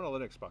Alacrity. I'm on a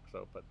Linux box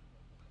though, but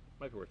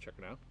might be worth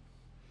checking out.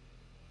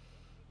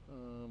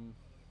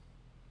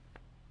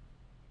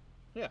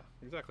 Yeah,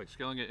 exactly.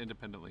 Scaling it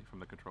independently from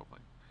the control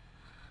plane.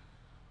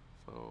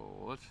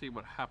 So let's see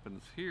what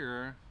happens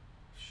here.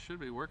 Should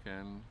be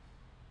working.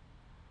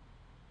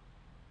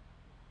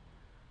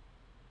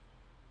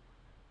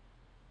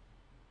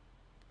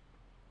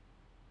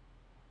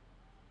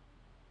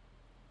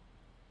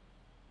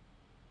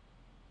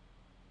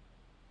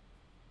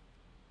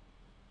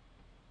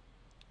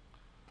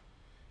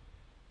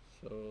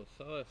 So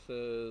Salah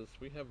says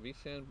we have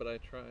vSAN, but I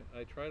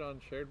tried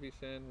on shared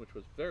vSAN, which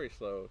was very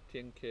slow.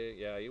 10K.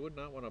 Yeah, you would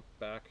not want to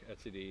back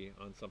etcd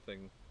on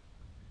something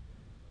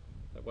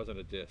that wasn't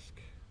a disk.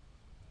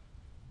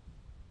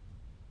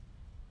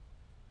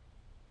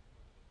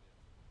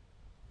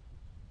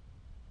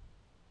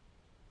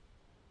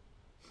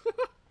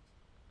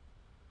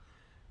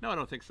 No, I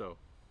don't think so.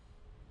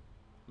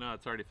 No,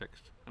 it's already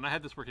fixed. And I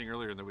had this working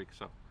earlier in the week,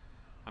 so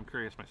I'm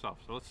curious myself.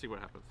 So let's see what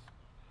happens.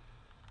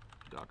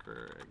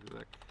 Docker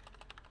exec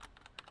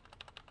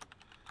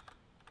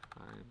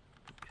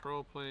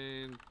control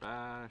plane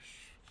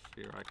bash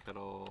CRI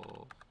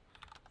kettle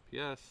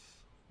PS.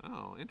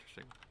 Oh,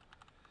 interesting.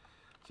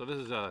 So this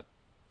is a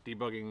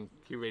debugging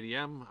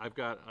QADM. I've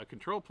got a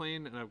control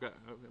plane, and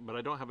but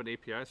I don't have an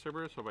API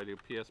server. So if I do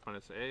PS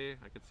minus A,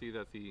 I can see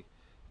that the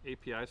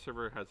API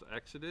server has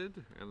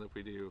exited. And if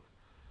we do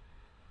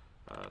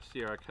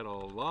CRI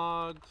kettle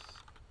logs,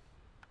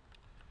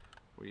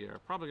 We are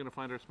probably going to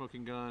find our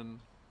smoking gun.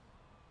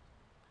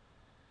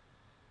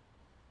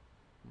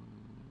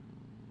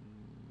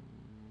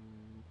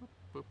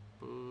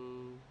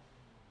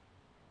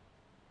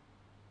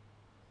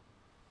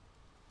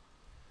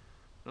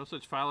 No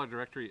such file or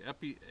directory.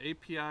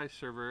 API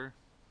server,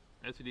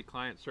 etcd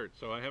client cert.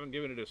 So I haven't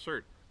given it a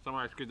cert. Somehow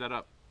I screwed that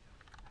up.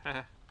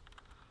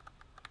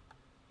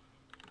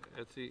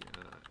 Etsy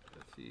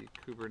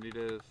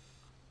Kubernetes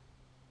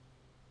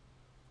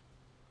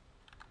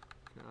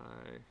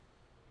guy.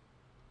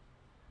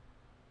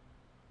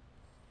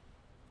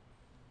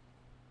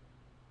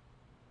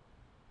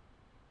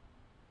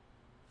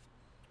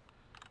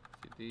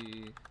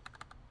 CD.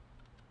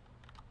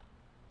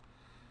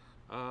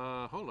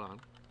 Hold on.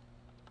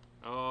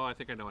 Oh, I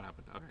think I know what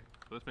happened. Okay,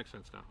 so this makes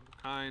sense now.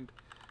 Kind,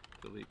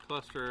 delete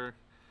cluster.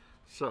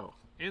 So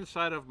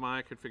inside of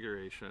my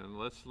configuration,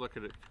 let's look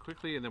at it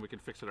quickly and then we can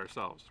fix it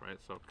ourselves, right?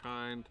 So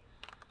kind,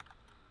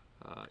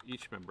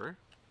 each member.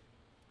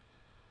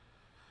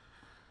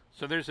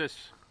 So there's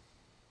this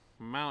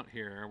mount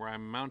here where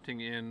I'm mounting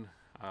in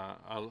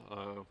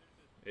a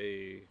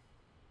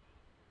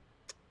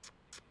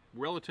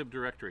relative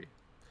directory.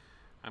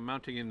 I'm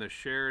mounting in the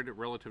shared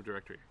relative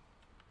directory.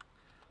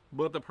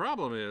 But the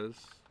problem is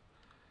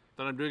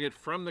that I'm doing it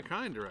from the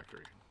kind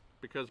directory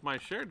because my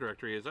shared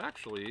directory is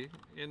actually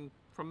in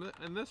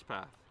this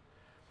path.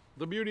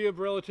 The beauty of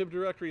relative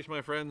directories,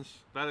 my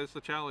friends, that is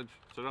the challenge.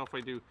 So now if I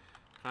do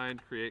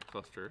kind create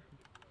cluster,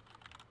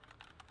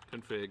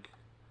 config,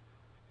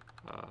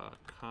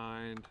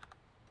 kind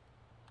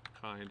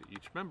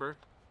each member,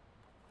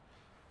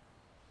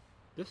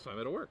 this time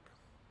it'll work.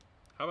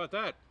 How about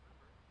that?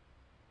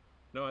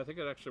 No, I think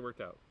it actually worked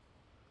out.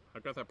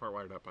 I've got that part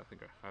wired up. I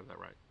think I have that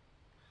right.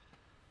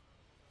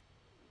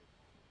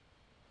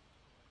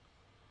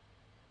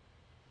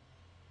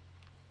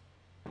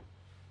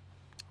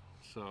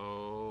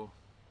 So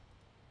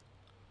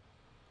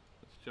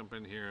let's jump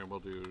in here and we'll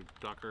do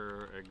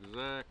docker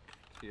exec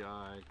ti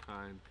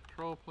kind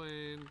control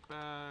plane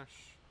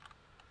bash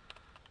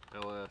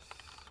ls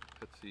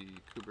etsy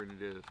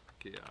kubernetes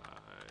ki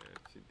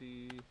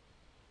etcd.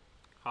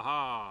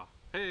 Haha!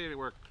 Hey, it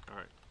worked. All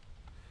right.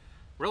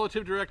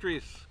 Relative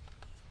directories.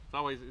 It's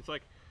always, it's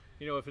like,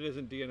 you know, if it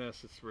isn't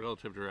DNS, it's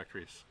relative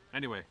directories.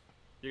 Anyway,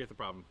 you get the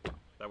problem.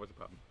 That was the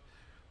problem.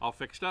 All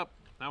fixed up.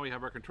 Now we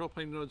have our control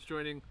plane nodes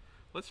joining.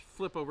 Let's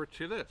flip over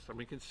to this, and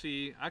we can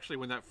see actually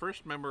when that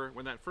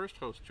first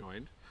host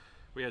joined,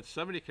 we had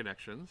 70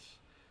 connections,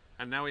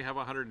 and now we have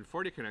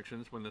 140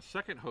 connections when the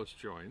second host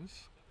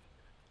joins.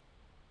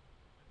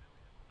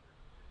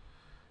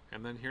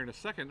 And then here in a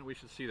second, we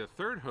should see the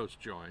third host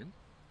join.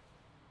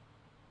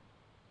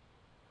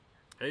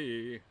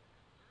 Hey,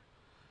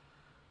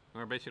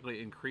 we're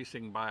basically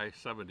increasing by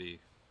 70.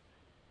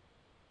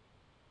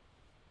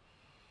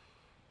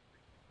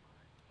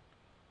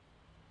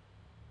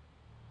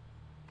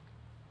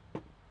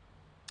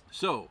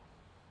 So,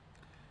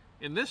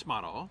 in this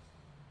model,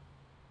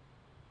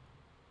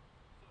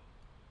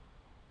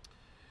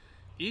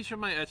 each of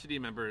my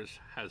etcd members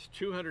has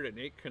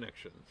 208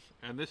 connections,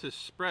 and this is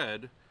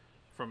spread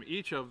from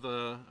each of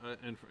the,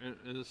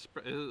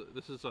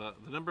 this is the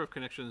number of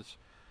connections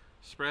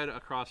spread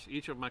across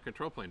each of my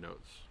control plane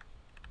nodes.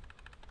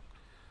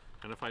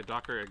 And if I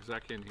docker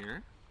exec in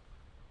here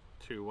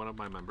to one of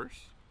my members,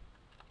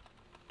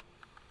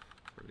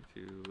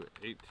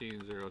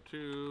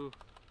 32.18.02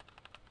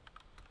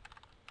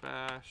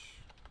 bash.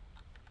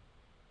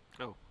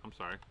 Oh, I'm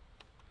sorry.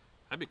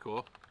 That'd be cool.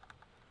 What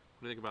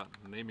do you think about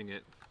naming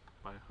it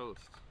by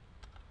host?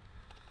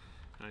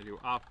 And I do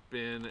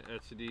opbin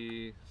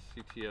etcd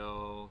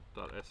ctl.sh.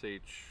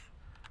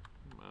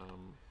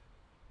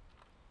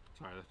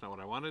 Sorry, that's not what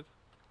I wanted.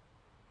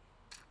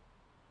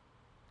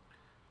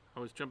 I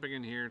was jumping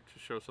in here to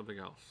show something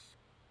else.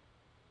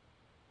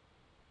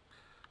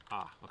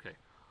 Ah, okay.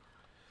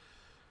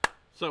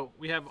 So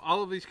we have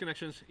all of these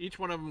connections, each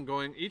one of them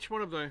going, each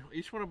one of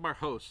our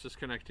hosts is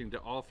connecting to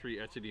all three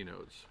etcd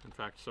nodes. In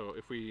fact, so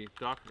if we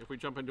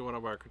jump into one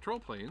of our control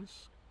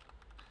planes,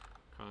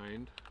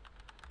 kind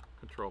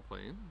control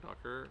plane,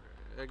 docker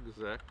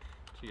exec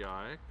ti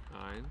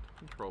kind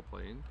control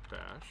plane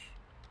bash,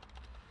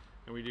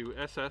 and we do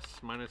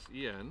ss minus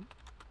en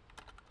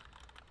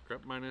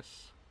grep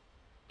minus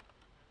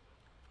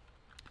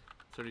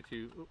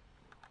 72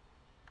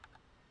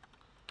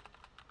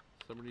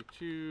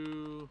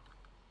 72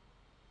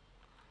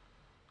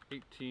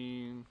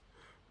 18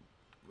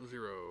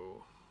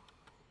 0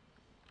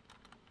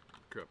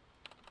 grep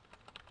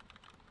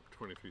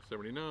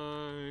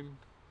 2379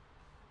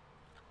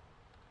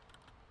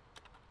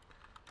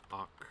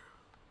 awk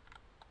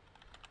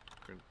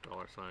print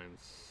 $6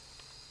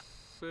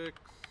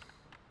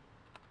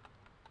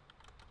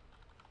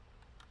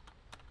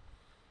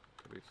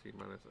 wc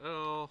minus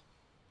l.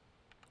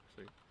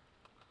 See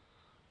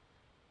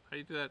how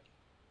you do that.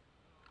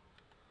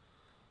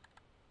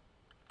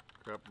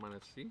 Grep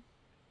minus c.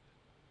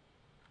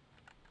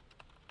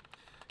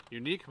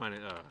 Unique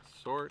minus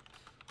sort.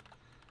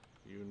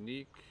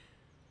 Unique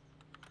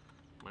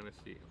minus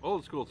c.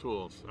 Old school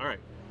tools. All right.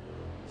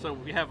 So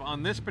we have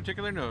on this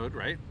particular node,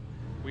 right?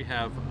 We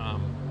have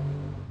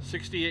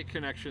 68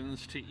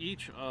 connections to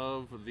each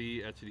of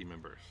the etcd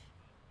members.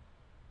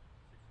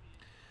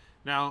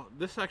 Now,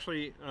 this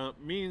actually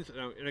means,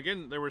 and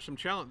again, there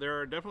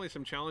are definitely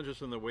some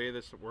challenges in the way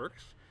this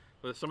works.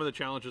 But some of the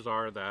challenges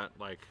are that,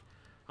 like,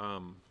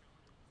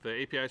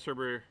 the API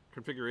server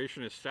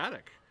configuration is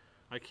static.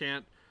 I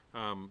can't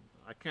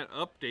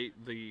update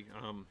the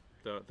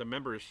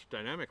members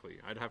dynamically.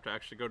 I'd have to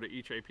actually go to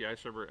each API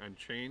server and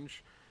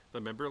change the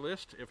member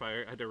list if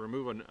I had to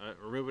remove an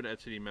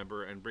etcd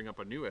member and bring up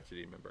a new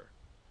etcd member,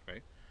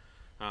 right?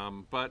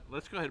 But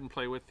let's go ahead and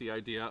play with the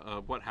idea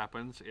of what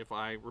happens if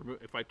I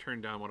turn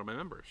down one of my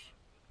members.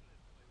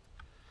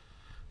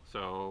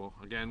 So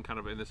again, kind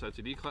of in this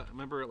etcd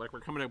member, like, we're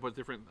coming up with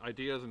different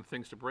ideas and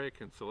things to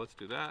break, and so let's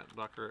do that.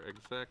 Docker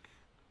exec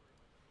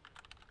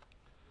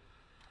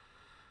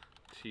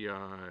ti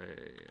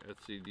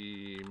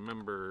etcd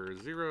member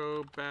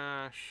 0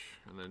 bash,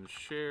 and then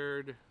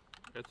shared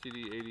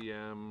etcd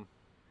adm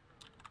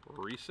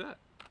reset.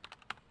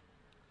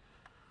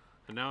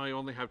 And now I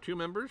only have 2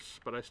 members,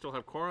 but I still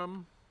have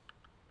quorum.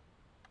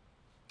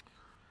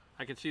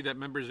 I can see that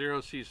member 0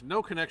 sees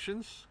no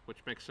connections,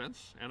 which makes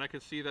sense, and I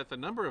can see that the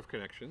number of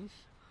connections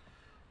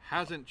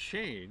hasn't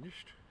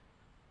changed.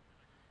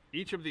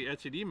 Each of the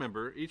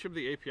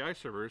API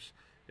servers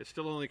is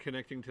still only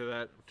connecting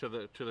to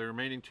the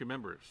remaining 2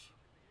 members.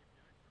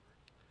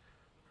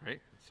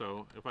 Right?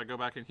 So if I go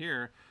back in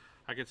here,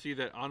 I can see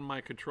that on my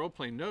control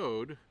plane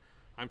node,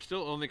 I'm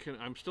still only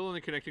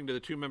connecting to the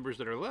 2 members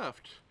that are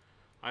left.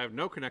 I have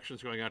no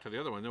connections going out to the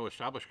other one, no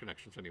established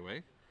connections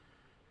anyway.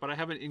 But I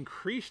haven't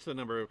increased the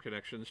number of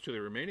connections to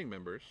the remaining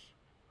members.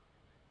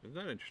 Isn't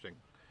that interesting?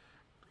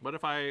 What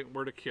if I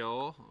were to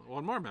kill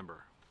one more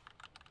member?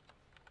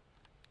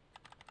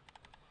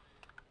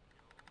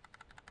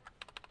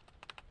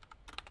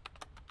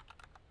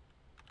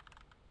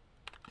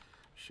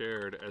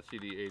 Shared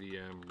etcd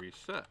adm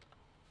reset.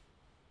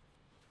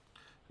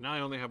 Now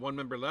I only have 1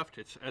 member left.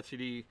 It's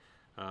etcd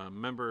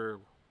member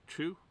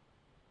 2.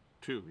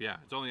 Yeah,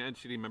 it's only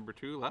etcd member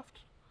 2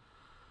 left.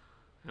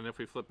 And if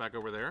we flip back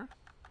over there,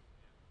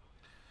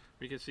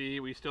 we can see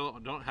we still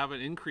don't have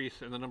an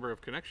increase in the number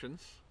of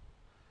connections.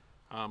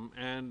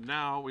 And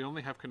now we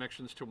only have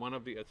connections to one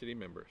of the etcd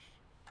members.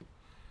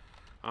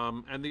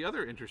 And the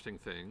other interesting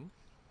thing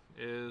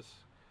is,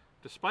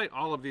 despite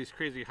all of these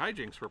crazy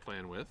hijinks we're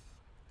playing with,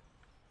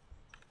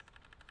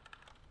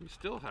 we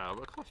still have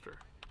a cluster.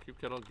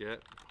 kubectl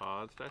get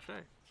pods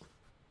 -a.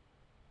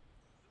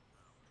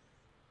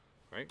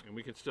 Right? And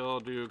we can still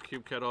do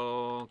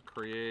kubectl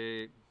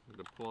create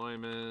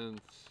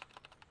deployments,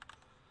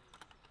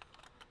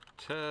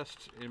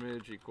 test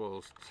image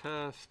equals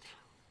test,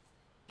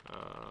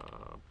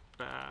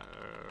 bash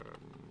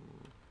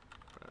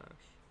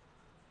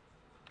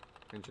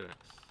nginx.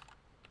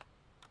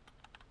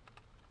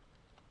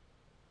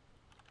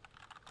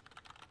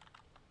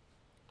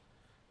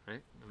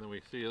 Right? And then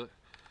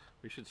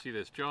we should see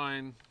this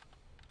join.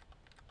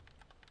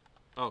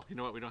 Oh, you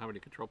know what? We don't have any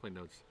control plane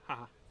nodes.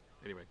 Haha.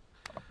 Anyway.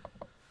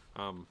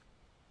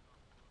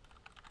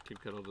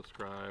 kubectl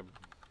describe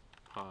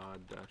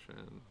pod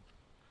 -n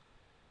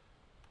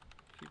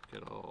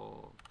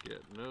kubectl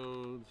get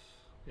nodes.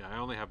 Yeah, I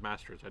only have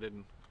masters. I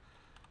didn't.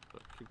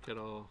 But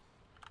kubectl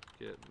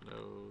get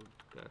node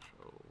 -o.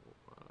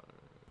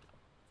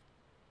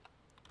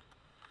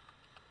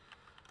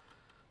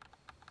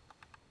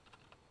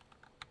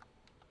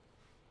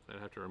 I'd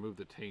have to remove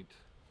the taint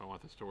if I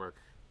want this to work.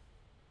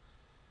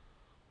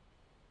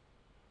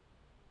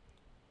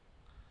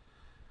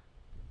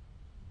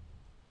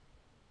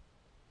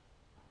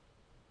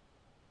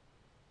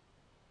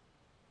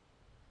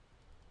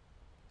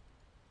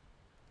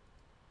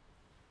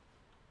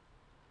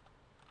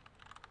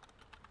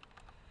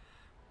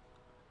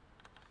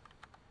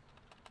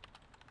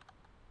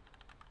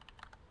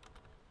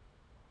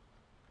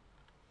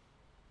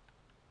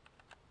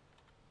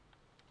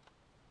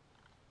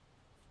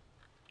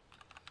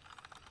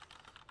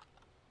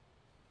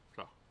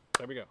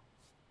 There we go.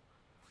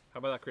 How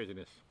about that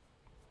craziness?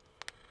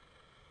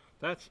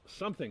 That's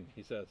something,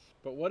 he says.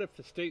 But what if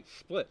the state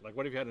split? Like,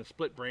 what if you had a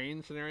split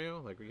brain scenario?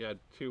 Like, we had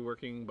 2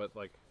 working, but,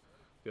 like,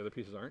 the other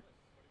pieces aren't?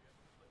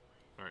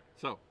 All right,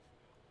 so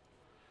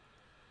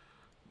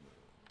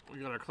we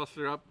got our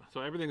cluster up.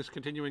 So everything's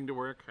continuing to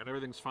work, and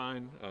everything's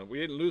fine. We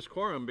didn't lose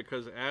quorum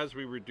because as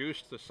we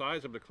reduced the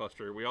size of the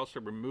cluster, we also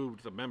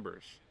removed the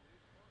members,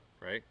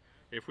 right?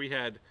 If we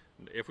had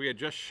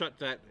just shut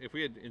that, if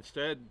we had,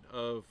 instead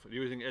of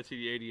using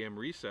etcd adm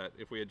reset,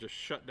 if we had just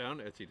shut down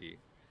etcd,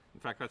 in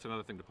fact, that's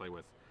another thing to play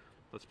with.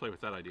 Let's play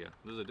with that idea.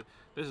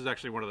 This is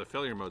actually one of the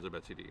failure modes of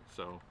etcd.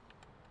 So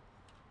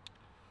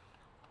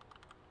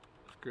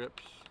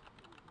scripts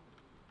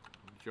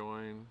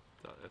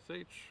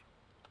join.sh.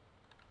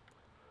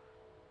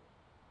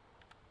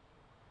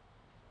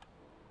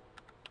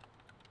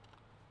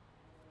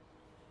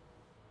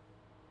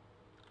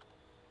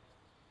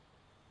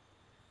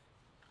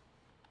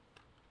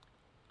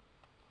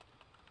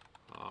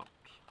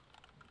 opt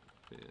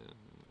bin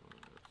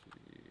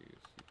etcd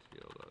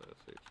ctl.sh.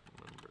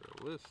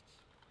 lists.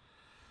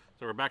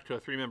 So we're back to a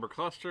 3-member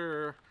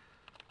cluster.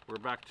 We're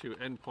back to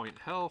endpoint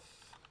health.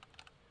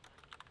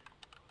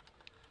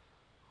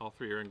 All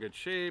 3 are in good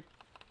shape.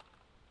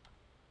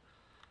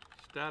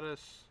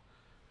 Status,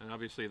 and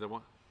obviously the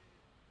one.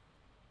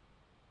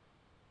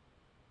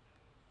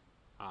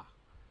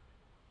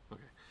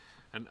 Okay,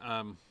 and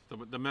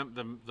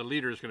the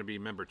leader is going to be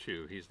member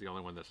 2. He's the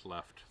only one that's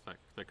left.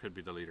 That could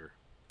be the leader.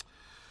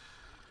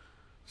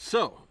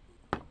 So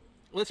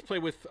let's play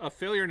with a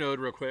failure node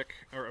real quick,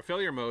 or a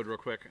failure mode real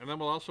quick, and then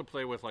we'll also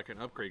play with like an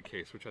upgrade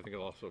case, which I think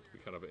will also be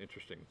kind of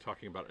interesting,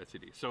 talking about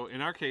etcd. So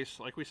in our case,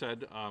 like we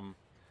said,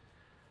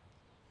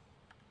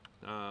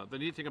 the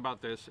neat thing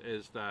about this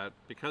is that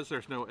because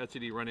there's no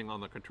etcd running on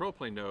the control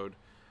plane node,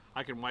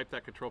 I can wipe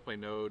that control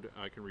plane node,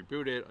 I can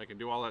reboot it, I can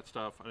do all that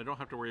stuff, and I don't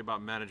have to worry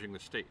about managing the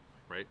state,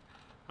 right?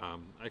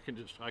 I can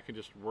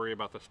just worry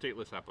about the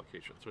stateless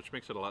applications, which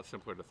makes it a lot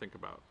simpler to think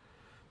about,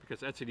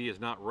 because etcd is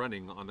not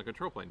running on the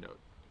control plane node.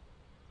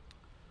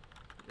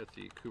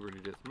 Etcd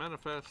Kubernetes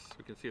manifests,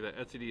 we can see that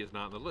etcd is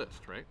not on the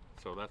list, right?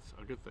 So that's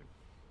a good thing.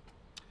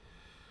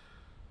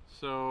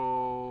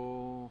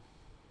 So,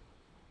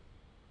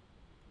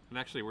 and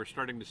actually we're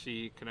starting to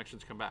see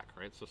connections come back,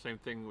 right? So same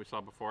thing we saw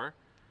before.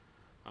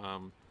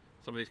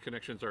 Some of these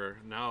connections are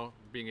now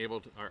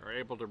are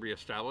able to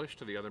reestablish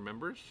to the other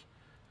members,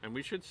 and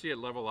we should see it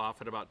level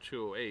off at about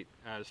 208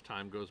 as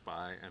time goes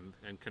by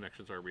and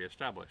connections are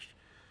reestablished.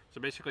 So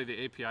basically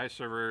the API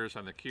servers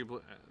and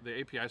the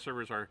API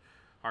servers are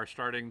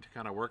starting to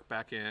kind of work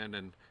back in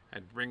and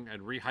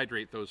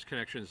rehydrate those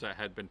connections that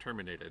had been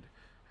terminated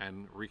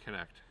and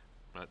reconnect.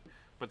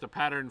 But the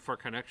pattern for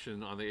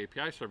connection on the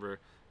API server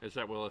is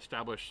that we'll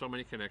establish so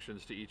many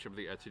connections to each of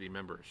the etcd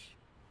members.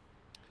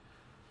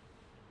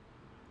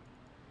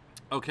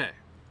 Okay,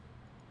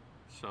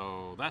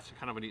 so that's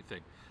kind of a neat thing.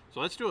 So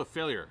let's do a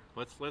failure.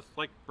 Let's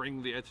like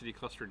bring the etcd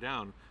cluster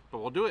down, but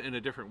we'll do it in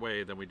a different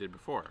way than we did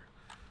before.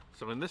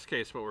 So in this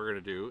case, what we're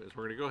going to do is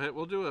we're going to go ahead.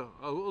 We'll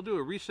do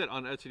a reset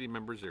on etcd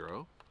member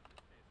 0.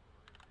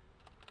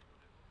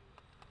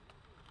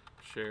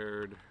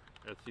 Shared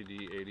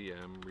etcd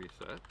ADM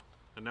reset,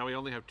 and now we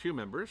only have 2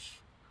 members.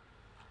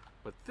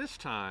 But this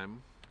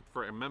time,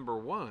 for a member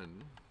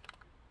 1.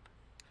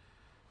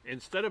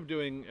 Instead of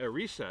doing a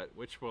reset,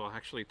 which will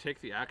actually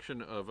take the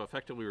action of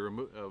effectively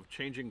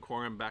changing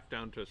quorum back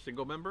down to a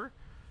single member,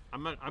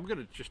 I'm going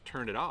to just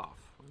turn it off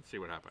and see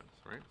what happens,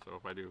 right? So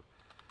if I do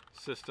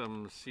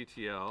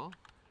systemctl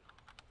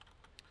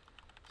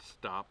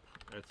stop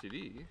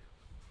etcd,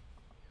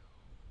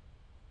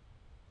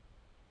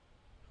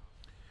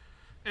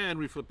 and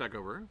we flip back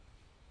over,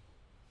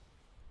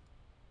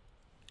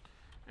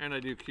 and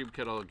I do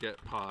kubectl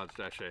get pods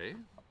 -a.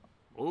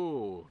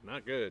 Oh,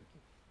 not good.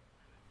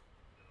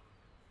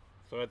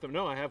 So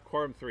I have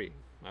quorum 3.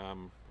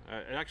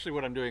 Actually,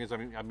 what I'm doing is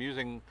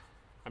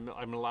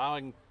I'm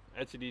allowing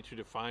etcd to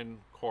define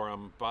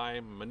quorum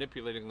by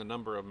manipulating the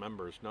number of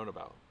members known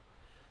about,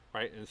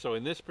 right? And so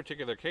in this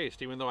particular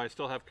case, even though I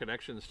still have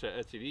connections to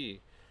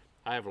etcd,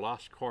 I have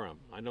lost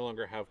quorum. I no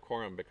longer have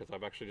quorum because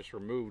I've actually just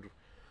removed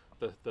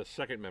the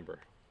second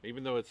member,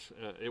 even though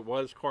it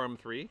was quorum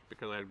 3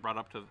 because I brought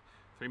up to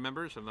 3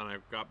 members and then I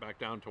got back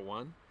down to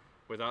 1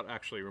 without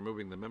actually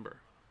removing the member.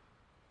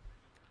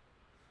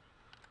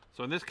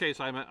 So in this case,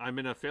 I'm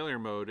in a failure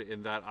mode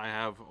in that I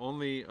have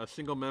only a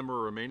single member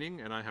remaining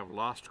and I have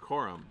lost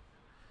quorum.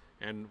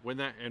 And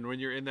when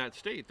you're in that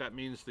state, that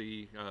means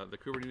the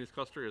Kubernetes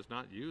cluster is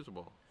not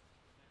usable.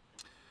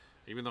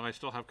 Even though I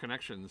still have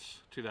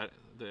connections to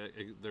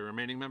the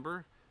remaining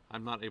member,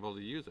 I'm not able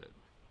to use it.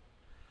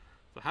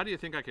 So how do you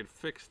think I could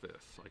fix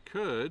this? I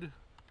could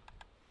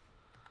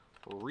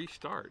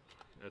restart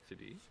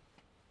etcd.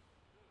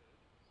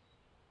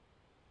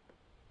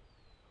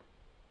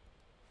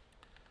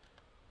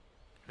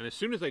 And as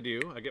soon as I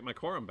do, I get my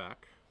quorum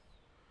back.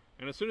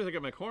 And as soon as I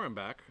get my quorum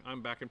back,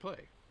 I'm back in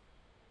play.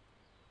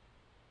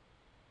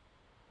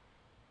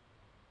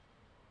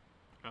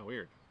 How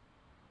weird.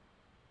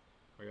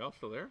 Are y'all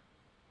still there?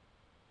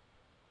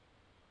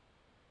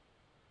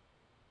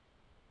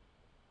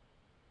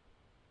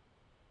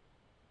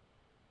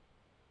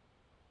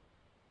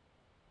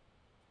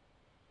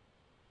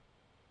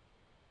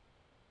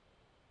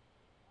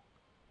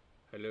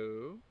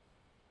 Hello?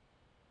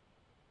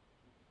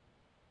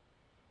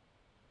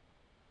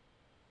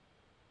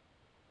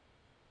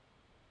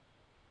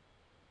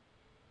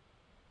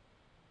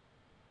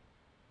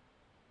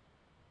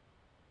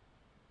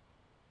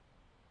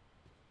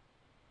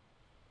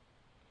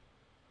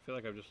 I feel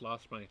like I've just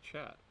lost my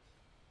chat.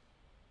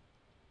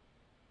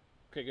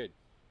 Okay, good.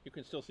 You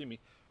can still see me.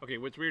 Okay,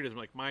 what's weird is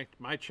like my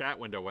chat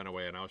window went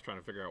away and I was trying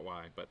to figure out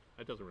why, but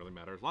it doesn't really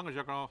matter. As long as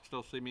you can all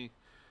still see me,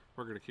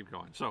 we're going to keep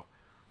going. So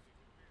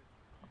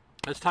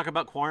let's talk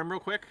about quorum real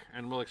quick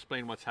and we'll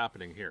explain what's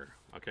happening here.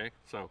 Okay,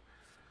 so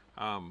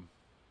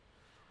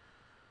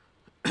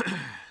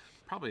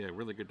probably a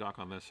really good doc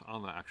on this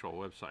on the actual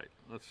website.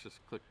 Let's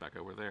just click back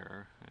over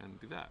there and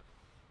do that.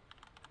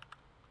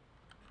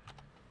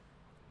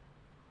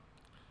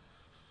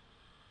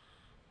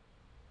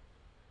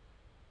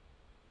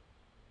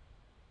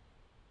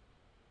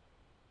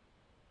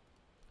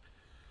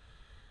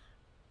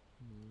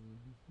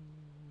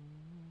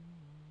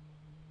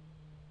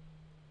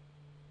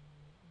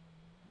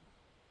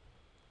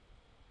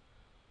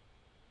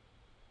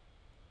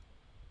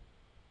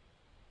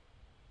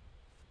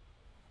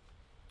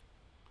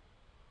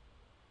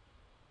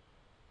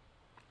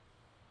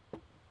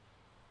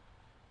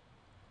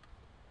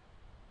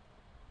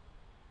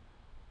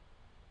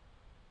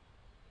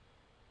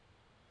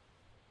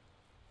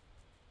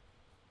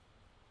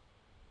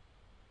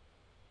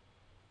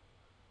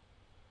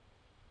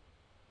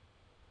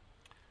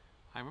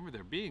 I remember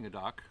there being a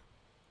doc.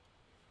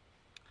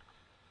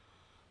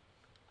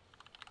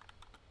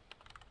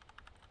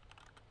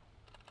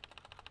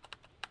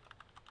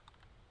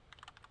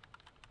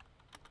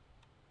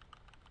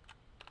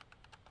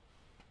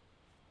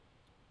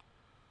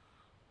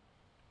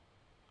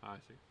 I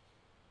see.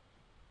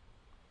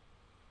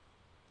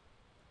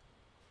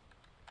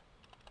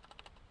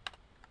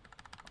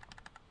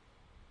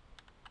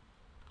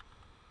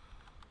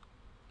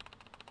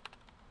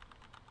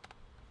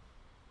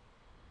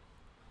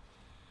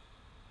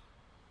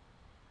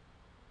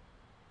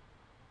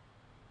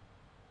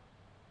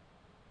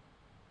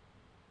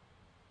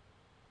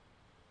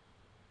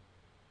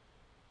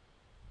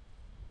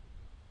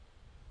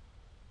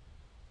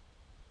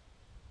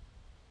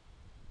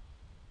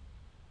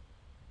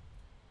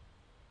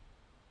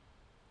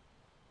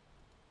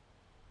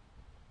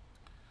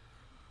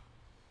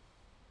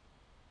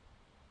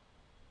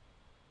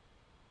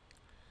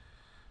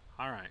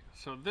 All right,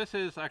 so this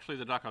is actually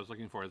the doc I was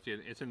looking for.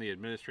 It's in the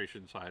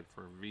administration side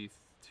for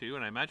V2,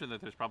 and I imagine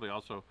that there's probably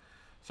also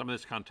some of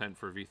this content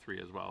for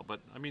V3 as well. But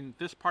I mean,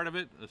 this part of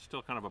it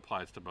still kind of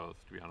applies to both,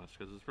 to be honest,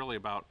 because it's really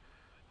about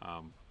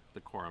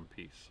the quorum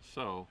piece.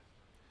 So,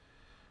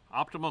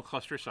 optimal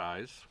cluster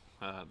size.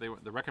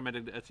 The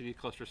recommended etcd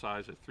cluster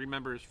size is 3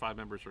 members, 5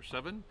 members, or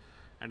 7,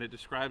 and it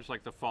describes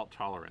like the fault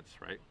tolerance,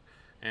 right?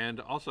 And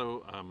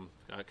also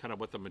kind of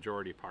what the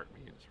majority part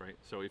means, right?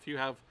 So if you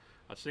have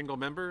a single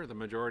member, the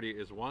majority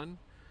is 1,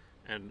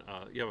 and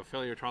you have a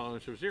failure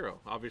tolerance of 0.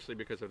 Obviously,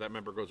 because if that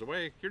member goes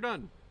away, you're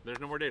done. There's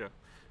no more data.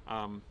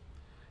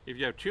 If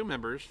you have 2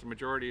 members, the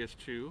majority is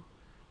 2,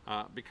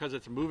 because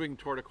it's moving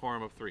toward a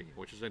quorum of 3,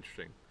 which is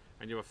interesting.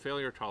 And you have a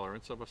failure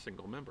tolerance of a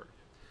single member.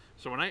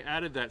 So when I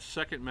added that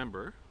second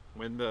member,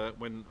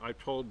 when I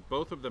told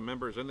both of the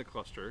members in the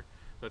cluster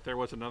that there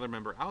was another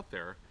member out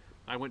there,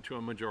 I went to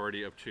a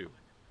majority of 2.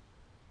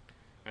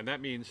 And that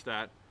means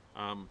that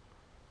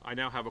I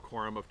now have a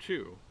quorum of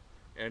 2,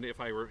 and if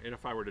I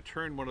were to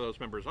turn one of those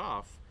members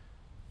off,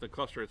 the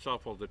cluster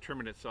itself will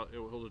determine itself. It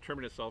will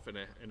determine itself in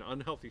an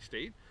unhealthy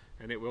state,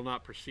 and it will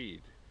not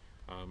proceed.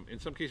 In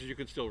some cases, you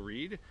can still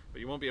read,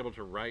 but you won't be able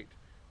to write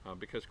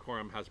because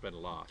quorum has been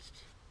lost.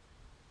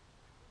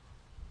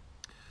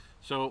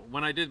 So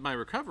when I did my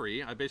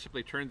recovery, I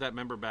basically turned that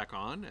member back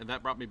on, and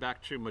that brought me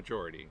back to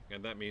majority,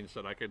 and that means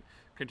that I could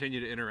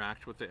continue to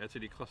interact with the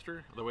etcd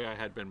cluster the way I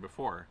had been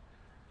before.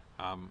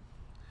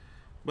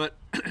 But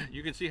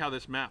you can see how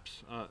this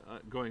maps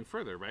going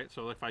further, right?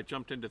 So if I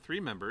jumped into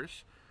 3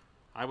 members,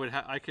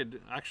 I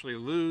could actually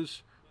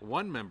lose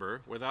 1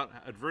 member without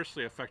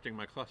adversely affecting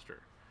my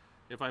cluster.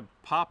 If I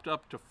popped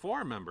up to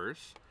 4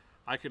 members,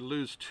 I could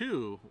lose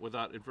 2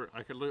 without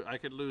I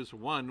could lose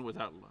 1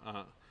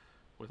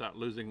 without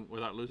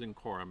losing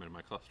quorum in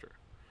my cluster.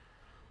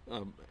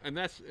 And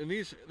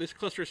this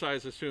cluster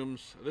size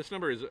assumes this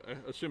number is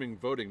assuming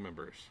voting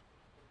members.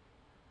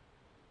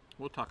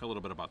 We'll talk a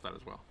little bit about that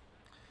as well.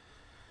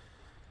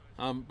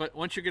 But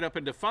once you get up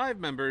into 5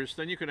 members,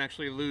 then you can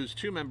actually lose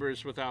 2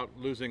 members without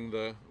losing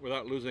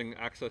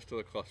access to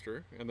the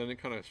cluster, and then it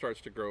kind of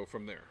starts to grow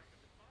from there,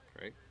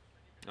 right?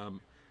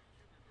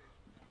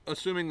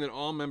 Assuming that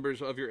all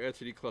members of your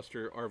etcd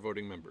cluster are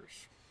voting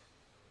members.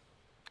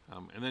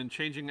 And then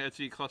changing the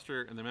etcd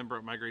cluster and the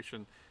member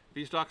migration.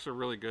 These docs are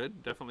really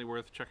good, definitely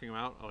worth checking them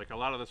out. Like a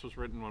lot of this was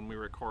written when we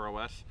were at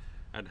CoreOS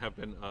and have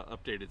been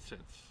updated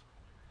since.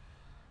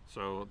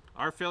 So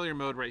our failure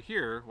mode right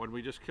here, when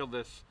we just killed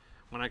this,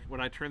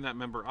 when I turn that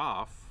member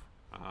off,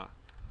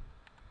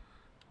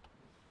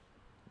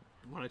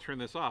 when I turn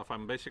this off,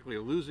 I'm basically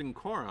losing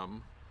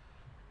quorum,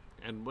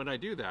 and when I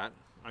do that,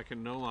 I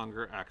can no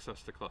longer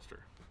access the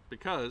cluster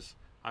because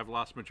I've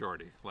lost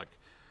majority. Like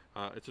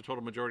it's a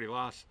total majority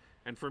loss,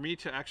 and for me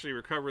to actually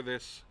recover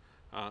this,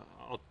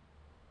 I'll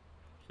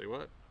say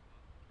what?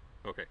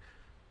 Okay,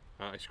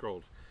 I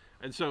scrolled,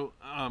 and so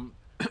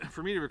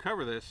for me to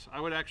recover this, I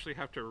would actually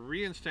have to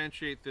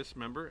reinstantiate this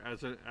member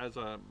as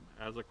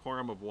a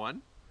quorum of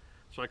 1.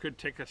 So I could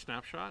take a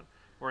snapshot,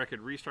 or I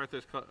could restart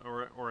this,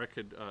 or I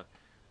could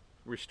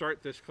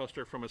restart this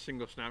cluster from a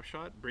single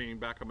snapshot, bringing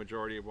back a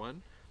majority of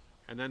 1,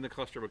 and then the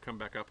cluster would come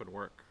back up and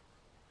work.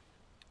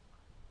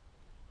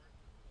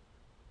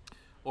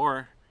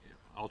 Or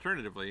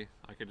alternatively,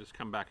 I could just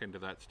come back into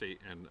that state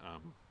and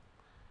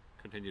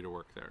continue to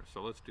work there.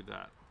 So let's do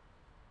that.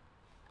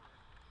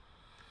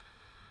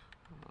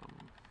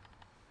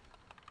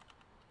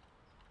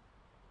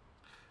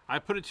 I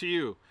put it to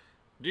you.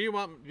 Do you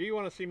want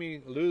to see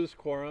me lose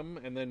quorum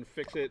and then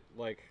fix it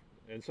like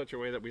in such a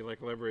way that we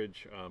like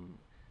leverage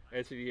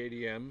etcd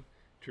ADM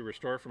to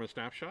restore from a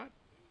snapshot?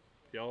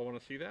 Y'all want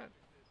to see that?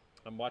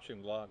 I'm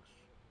watching the logs,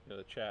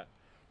 the chat.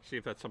 See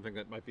if that's something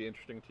that might be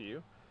interesting to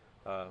you.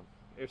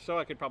 If so,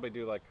 I could probably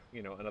do like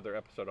another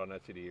episode on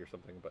etcd or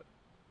something. But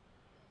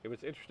if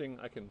it's interesting,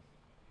 I can.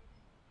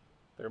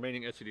 The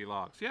remaining etcd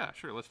logs. Yeah,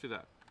 sure. Let's do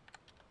that.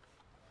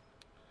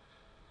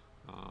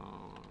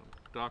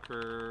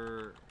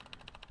 Docker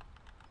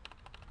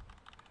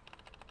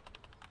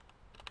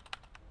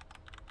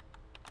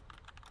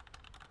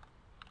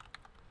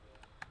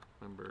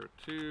member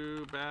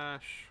 2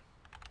 bash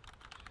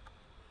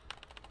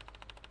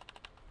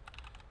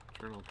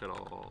Kernel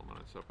kettle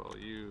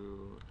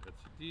 -lu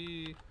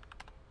etcd.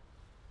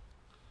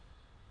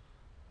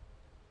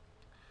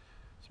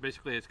 So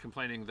basically, it's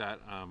complaining that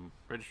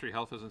registry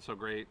health isn't so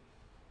great.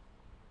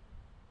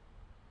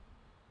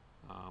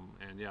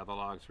 And yeah, the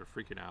logs are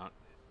freaking out.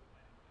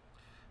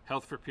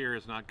 Health for peer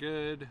is not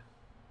good.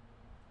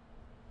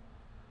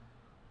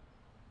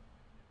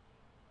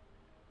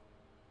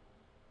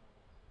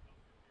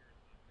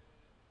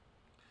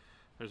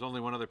 There's only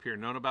one other peer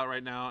known about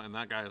right now, and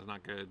that guy is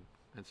not good.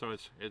 And so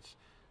it's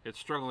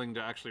struggling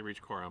to actually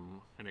reach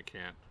quorum, and it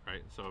can't,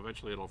 right? So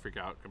eventually it'll freak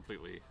out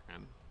completely.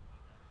 And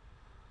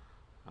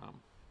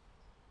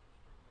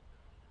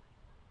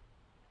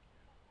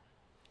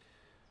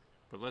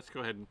but let's go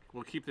ahead and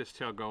we'll keep this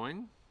tail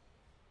going.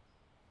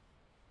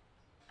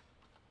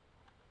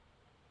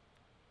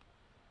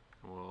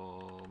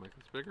 We'll make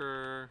this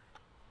bigger.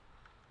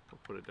 We'll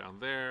put it down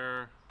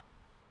there.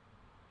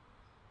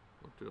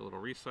 We'll do a little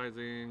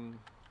resizing.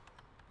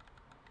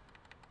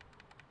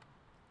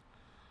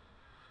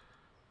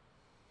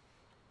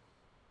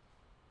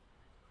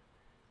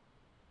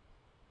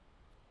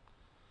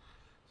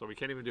 So we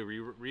can't even do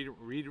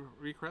read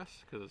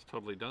requests because it's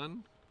totally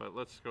done. But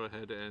let's go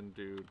ahead and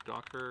do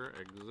docker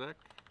exec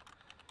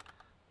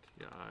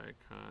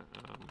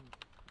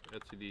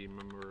etcd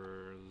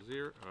member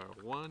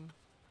 1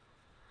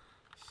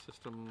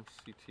 system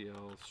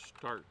ctl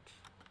start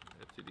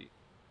etcd.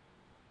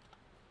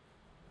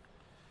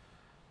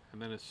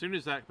 And then as soon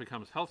as that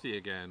becomes healthy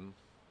again,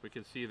 we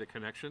can see the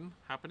connection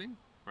happening,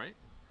 right?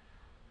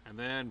 And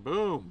then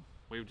boom,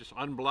 we've just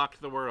unblocked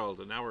the world,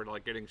 and now we're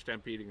like getting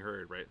stampeding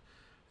herd, right?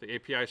 The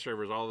API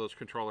servers, all those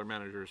controller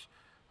managers,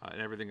 and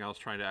everything else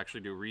trying to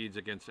actually do reads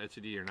against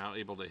etcd are now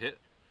able to hit,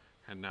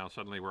 and now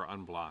suddenly we're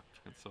unblocked.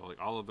 And so like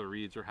all of the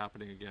reads are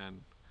happening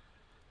again,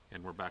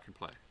 and we're back in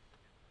play.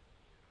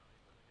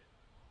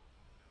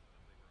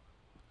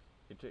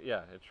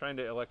 Yeah, it's trying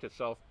to elect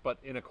itself, but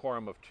in a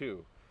quorum of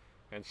 2.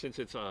 And since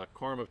it's a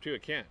quorum of 2,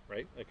 it can't,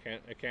 right? It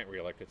can't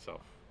re-elect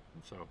itself.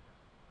 And so,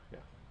 yeah,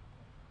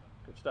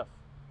 good stuff.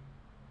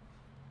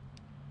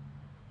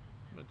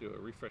 I'm gonna do a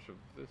refresh of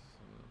this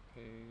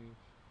page.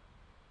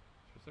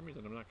 For some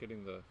reason, I'm not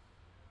getting the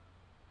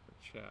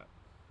chat.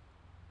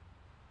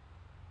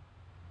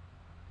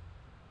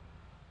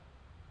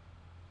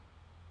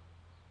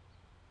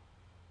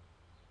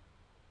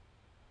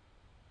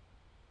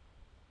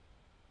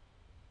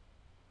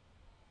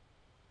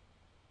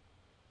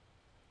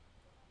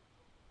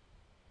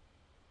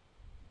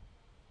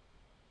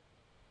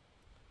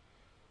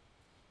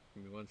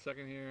 Give me 1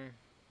 second here.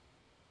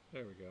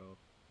 There we go.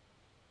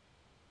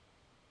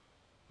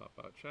 Pop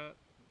out chat.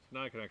 So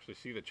now I can actually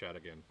see the chat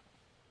again.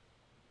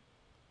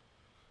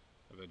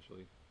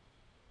 Eventually.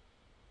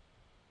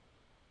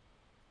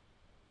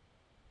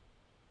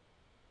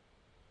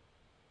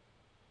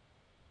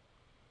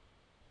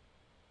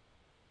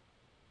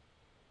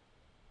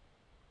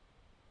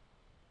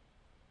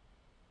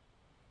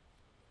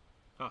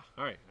 Ah,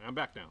 all right, I'm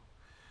back now.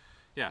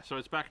 Yeah, so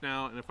it's back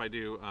now, and if I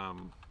do,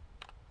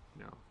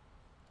 you know,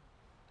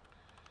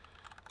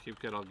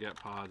 kubectl get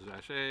pods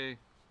 -a,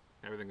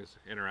 everything is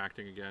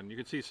interacting again. You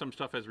can see some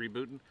stuff has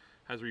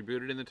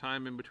rebooted in the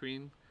time in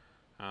between,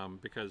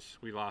 because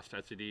we lost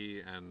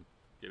etcd, and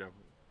you know,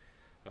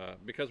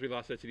 because we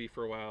lost etcd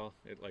for a while,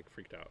 it like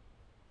freaked out.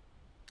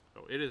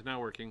 So it is now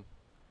working,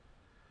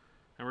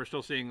 and we're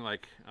still seeing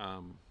like,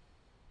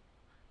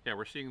 yeah,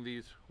 we're seeing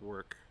these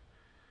work.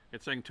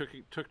 It's saying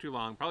took too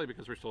long, probably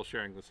because we're still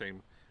sharing the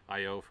same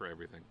I/O for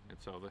everything. And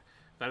so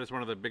that is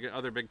one of the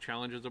other big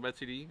challenges of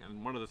etcd,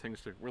 and one of the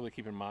things to really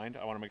keep in mind,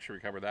 I want to make sure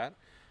we cover that,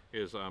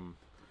 is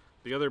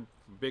the other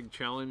big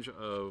challenge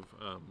of,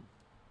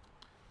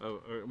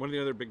 one of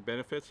the other big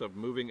benefits of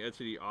moving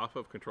etcd off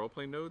of control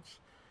plane nodes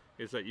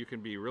is that you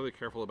can be really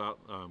careful about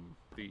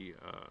the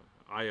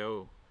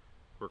I/O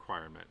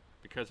requirement.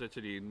 Because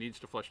etcd needs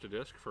to flush to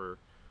disk for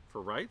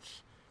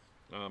writes,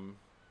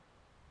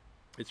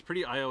 it's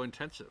pretty I/O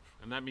intensive,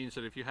 and that means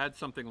that if you had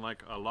something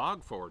like a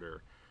log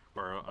forwarder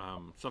or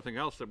something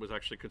else that was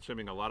actually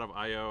consuming a lot of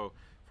I/O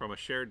from a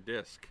shared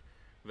disk,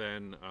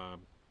 then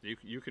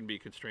you can be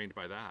constrained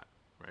by that,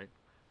 right?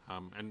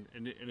 And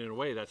in a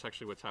way, that's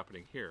actually what's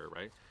happening here,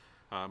 right?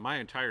 My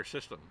entire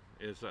system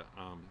is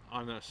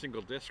on a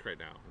single disk right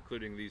now,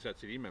 including these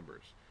etcd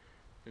members.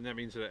 And that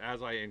means that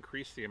as I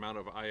increase the amount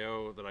of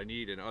I/O that I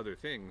need in other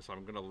things,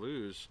 I'm going to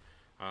lose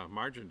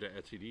margin to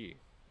etcd,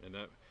 and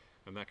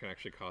that can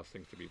actually cause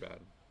things to be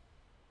bad.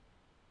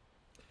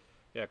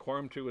 Yeah,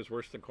 quorum 2 is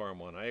worse than quorum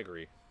 1. I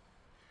agree.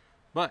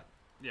 But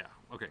yeah,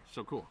 okay,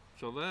 so cool.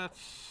 So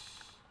that's.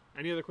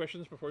 Any other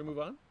questions before we move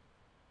on?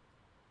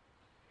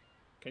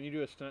 Can you do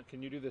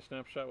the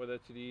snapshot with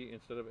etcd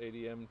instead of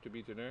ADM to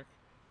be generic?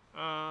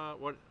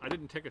 What? I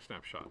didn't take a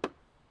snapshot.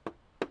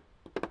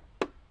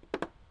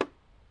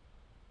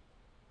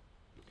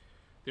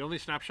 The only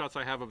snapshots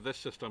I have of this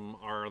system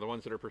are the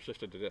ones that are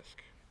persisted to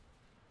disk.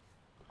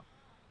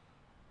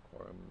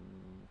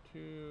 Quorum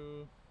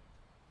 2.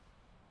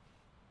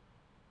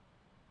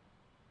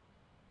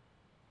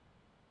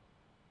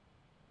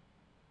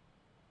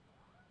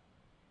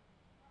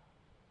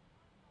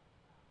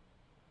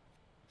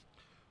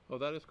 Oh,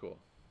 that is cool.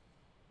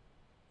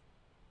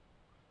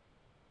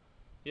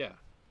 Yeah,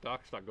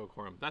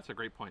 docs.goquorum. That's a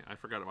great point. I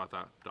forgot about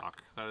that,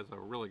 doc. That is a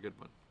really good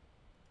one.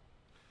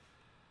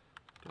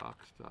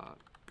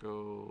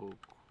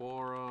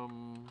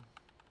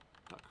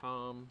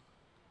 docs.goquorum.com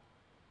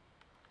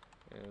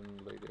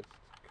and latest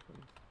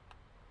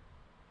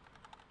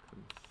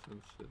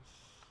consensus.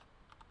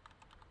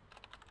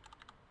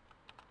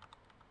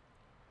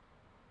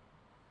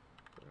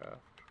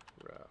 Raft.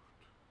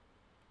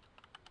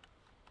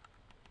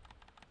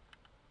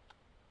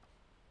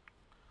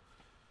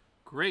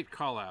 Great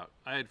call out.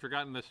 I had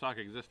forgotten this doc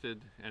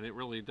existed, and it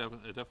really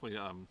definitely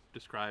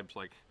describes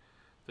like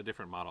the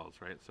different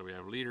models, right? So we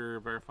have leader,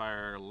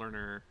 verifier,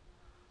 learner.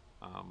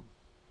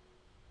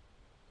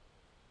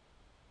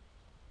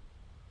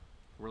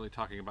 Really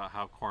talking about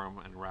how quorum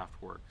and raft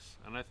works.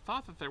 And I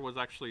thought that there was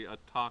actually a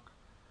talk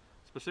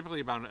specifically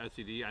about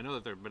etcd. I know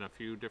that there have been a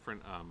few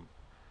different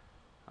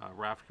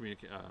raft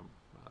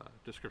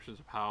descriptions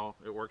of how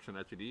it works in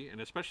etcd,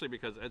 and especially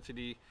because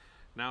etcd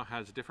now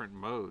has different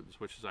modes,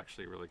 which is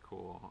actually really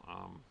cool.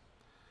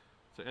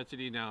 So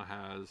etcd now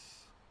has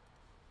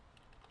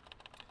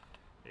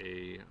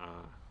a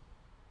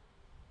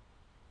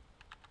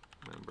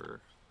member.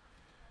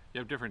 You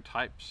have different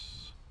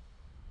types.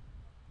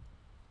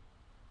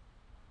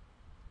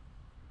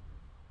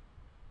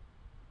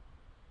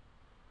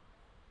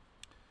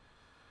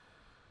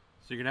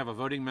 So you can have a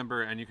voting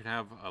member and you can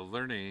have a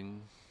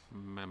learning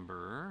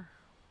member.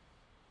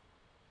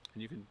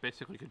 And you can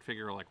basically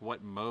configure like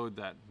what mode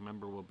that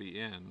member will be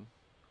in. I'm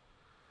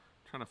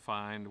trying to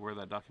find where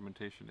that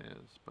documentation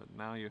is, but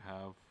now you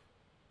have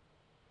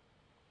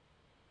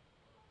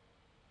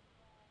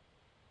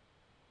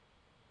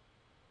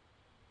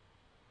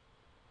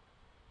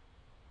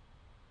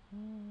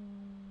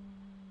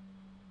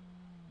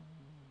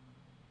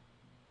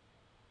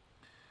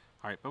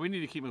all right, but we need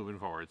to keep moving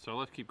forward, so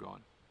let's keep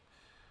going.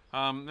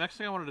 Next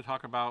thing I wanted to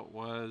talk about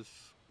was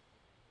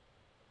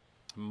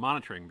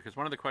monitoring, because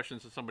one of the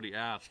questions that somebody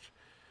asked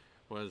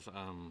was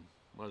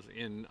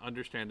in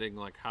understanding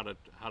like how to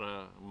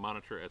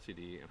monitor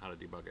etcd and how to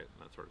debug it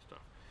and that sort of stuff.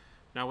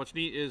 Now what's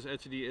neat is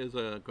etcd is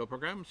a Go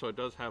program, so it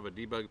does have a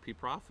debug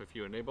pprof. If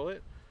you enable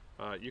it,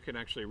 you can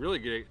actually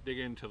really dig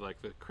into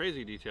like the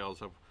crazy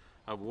details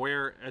of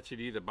where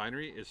etcd, the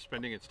binary, is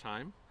spending its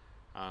time.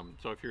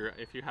 So if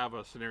you have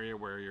a scenario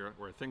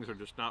where things are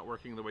just not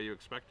working the way you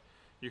expect,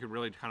 you can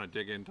really kind of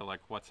dig into like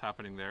what's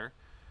happening there.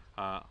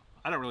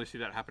 I don't really see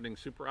that happening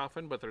super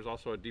often, but there's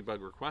also a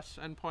debug requests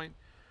endpoint,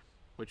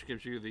 which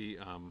gives you the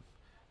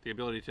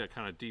ability to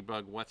kind of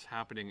debug what's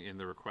happening in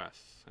the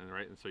requests, and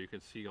so you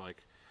can see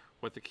like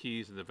what the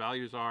keys and the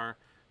values are.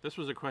 This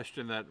was a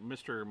question that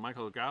Mr.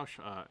 Michael Gausch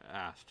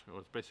asked. It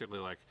was basically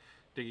like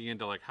digging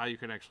into like how you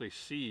can actually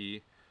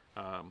see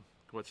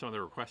what some of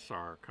the requests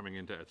are coming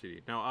into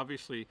etcd. Now,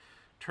 obviously,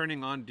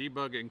 turning on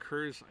debug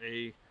incurs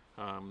a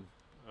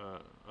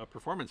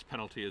performance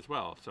penalty as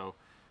well. So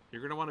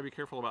you're going to want to be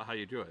careful about how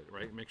you do it,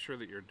 right? Make sure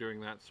that you're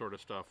doing that sort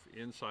of stuff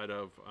inside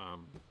of a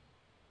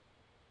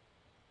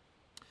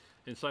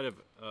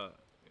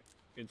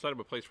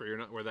place where you're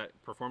not, where that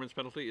performance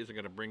penalty isn't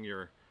going to bring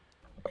your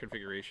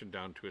configuration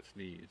down to its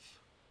knees.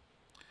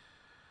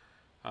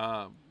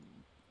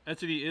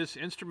 etcd is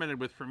instrumented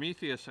with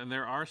Prometheus, and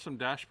there are some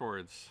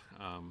dashboards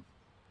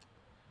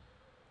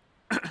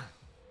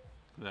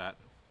that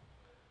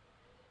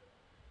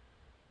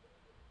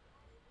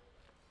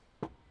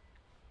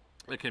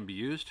can be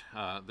used.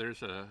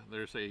 There's a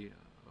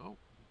oh,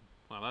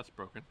 wow, that's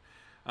broken.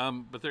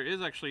 But there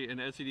is actually an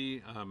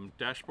etcd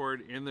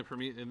dashboard in the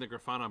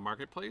Grafana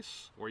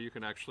marketplace where you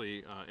can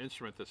actually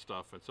instrument this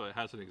stuff, and so it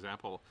has an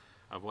example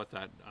of what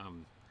that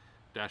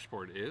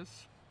dashboard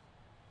is.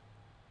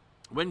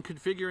 When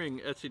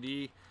configuring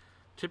etcd,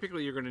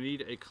 typically you're going to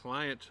need a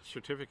client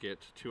certificate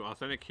to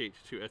authenticate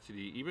to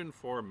etcd, even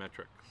for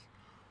metrics.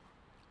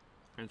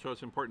 And so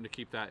it's important to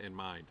keep that in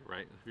mind,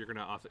 right? If you're going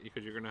to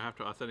because you're going to have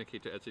to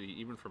authenticate to etcd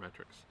even for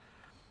metrics.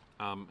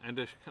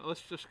 And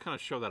let's just kind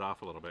of show that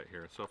off a little bit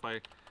here. So if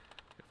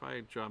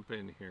I jump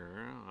in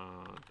here,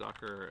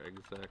 docker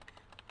exec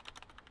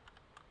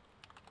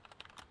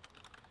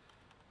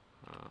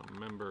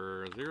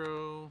member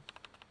 0,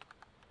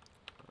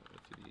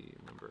 etcd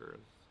member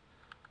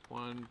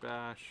 1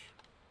 bash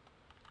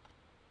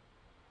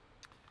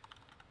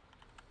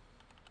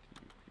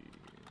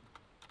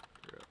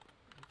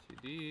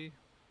etcd.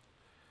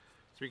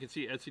 So we can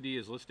see etcd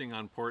is listing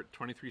on port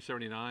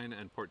 2379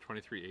 and port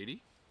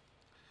 2380.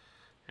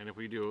 And if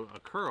we do a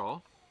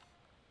curl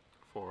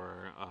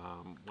for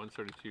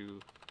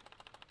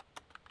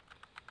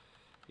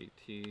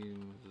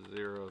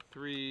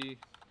 132.18.03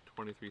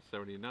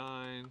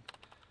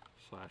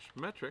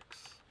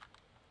 2379/metrics,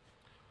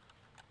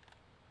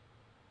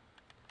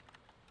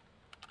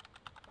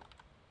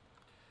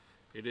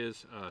 it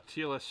is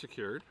TLS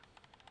secured.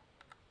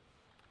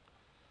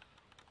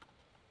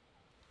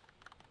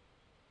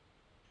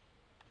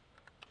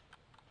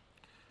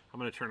 I'm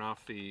going to turn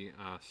off the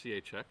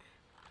CA check.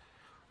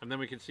 And then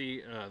we can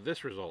see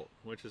this result,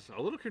 which is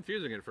a little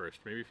confusing at first,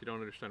 maybe if you don't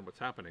understand what's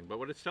happening. But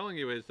what it's telling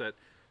you is that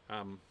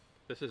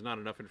this is not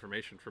enough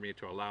information for me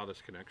to allow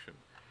this connection.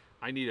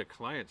 I need a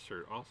client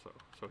cert also.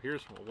 So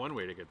here's one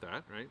way to get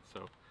that, right?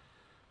 So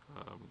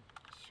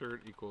cert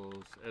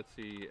equals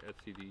etc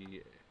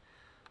etcd.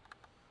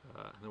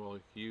 Then we'll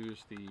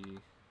use the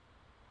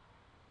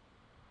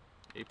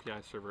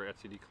API server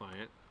etcd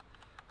client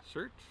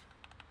cert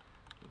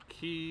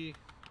key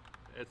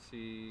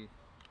etc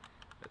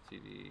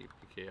etcd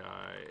pki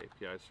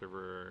API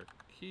server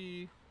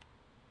key.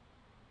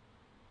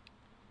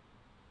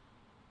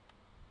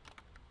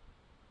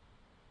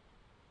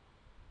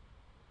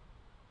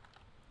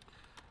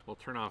 We'll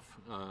turn off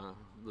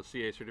the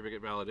CA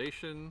certificate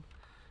validation,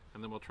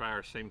 and then we'll try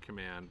our same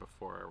command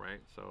before, right?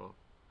 So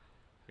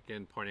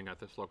again, pointing at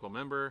this local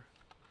member,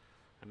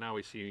 and now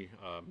we see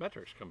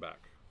metrics come back.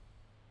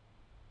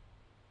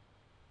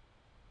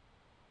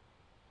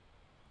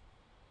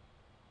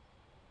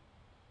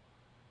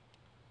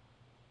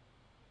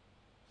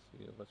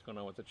 See what's going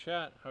on with the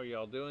chat. How are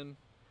y'all doing?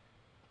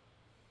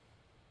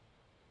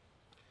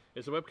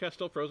 Is the webcast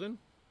still frozen,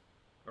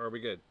 or are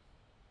we good?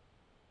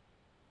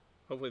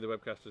 Hopefully the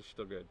webcast is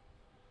still good.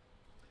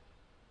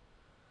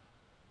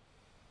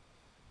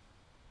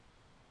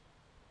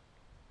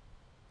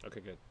 Okay,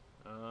 good.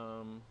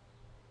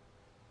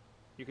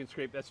 You can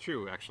scrape. That's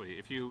true, actually.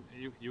 If you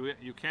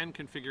can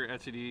configure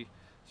etcd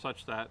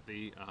such that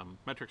the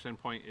metrics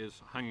endpoint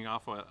is hanging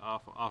off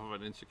of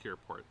an insecure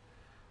port.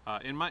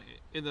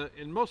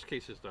 In most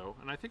cases, though,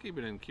 and I think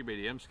even in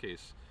kubeadm's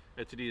case,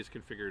 etcd is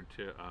configured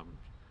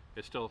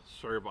to still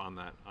serve on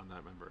that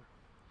member.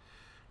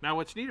 Now,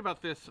 what's neat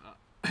about this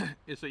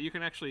is that you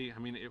can actually, I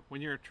mean, when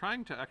you're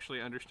trying to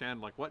actually understand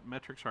like what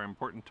metrics are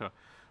important to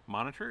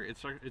monitor,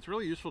 it's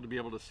really useful to be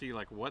able to see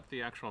like what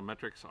the actual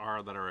metrics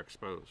are that are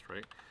exposed,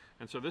 right?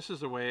 And so this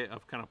is a way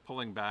of kind of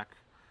pulling back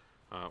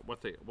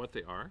what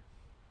they are,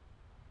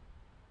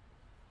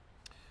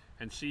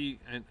 and see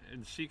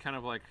kind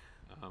of like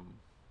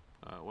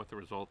what the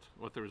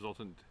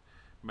resultant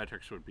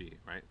metrics would be,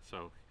 right?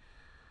 So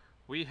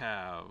we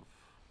have.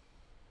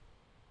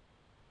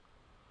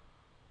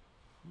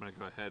 I'm going to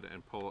go ahead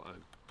and pull a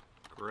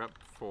grep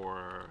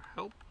for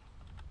help,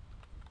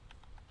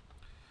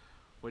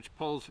 which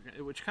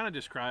kind of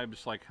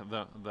describes like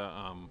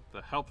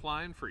the help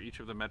line for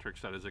each of the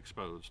metrics that is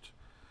exposed.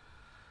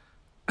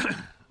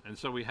 And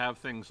so we have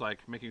things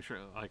like making sure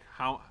like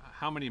how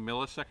many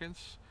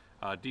milliseconds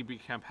DB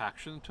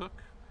compaction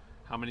took,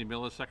 how many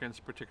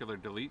milliseconds particular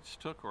deletes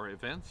took or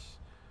events.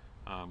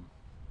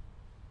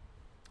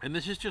 And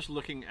this is just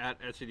looking at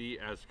etcd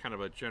as kind of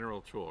a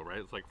general tool, right?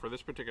 It's like for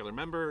this particular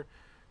member,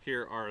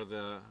 here are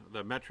the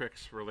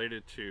metrics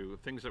related to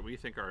things that we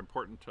think are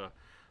important to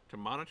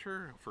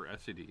monitor for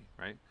etcd,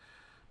 right?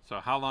 So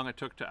how long it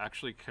took to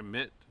actually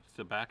commit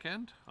the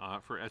backend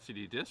for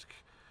etcd disk,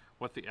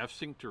 what the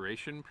fsync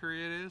duration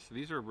period is.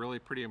 These are really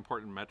pretty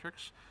important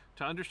metrics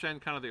to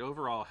understand kind of the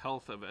overall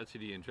health of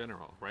etcd in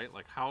general, right?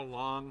 Like how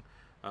long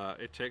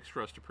it takes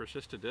for us to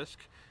persist a disk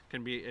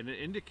can be an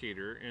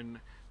indicator in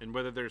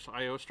whether there's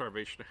I/O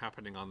starvation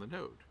happening on the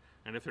node.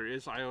 And if there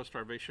is I/O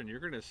starvation, you're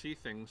going to see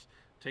things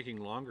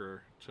taking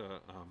longer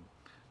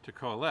to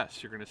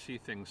coalesce. You're going to see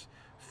things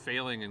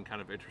failing in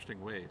kind of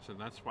interesting ways, and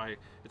that's why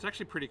it's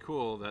actually pretty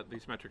cool that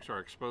these metrics are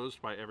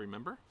exposed by every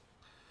member.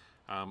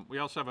 We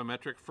also have a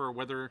metric for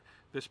whether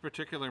this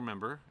particular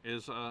member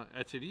is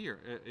etcd or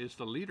is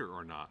the leader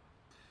or not.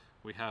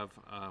 We have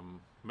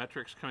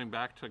metrics coming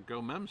back to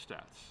go mem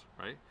stats,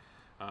 right?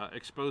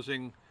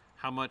 Exposing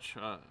how much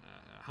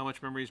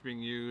memory is being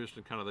used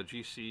and kind of the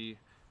GC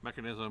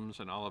mechanisms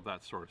and all of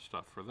that sort of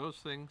stuff for those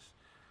things.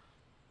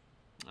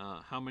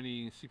 How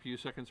many CPU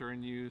seconds are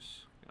in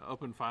use,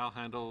 open file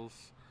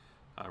handles,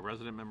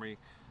 resident memory.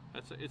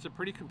 It's a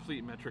pretty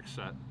complete metric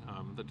set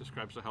that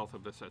describes the health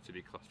of this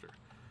etcd cluster.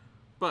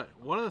 But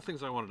one of the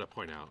things I wanted to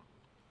point out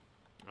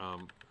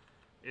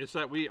is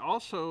that we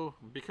also,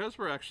 because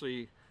we're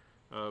actually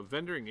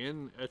vendoring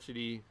in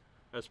etcd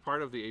as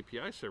part of the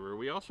API server,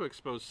 we also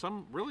expose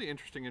some really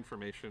interesting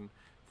information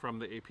from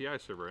the API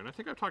server. And I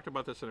think I've talked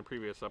about this in a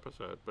previous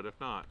episode, but if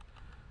not,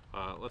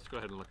 let's go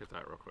ahead and look at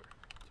that real quick.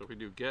 So if we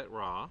do get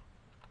raw,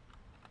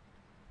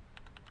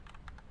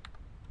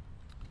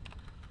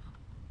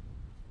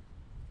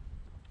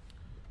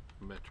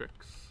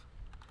 metrics.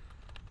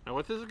 Now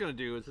what this is going to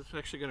do is it's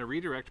actually going to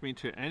redirect me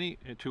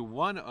to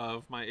one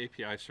of my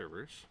API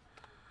servers,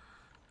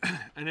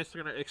 and it's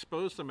going to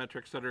expose the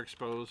metrics that are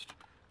exposed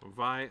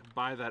by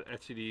that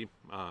etcd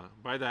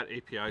by that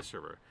API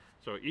server.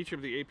 So each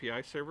of the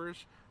API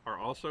servers are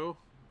also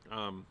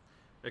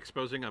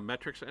exposing a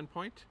metrics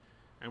endpoint,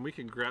 and we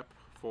can grep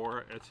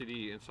for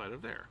etcd inside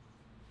of there.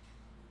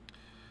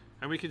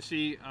 And we can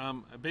see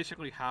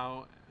basically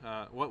how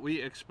what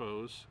we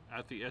expose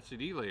at the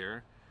etcd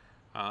layer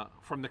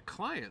from the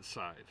client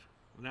side.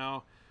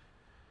 Now,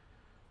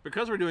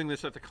 because we're doing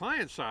this at the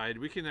client side,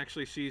 we can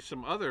actually see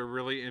some other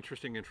really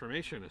interesting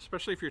information,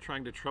 especially if you're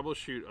trying to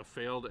troubleshoot a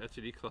failed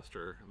etcd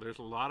cluster. There's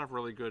a lot of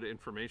really good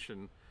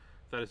information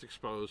that is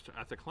exposed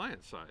at the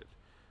client side.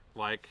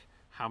 like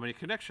how many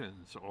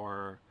connections,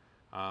 or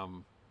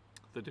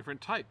the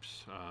different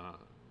types,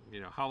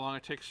 how long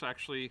it takes to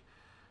actually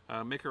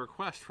make a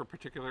request for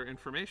particular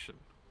information.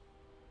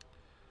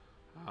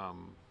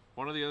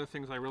 One of the other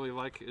things I really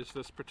like is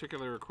this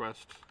particular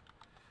request.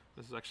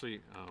 This is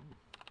actually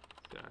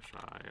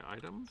 -I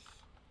items.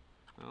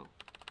 No.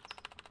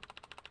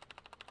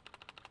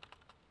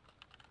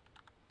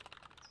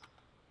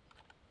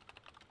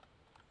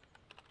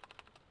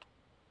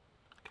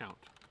 Count.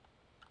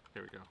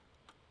 Here we go.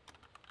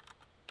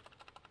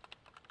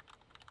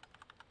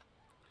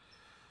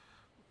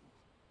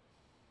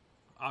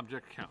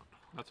 Object count.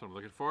 That's what I'm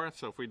looking for.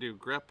 So if we do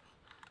grep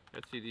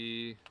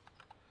etcd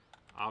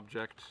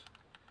object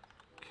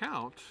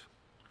count,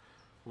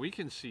 we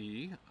can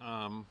see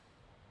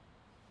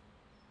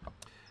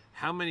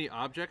how many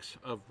objects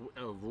of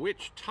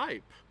which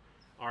type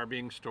are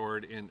being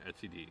stored in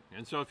etcd.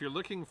 And so if you're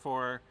looking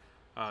for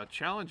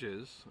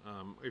challenges,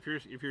 if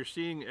you're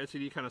seeing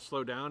etcd kind of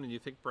slow down and you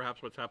think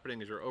perhaps what's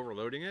happening is you're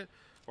overloading it,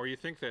 or you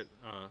think that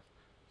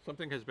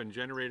something has been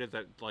generated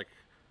that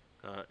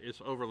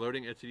is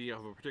overloading etcd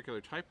of a particular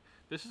type,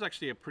 this is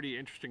actually a pretty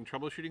interesting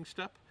troubleshooting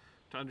step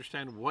to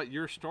understand what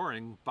you're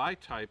storing by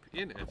type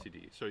in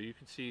etcd. So you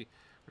can see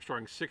we're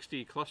storing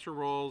 60 cluster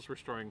roles, we're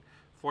storing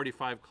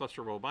 45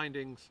 cluster role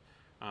bindings.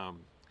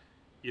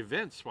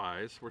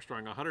 Events-wise, we're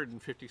storing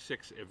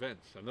 156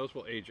 events, and those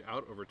will age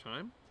out over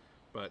time,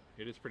 but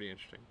it is pretty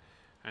interesting.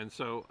 And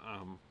so,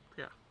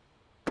 yeah,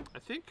 I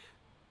think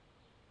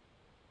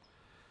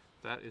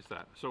that is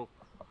that. So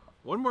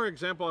one more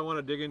example I want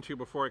to dig into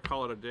before I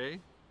call it a day.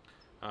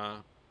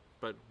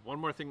 But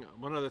one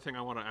other thing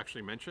I want to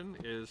actually mention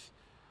is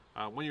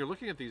when you're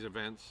looking at these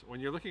events, when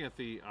you're looking at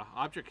the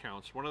object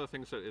counts, one of the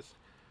things that is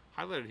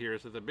highlighted here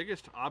is that the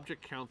biggest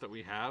object count that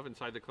we have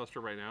inside the cluster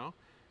right now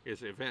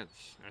is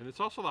events. And it's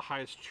also the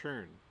highest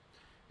churn.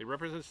 It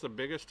represents the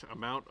biggest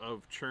amount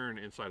of churn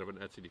inside of an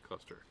etcd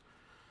cluster.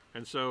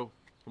 And so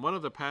one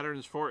of the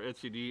patterns for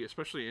etcd,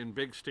 especially in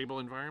big stable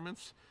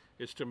environments,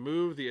 is to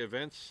move the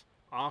events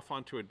off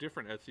onto a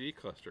different etcd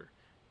cluster.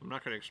 I'm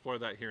not going to explore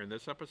that here in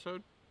this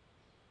episode,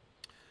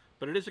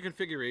 but it is a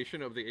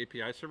configuration of the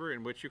API server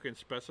in which you can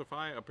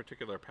specify a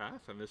particular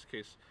path, in this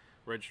case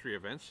registry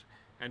events,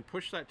 and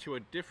push that to a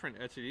different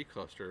etcd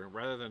cluster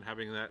rather than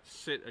having that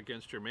sit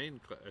against your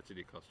main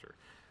etcd cluster.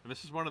 And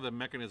this is one of the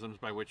mechanisms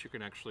by which you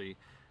can actually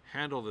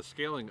handle the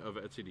scaling of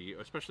etcd,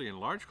 especially in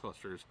large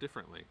clusters,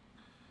 differently.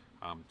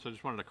 So I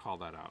just wanted to call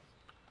that out.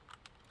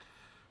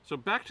 So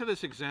back to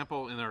this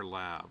example in our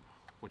lab,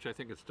 which I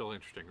think is still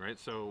interesting, right?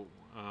 So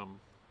I'm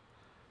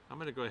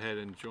going to go ahead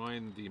and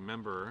join the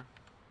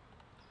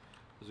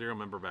zero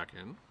member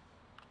backend.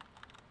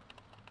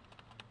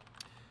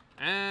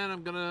 And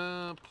I'm going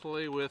to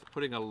play with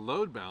putting a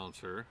load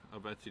balancer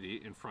of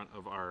etcd in front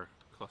of our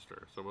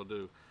cluster. So we'll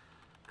do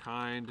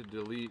kind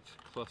delete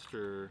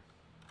cluster,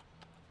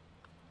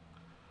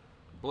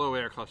 blow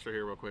away our cluster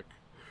here real quick.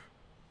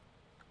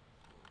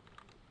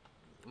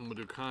 And we'll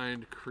do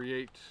kind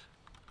create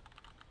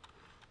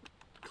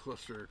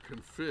cluster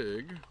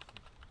config.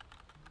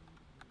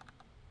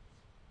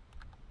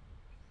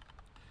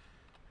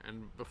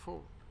 And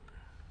before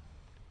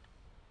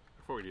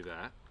we do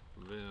that,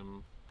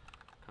 vim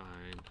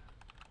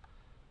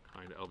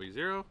kind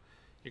lb0,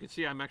 you can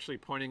see I'm actually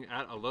pointing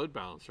at a load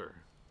balancer.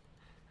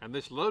 And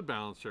this load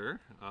balancer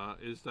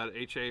is that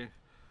HA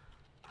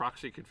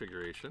proxy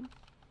configuration.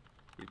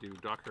 We do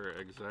docker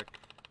exec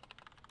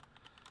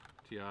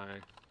ti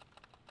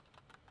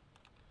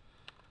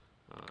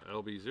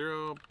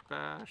lb0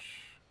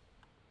 bash,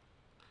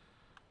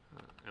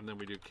 and then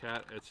we do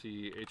cat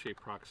etc HA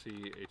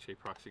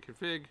proxy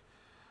config.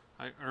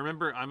 I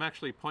remember I'm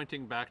actually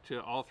pointing back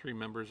to all three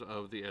members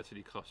of the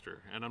etcd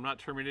cluster, and I'm not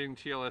terminating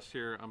TLS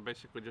here. I'm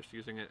basically just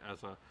using it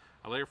as a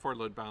layer 4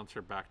 load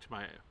balancer back to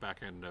my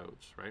backend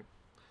nodes, right?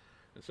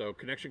 And so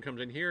connection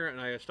comes in here, and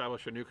I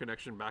establish a new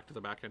connection back to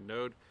the backend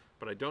node,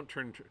 but I don't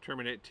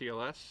terminate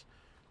TLS,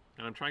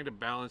 and I'm trying to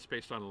balance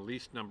based on the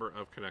least number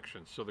of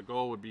connections. So the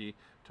goal would be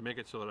to make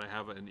it so that I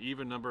have an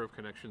even number of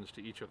connections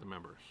to each of the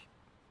members.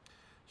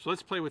 So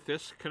let's play with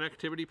this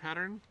connectivity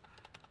pattern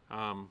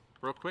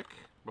real quick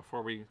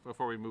before we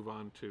move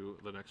on to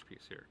the next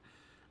piece here.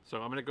 So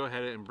I'm going to go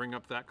ahead and bring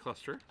up that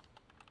cluster.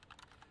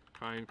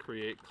 Kind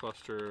create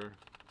cluster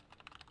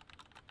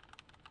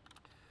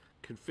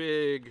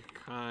config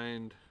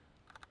kind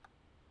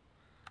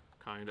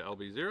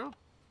lb0.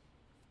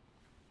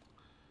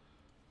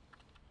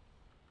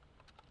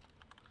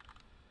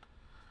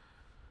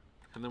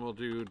 And then we'll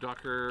do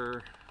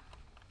docker,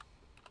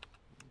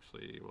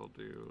 actually we'll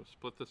do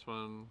split this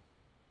one.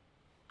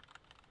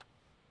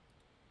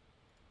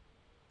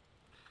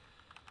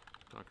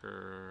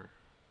 Docker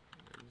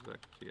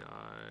exec ti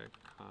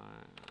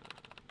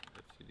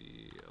etcd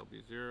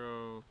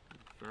lb0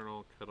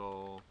 journal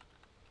kettle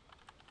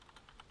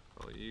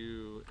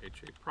lu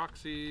HA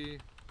proxy.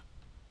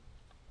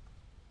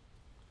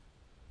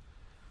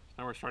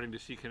 Now we're starting to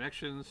see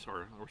connections,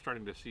 or we're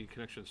starting to see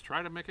connections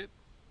try to make it.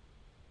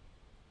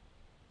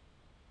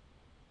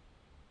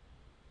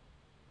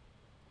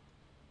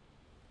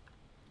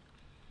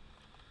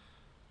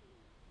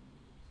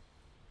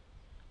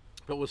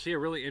 But we'll see a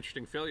really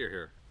interesting failure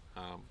here,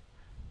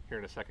 here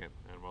in a second,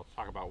 and we'll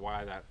talk about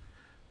why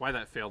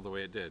that failed the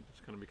way it did. It's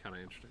going to be kind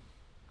of interesting.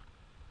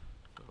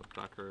 So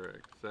Docker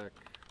exec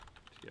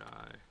ti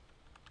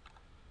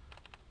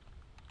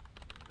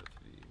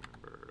etcd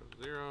member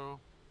 0.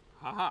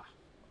 Haha.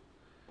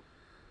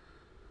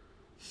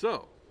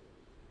 So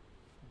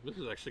this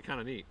is actually kind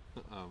of neat.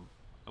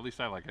 At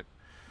least I like it.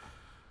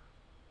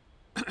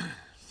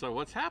 So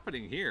what's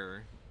happening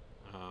here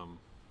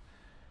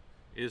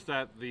is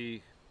that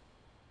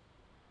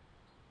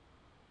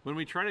when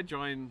we try to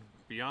join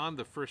beyond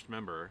the first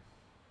member,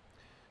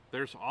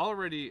 there's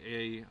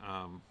already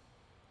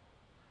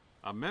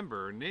a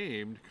member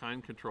named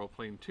kind control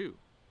plane 2,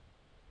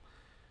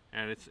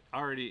 and it's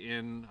already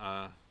in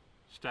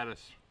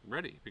status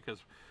ready,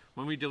 because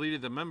when we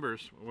deleted the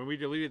members, when we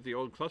deleted the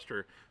old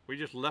cluster, we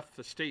just left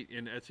the state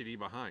in etcd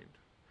behind.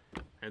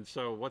 And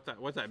so what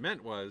that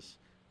meant was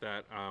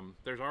that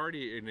there's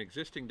already an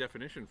existing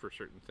definition for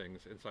certain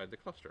things inside the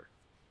cluster.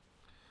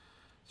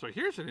 So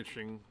here's an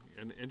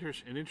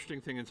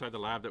interesting thing inside the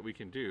lab that we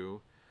can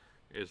do,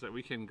 is that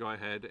we can go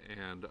ahead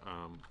and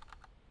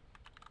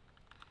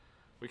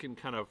we can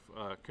kind of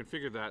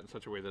configure that in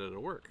such a way that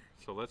it'll work.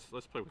 So let's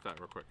play with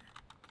that real quick.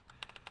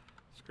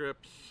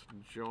 Scripts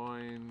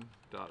join.sh.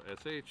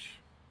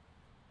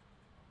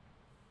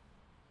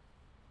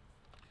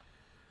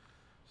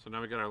 So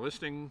now we got our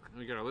listing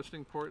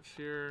ports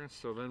here.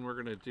 So then we're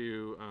going to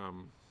do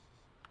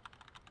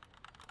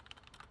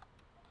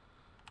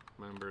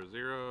member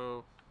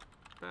 0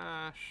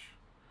 bash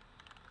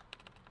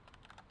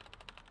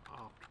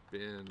opt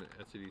bin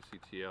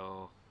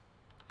etcdctl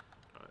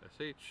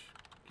sh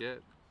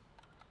get.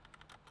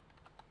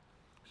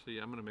 Actually,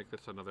 I'm going to make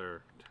this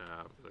another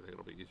tab because I think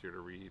it'll be easier to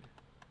read.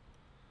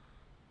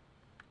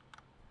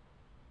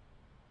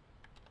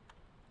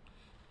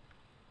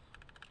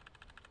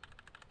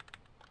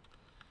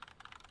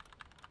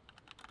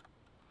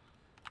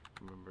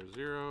 Member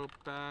 0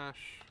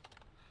 bash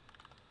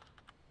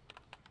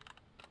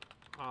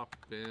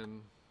opt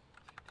bin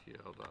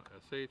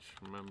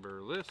ctl.sh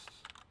member lists.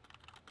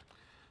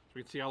 So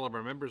we can see all of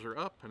our members are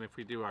up, and if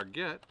we do our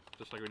get,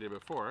 just like we did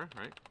before,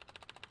 right?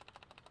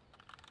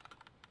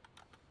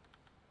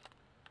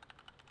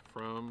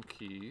 From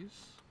keys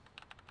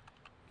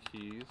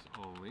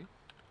only.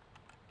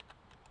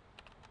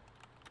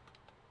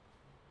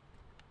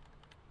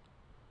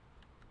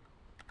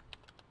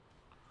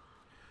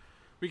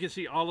 We can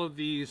see all of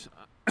these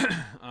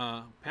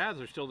paths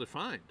are still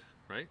defined,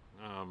 right?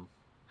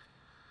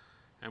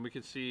 And we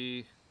can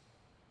see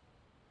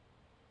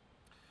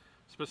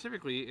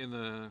specifically in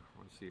the,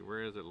 let's see,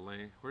 where is it?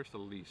 Where's the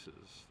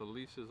leases? The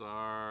leases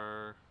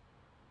are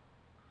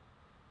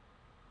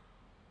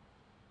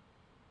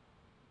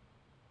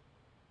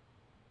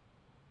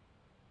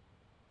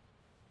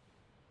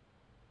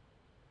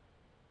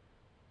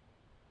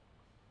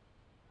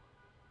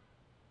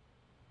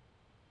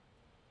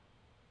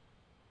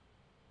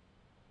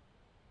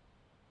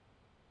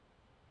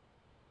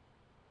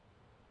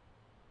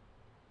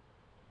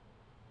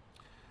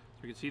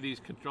we can see these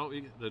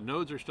the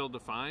nodes are still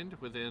defined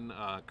within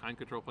kind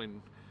control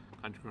plane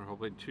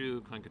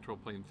 2, kind control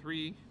plane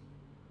 3.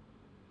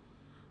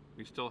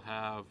 We still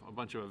have a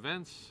bunch of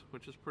events,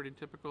 which is pretty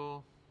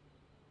typical.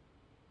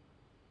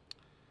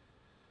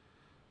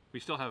 We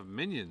still have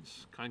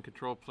minions, kind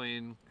control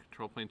plane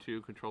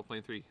 2, control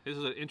plane 3. This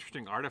is an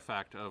interesting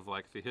artifact of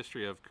like the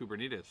history of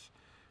Kubernetes.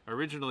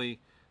 Originally,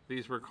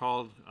 these weren't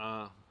called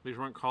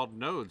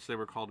nodes; they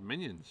were called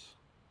minions.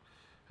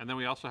 And then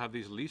we also have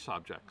these lease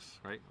objects,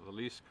 right? The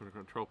lease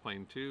control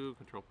plane 2,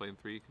 control plane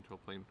 3, control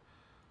plane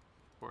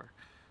 4.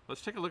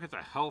 Let's take a look at the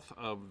health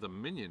of the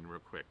minion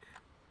real quick.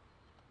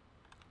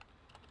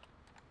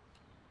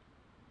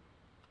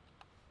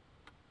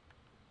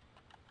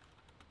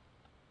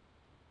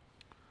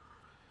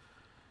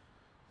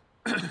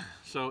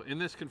 So in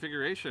this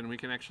configuration, we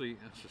can actually,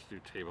 let's just do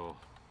table-o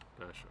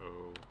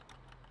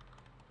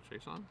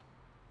JSON.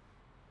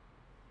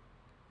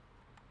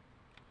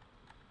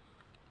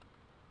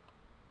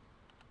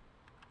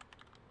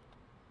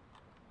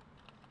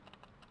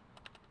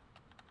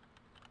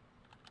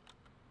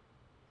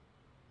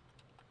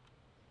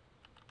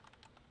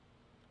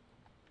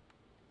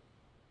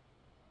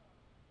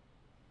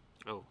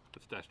 Oh,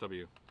 it's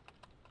 -w.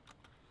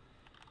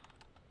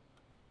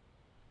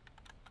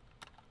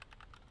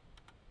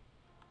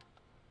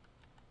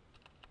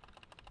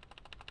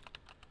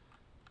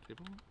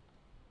 Table.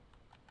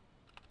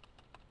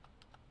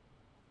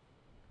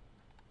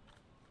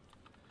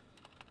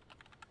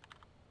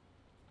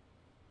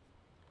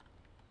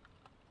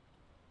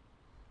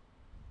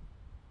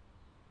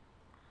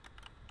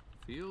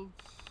 Fields.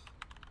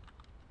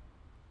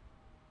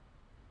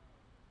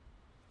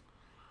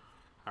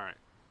 All right.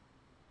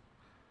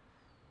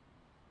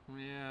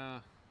 Yeah,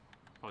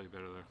 probably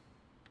better there.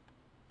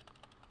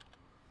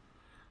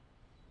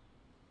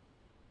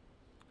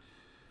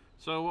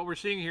 So what we're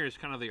seeing here is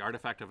kind of the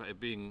artifact of it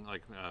being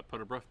like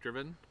protobuf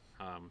driven.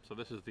 So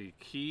this is the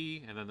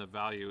key, and then the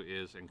value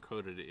is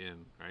encoded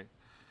in, right?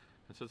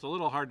 And so it's a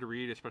little hard to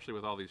read, especially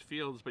with all these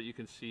fields, but you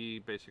can see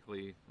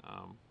basically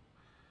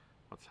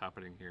what's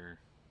happening here.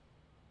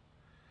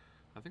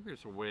 I think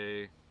there's a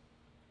way.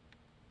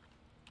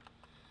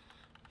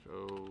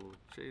 Show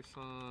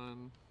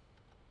JSON.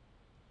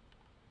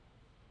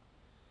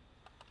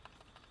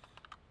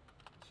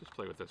 Let's just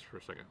play with this for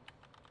a second.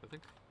 I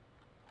think.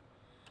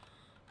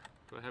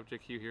 Do I have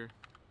JQ here?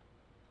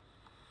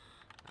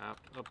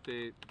 Apt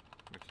update.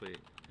 Actually,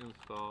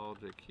 install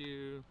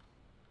JQ.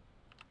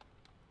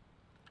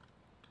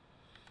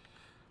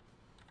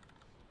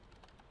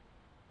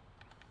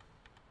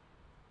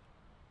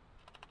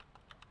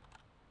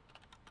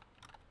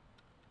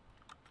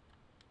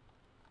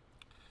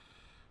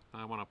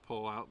 I want to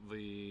pull out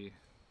the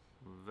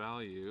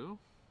value.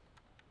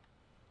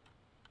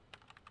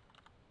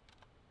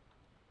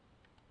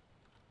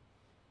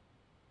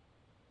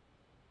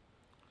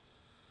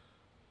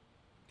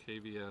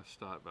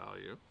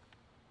 kvs.value.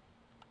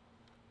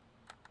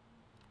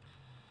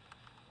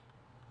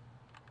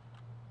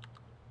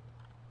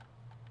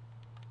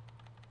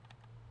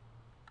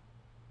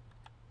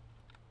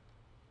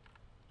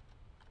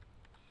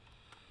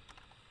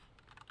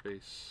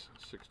 Base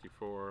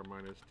 64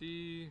 minus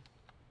D.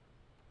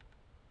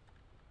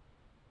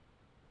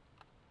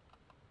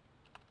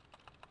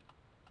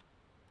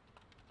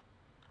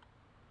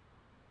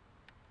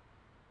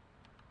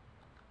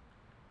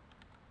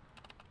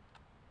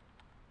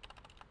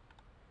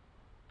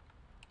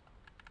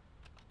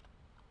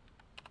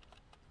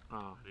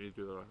 Oh, I need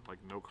to do the like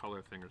no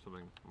color thing or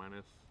something.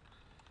 Minus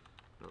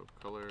no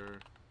color.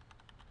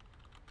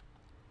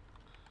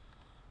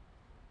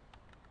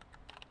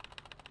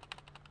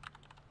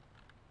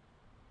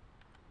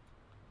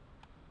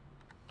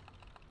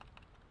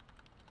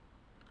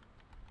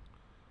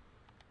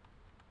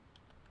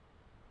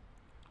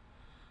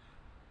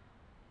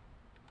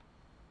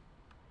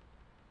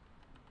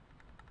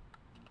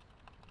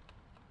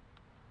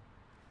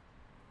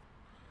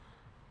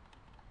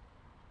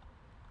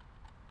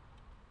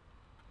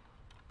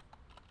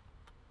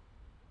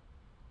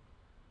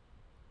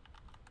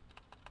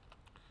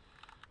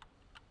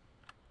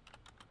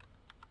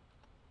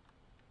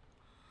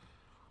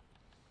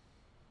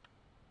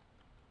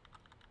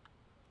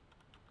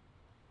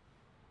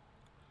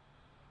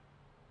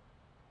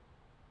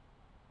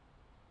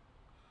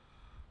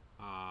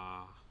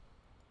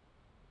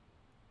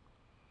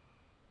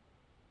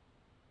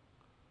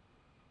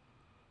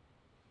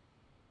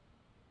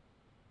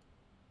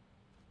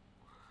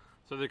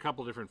 So there are a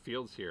couple different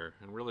fields here,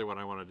 and really what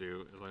I want to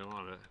do is I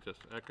want to just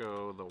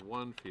echo the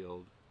one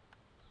field.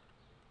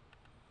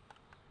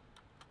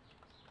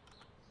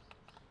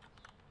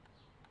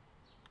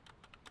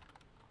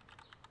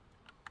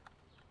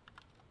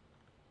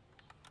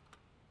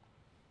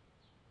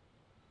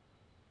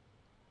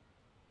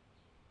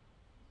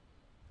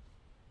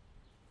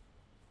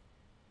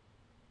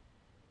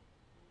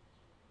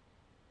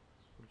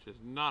 Which is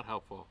not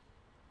helpful.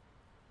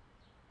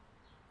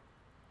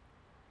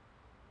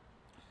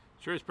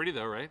 Sure is pretty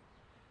though, right?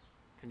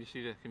 Can you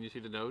see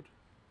the node?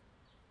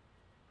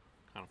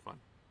 Kind of fun.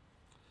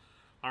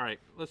 All right,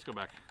 let's go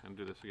back and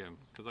do this again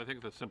because I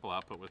think the simple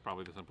output was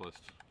probably the simplest.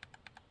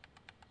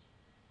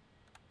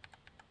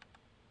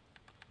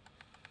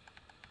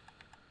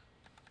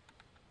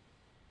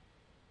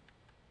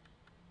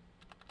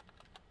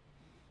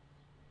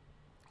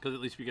 Because at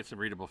least we get some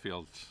readable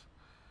fields.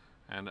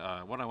 And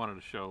what I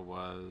wanted to show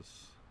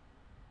was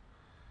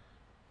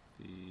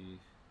the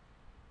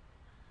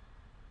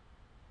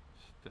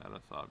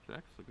status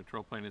objects. The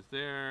control plane is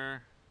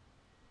there.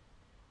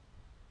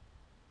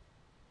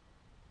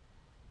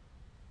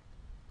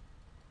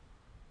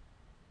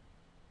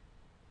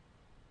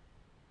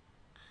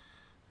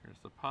 Here's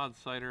the pod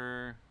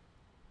cider.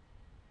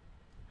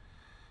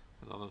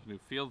 There's all those new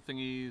field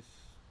thingies.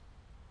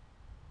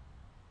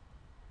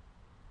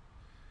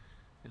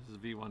 This is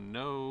V1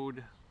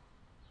 node.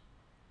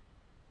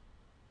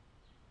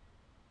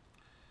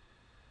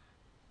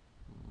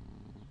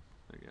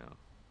 There you go.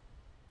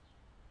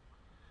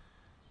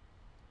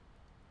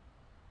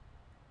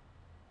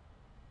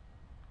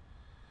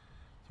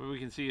 So what we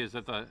can see is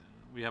that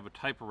we have a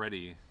type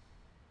ready.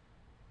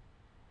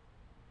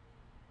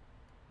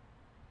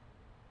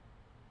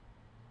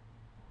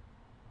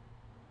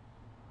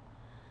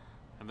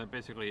 And then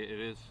basically it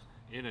is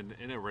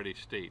in a ready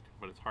state,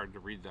 but it's hard to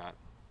read that.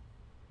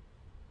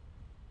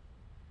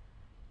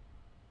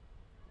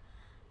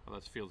 Oh,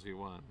 that's fields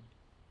V1.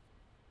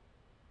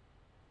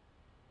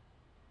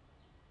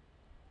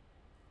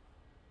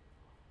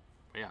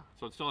 But yeah,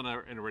 so it's still in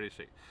a ready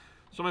state.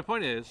 So my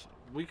point is,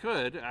 we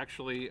could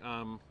actually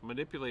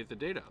manipulate the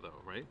data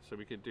though, right? So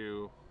we could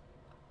do,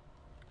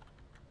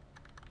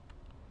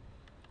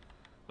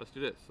 let's do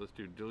this. Let's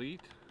do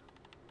delete,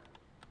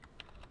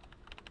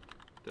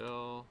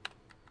 del,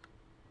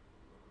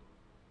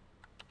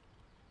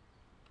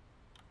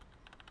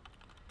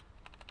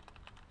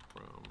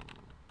 from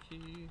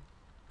key,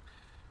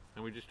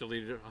 and we just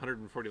deleted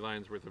 140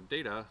 lines worth of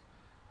data,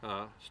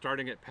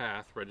 starting at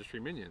path registry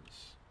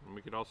minions. And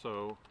we could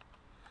also,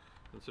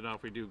 and so now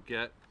if we do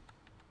get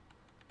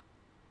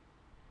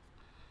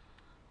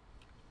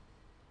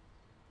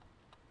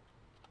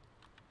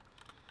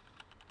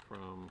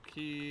from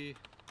key,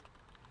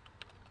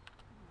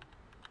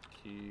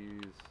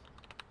 keys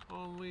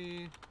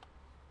only.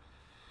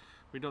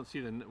 We don't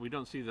see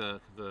the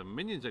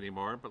minions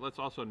anymore, but let's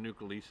also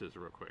nuke leases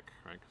real quick,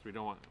 right? Because we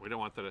don't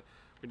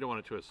want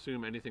it to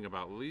assume anything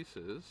about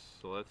leases.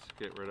 So let's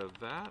get rid of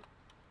that.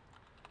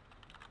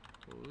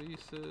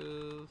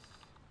 Leases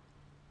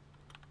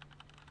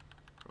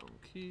from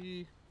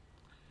key.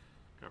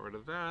 Got rid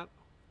of that.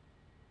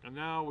 And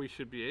now we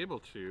should be able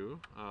to,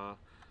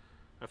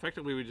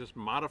 effectively we just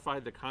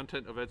modified the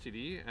content of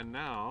etcd, and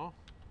now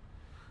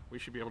we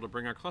should be able to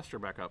bring our cluster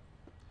back up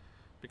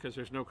because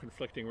there's no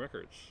conflicting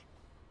records.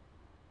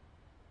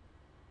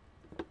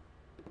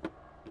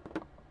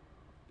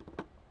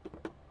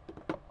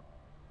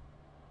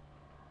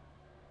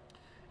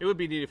 It would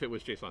be neat if it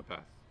was JSON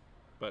path,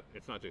 but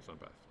it's not JSON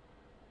path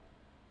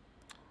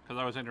because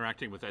I was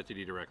interacting with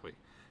etcd directly.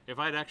 If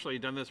I'd actually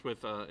done this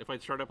with, if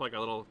I'd start up like a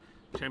little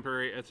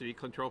temporary etcd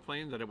control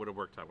plane, then it would have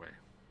worked that way.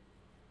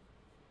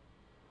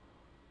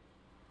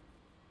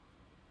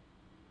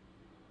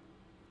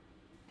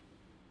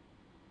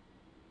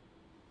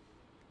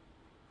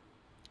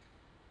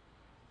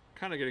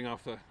 Kind of getting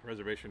off the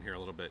reservation here a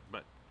little bit,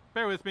 but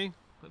bear with me.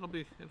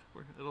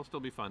 It'll still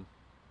be fun.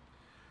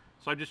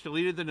 So I just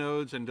deleted the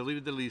nodes and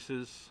deleted the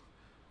leases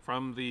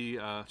from the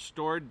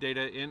stored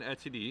data in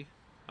etcd.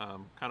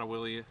 Kind of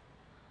willy,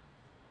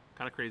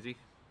 kind of crazy,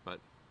 but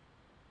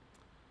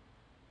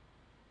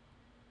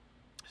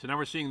so now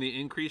we're seeing the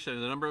increase in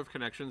the number of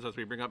connections as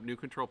we bring up new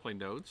control plane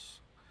nodes,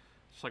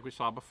 just like we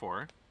saw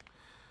before.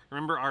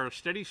 Remember, our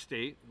steady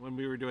state when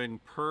we were doing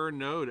per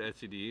node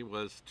etcd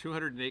was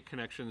 208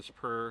 connections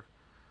per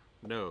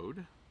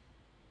node.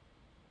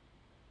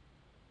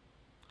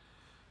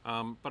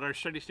 But our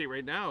steady state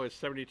right now is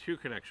 72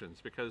 connections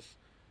because,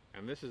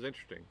 and this is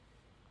interesting.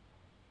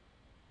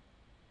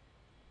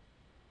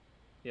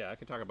 Yeah, I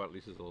can talk about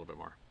leases a little bit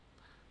more,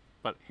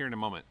 but here in a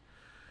moment.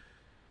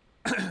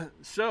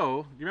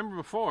 So, you remember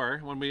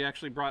before when we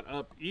actually brought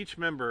up each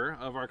member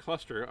of our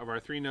cluster, of our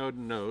three node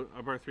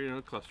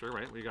cluster,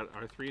 right? We got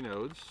our three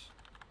nodes.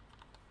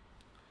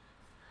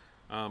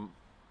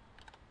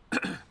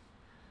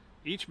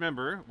 Each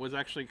member was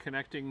actually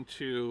connecting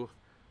to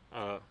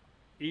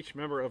each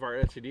member of our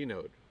etcd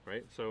node,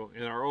 right? So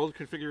in our old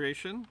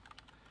configuration,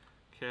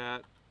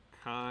 cat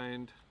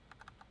kind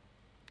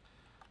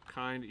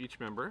each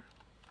member,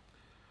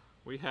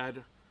 we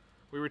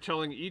were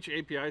telling each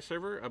API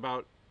server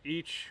about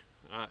each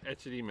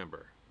etcd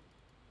member.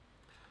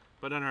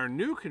 But in our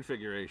new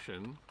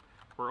configuration,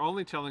 we're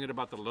only telling it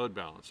about the load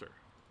balancer.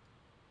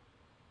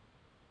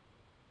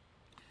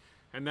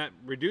 And that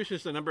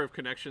reduces the number of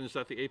connections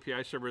that the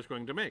API server is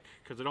going to make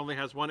because it only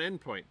has one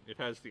endpoint. It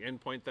has the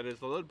endpoint that is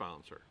the load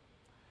balancer.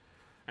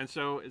 And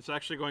so it's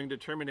actually going to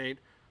terminate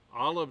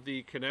all of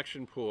the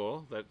connection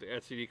pool that the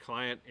etcd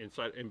client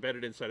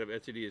embedded inside of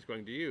etcd is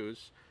going to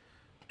use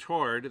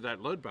toward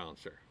that load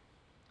balancer.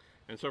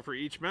 And so for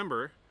each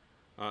member,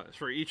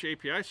 for each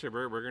API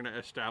server, we're going to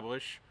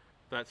establish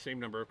that same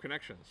number of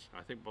connections.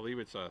 I believe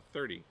it's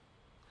 30,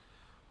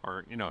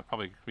 or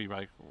probably could be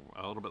like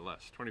a little bit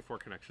less, 24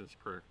 connections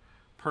per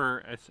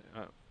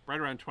right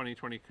around 20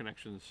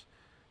 connections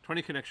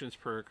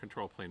per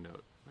control plane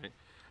node, right?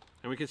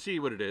 And we can see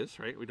what it is,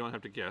 right? We don't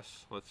have to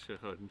guess. Let's go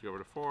ahead and go over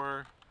to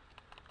 4.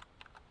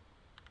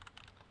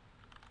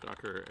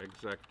 Docker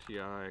exec ti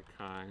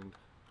kind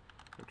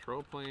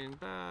control plane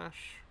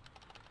bash.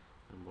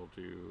 And we'll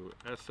do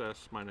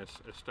ss minus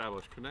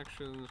established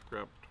connections,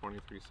 grep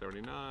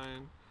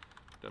 2379,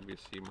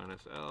 wc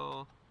minus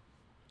l.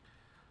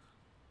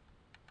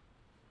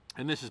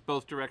 And this is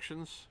both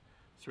directions.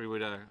 So we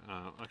would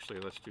actually,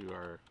 let's do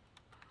our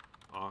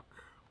awk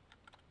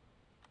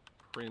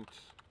print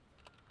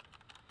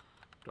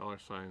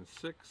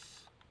 $6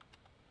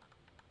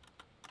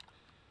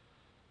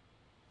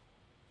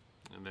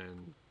 and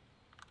then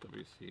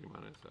wc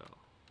minus l.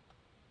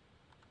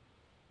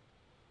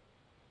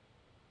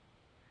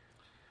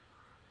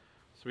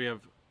 So we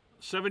have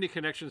 70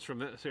 connections from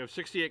this. So we have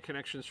 68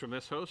 connections from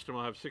this host, and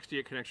we'll have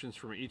 68 connections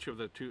from each of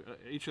the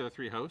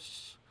three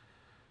hosts.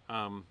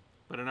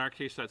 But in our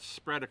case, that's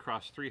spread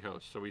across 3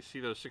 hosts. So we see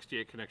those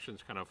 68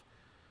 connections kind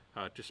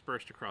of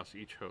dispersed across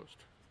each host.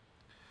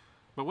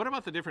 But what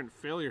about the different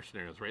failure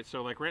scenarios, right?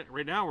 So like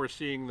right now we're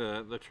seeing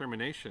the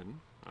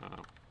termination.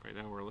 Right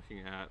now we're looking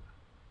at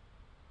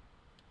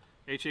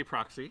HA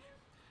proxy.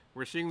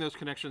 We're seeing those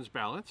connections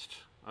balanced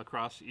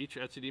across each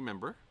etcd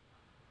member.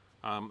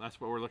 That's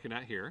what we're looking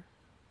at here.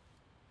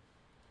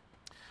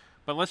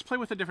 But let's play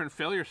with the different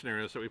failure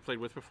scenarios that we played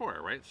with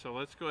before, right? So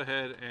let's go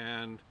ahead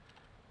and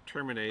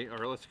terminate,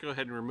 or let's go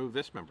ahead and remove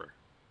this member.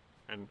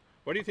 And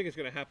what do you think is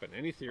going to happen?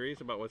 Any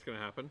theories about what's going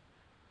to happen?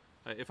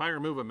 If I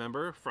remove a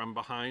member from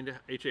behind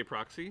HA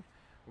proxy,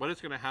 what is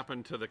going to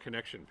happen to the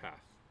connection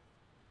path?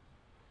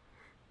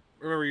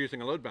 Remember, we're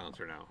using a load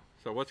balancer now.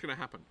 So what's going to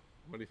happen?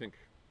 What do you think?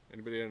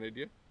 Anybody have an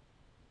idea?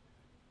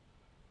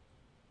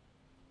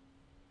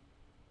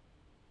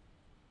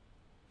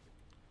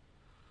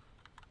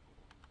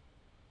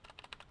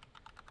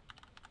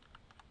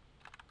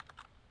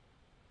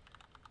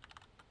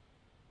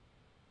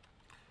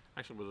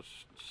 Actually, with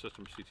a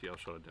system CTL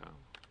shut it down.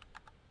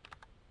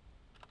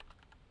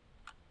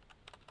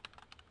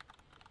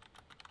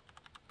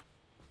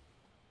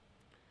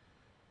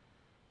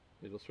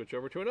 It'll switch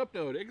over to an up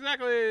node.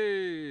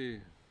 Exactly!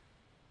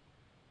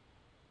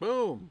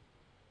 Boom!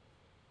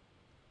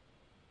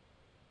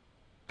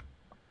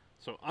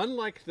 So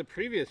unlike the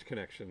previous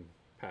connection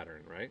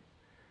pattern, right,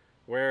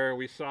 where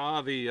we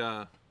saw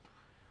the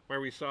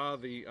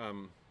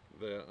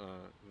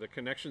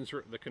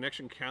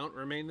connection count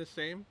remain the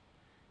same,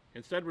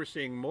 instead we're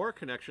seeing more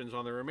connections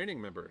on the remaining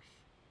members,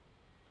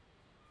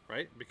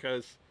 right?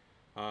 Because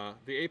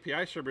the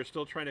API server is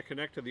still trying to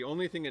connect to the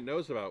only thing it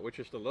knows about, which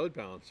is the load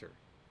balancer.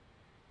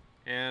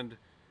 And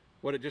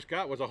what it just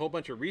got was a whole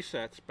bunch of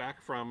resets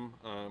back from,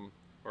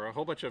 or a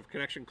whole bunch of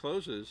connection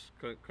closed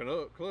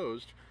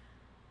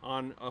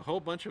on a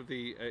whole bunch of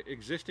the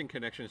existing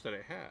connections that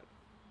it had.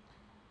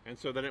 And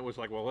so then it was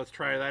like, well, let's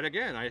try that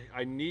again.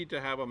 I need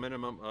to have a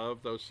minimum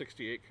of those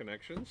 68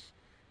 connections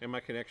in my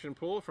connection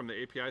pool from the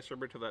API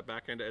server to that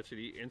backend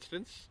etcd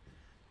instance.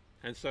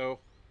 And so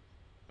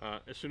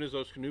as soon as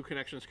those new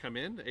connections come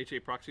in, the HA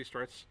proxy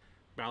starts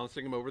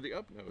balancing them over the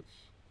up nodes.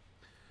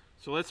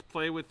 So let's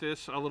play with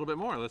this a little bit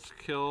more. Let's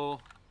kill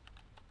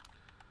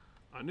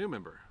a new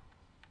member.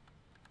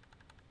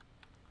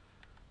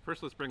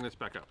 First, let's bring this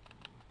back up.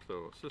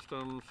 So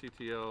system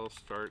CTL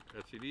start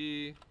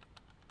etcd.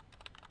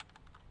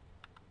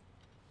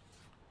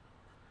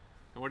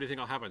 And what do you think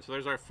will happen? So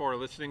there's our 4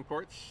 listening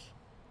ports.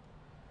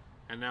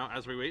 And now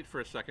as we wait for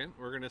a second,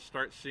 we're going to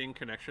start seeing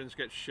connections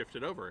get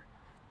shifted over.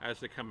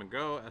 As they come and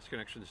go, as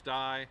connections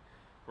die,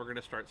 we're going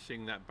to start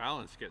seeing that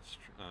balance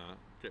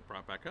get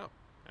brought back up.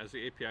 As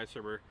the API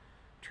server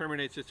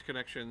terminates its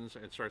connections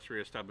and starts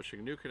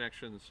reestablishing new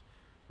connections,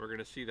 we're going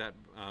to see that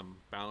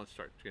balance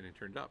start getting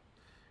turned up.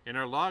 In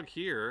our log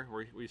here,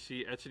 we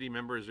see etcd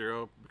member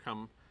 0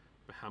 become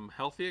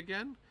healthy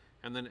again,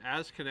 and then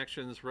as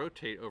connections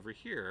rotate over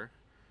here,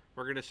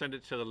 we're going to send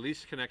it to the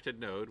least connected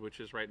node, which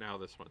is right now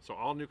this one. So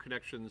all new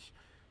connections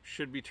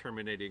should be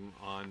terminating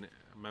on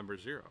member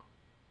 0.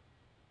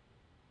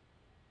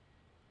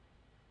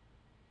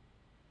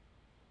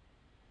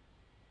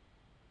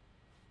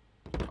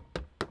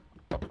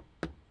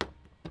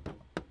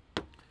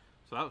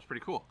 So that was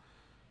pretty cool.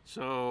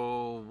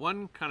 So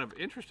one kind of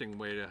interesting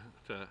way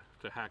to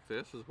hack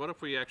this is, what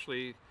if we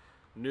actually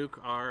nuke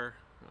our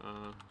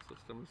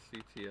system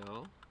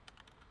CTL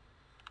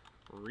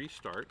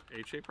restart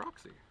HA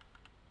proxy?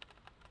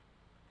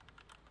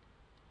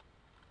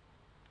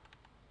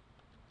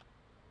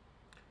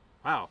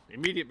 Wow,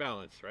 immediate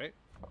balance, right?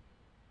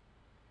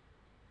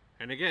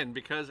 And again,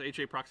 because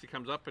HA proxy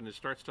comes up and it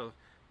starts to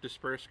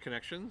disperse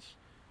connections,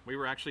 we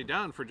were actually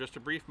down for just a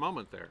brief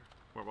moment there.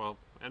 Well,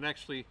 and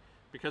actually,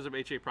 because of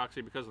HA proxy,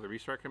 because of the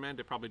restart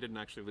command, it probably didn't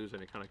actually lose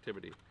any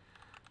connectivity.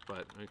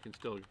 But we can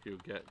still do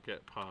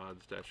get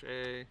pods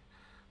 -a.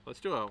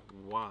 Let's do a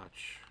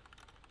watch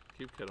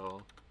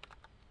kubectl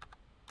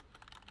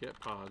get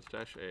pods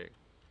 -a.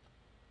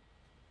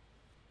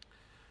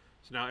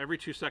 So now every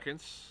 2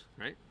 seconds,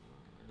 right?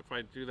 If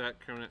I do that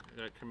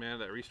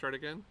command, that restart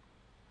again,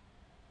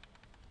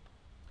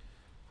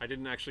 I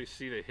didn't actually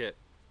see the hit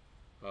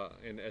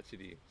in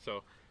etcd.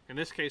 So in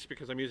this case,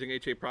 because I'm using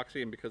HA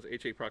proxy and because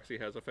HA proxy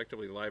has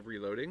effectively live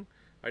reloading,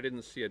 I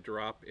didn't see a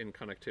drop in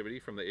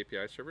connectivity from the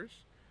API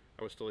servers.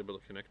 I was still able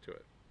to connect to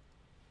it.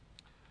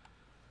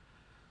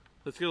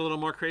 Let's get a little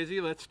more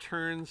crazy. Let's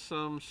turn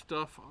some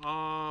stuff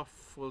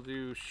off. We'll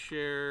do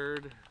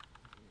shared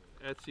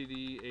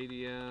etcd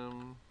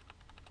ADM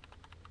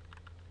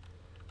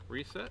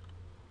reset.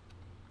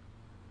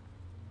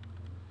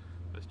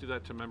 Let's do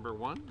that to member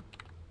 1.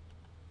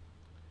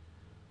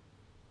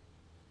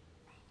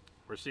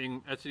 We're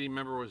seeing etcd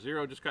member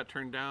 0 just got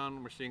turned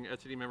down. We're seeing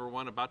etcd member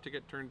 1 about to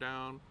get turned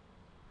down.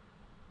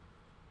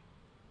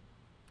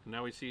 And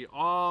now we see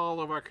all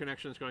of our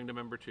connections going to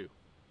member 2.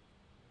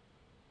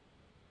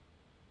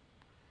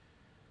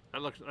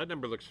 That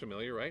number looks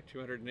familiar, right?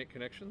 208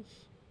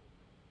 connections.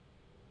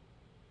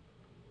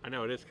 I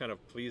know, it is kind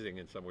of pleasing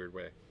in some weird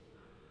way.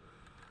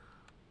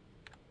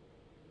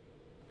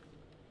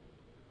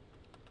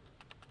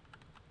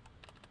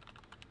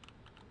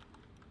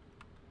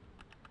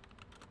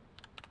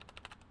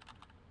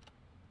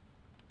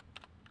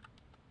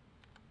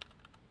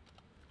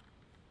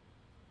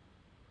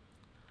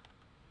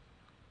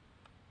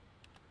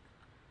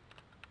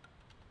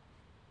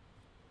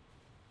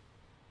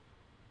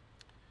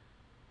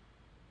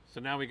 So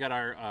now we got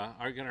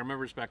our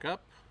members back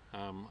up.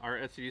 Our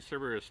etcd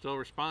server is still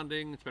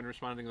responding. It's been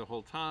responding the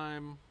whole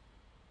time.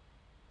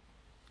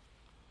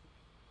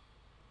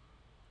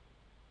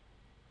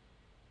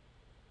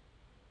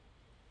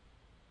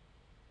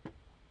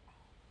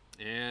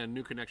 And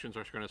new connections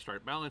are going to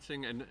start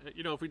balancing. And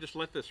you know, if we just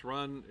let this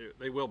run,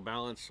 they will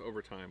balance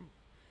over time,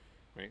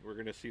 right? We're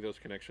going to see those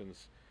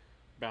connections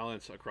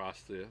balance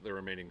across the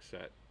remaining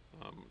set.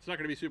 It's not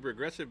going to be super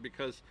aggressive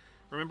because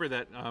remember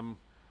that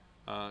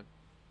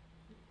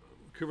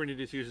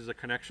Kubernetes uses a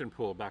connection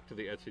pool back to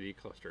the etcd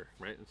cluster,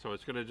 right? And so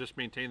it's going to just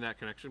maintain that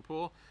connection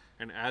pool,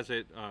 and as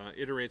it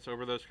iterates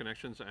over those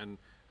connections and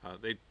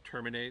they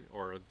terminate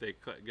or they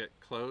get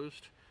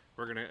closed,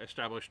 we're going to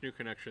establish new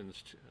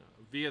connections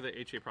via the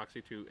HA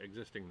proxy to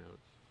existing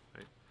nodes,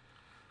 right?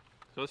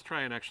 So let's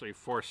try and actually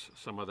force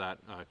some of that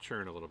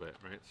churn a little bit,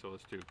 right? So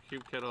let's do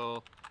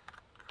kubectl.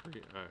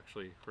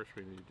 Actually, first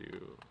we need to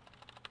do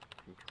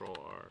control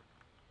R.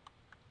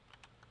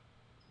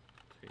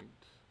 Taint.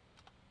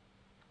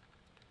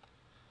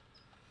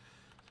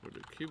 So we'll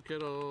do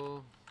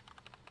kubectl.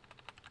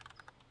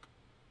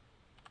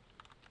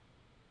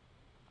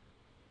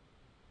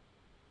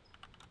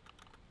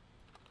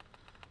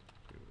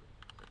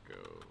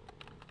 Echo.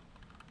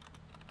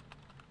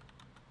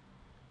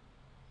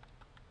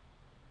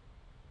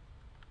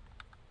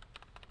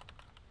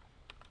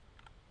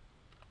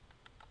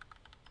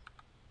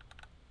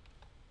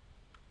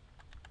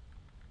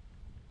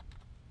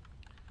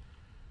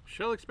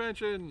 Shell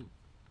expansion.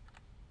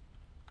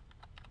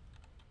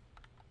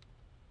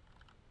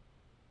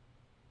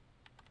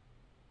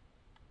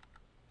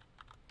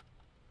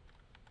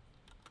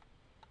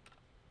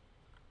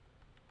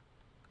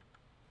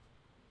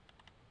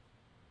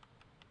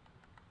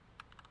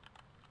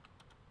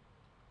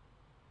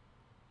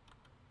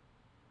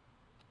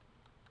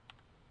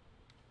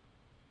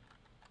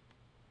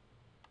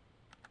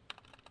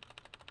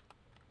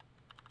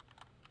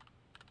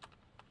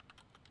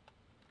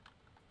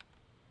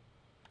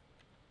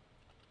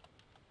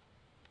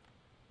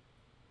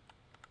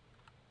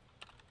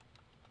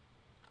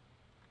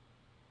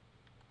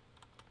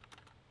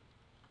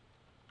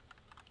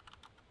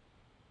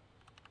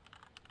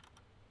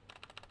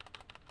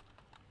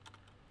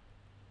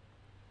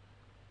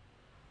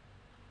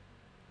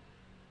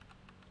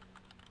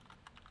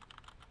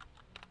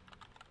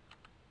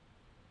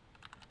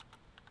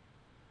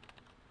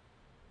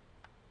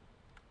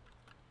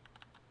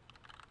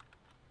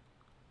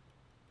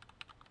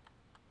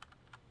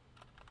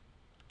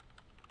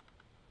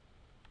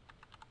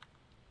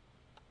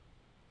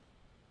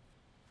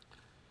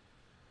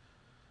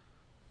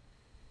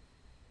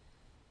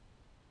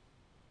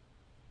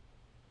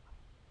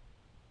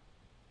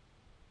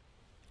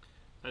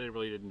 That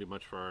really didn't do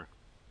much for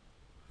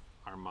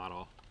our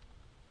model.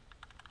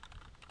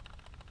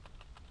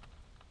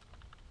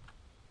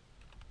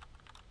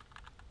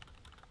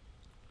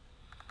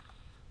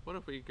 What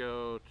if we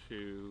go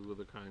to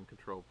the kind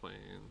control planes?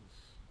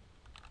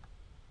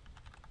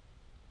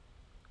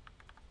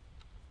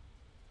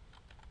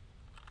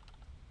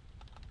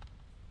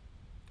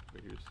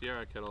 We do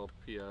CRI kettle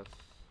PS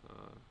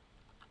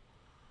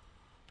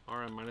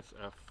RM minus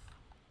F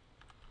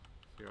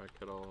CRI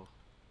kettle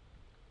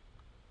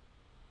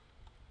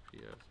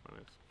PS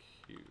minus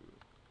Q.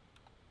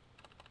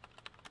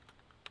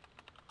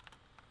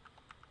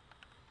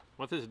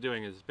 What this is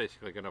doing is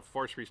basically going to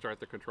force restart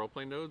the control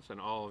plane nodes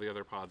and all of the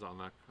other pods on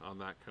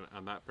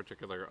that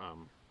particular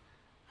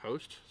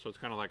host. So it's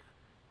kind of like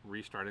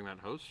restarting that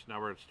host.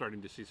 Now we're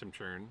starting to see some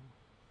churn.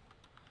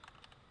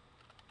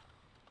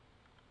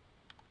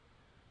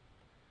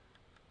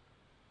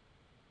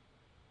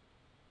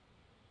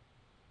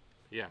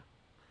 Yeah.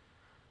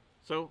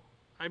 So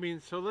I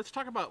mean, so let's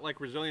talk about like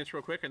resilience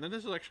real quick, and then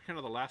this is actually kind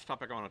of the last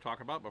topic I want to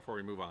talk about before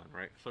we move on,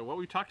 right? So what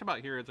we talked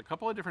about here is a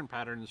couple of different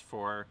patterns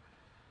for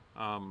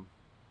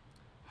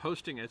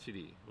hosting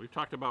etcd. We've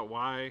talked about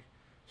why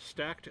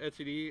stacked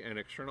etcd and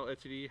external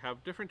etcd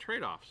have different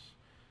trade-offs.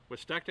 With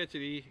stacked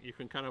etcd, you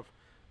can kind of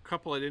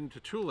couple it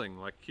into tooling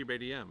like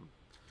kubeadm.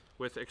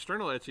 With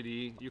external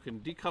etcd, you can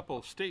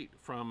decouple state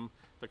from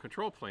the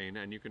control plane,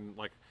 and you can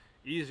like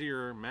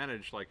easier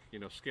manage, like, you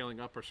know, scaling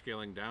up or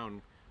scaling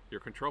down your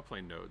control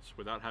plane nodes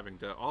without having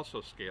to also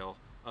scale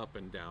up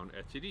and down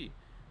etcd.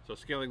 So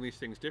scaling these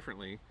things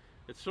differently,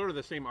 it's sort of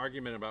the same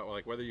argument about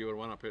like whether you would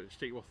want to put a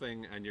stateful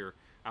thing and your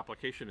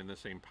application in the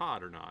same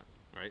pod or not,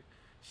 right?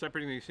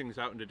 Separating these things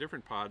out into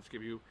different pods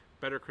give you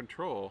better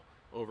control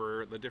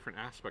over the different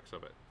aspects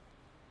of it.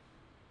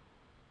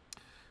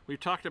 We've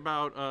talked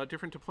about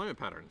different deployment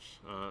patterns.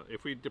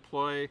 If we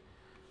deploy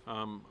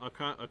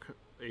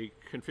a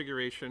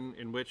configuration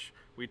in which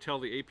we tell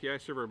the API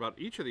server about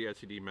each of the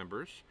etcd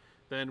members,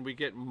 then we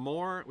get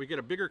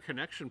a bigger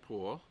connection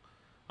pool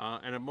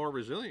and a more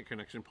resilient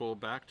connection pool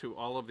back to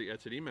all of the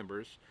etcd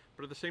members,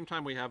 but at the same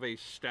time we have a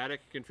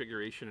static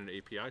configuration and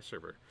API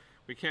server.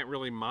 We can't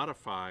really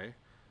modify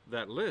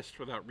that list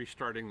without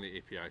restarting the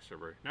API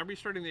server. Now,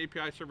 restarting the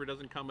API server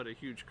doesn't come at a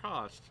huge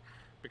cost,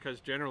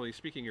 because generally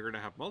speaking you're going to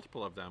have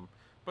multiple of them,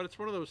 but it's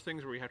one of those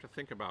things where we have to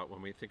think about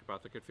when we think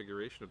about the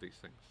configuration of these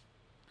things.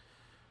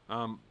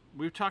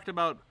 We've talked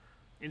about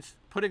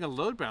putting a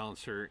load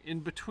balancer in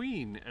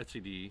between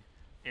etcd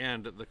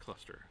and the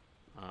cluster,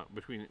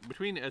 between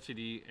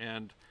etcd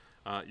and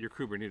your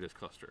Kubernetes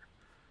cluster.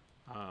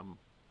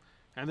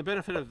 And the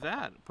benefit of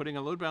that, putting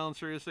a load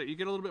balancer, is that you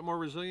get a little bit more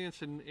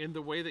resilience in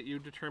the way that you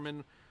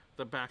determine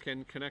the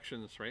back-end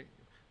connections, right?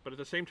 But at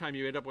the same time,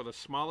 you end up with a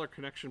smaller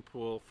connection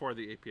pool for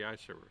the API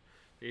server.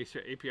 The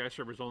API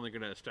server is only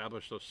going to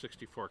establish those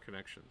 64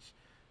 connections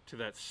to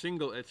that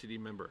single etcd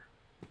member,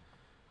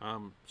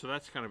 So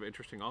that's kind of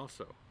interesting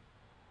also.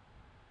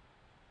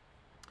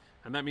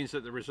 And that means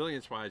that the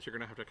resilience-wise, you're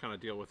going to have to kind of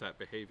deal with that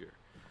behavior.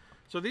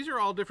 So these are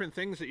all different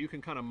things that you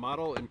can kind of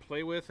model and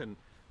play with and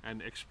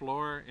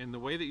explore in the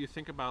way that you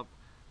think about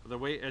the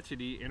way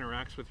etcd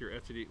interacts with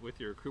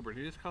your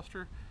Kubernetes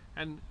cluster.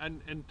 And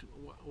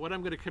what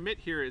I'm going to commit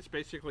here is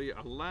basically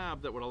a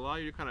lab that would allow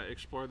you to kind of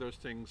explore those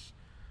things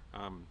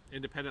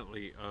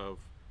independently of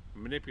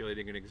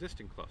manipulating an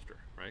existing cluster,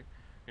 right?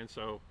 And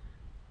so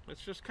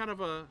it's just kind of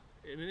an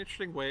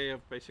interesting way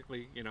of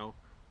basically,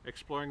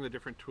 exploring the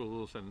different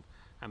tools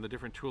and the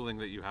different tooling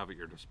that you have at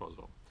your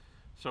disposal.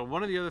 So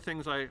one of the other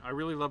things I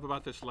really love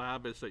about this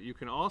lab is that you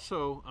can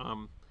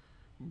also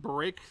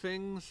break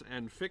things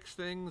and fix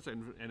things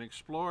and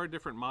explore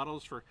different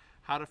models for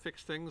how to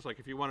fix things. Like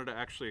if you wanted to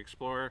actually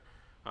explore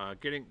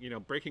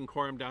breaking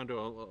quorum down to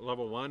a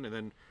level 1 and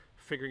then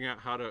figuring out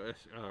how to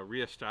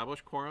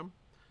reestablish quorum,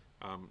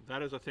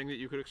 that is a thing that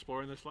you could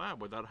explore in this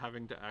lab without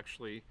having to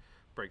actually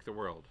break the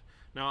world.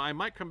 Now I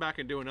might come back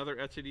and do another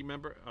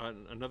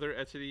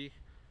etcd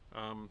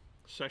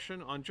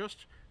session on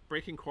just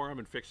breaking quorum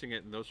and fixing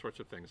it and those sorts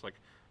of things, like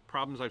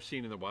problems I've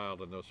seen in the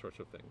wild and those sorts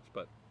of things.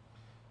 But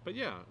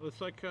yeah,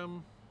 it's like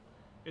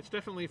it's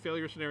definitely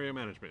failure scenario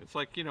management. It's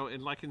like,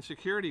 in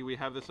security we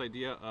have this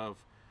idea of,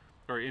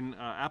 or in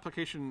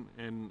application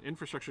and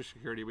infrastructure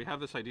security we have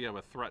this idea of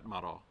a threat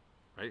model,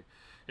 right?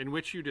 In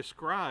which you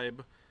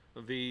describe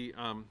the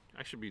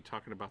I should be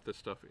talking about this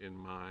stuff in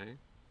my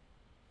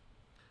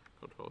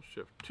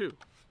Control-Shift-2,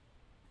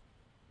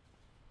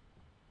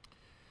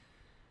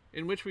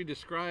 in which we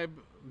describe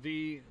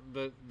the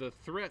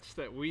threats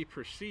that we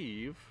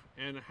perceive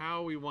and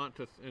how we want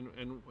to,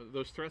 and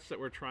those threats that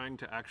we're trying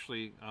to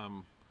actually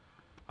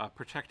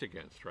protect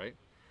against, right?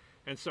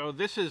 And so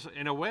this is,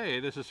 in a way,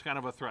 this is kind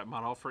of a threat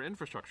model for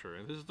infrastructure.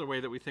 And this is the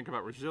way that we think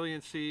about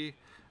resiliency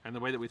and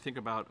the way that we think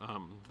about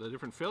the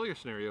different failure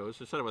scenarios.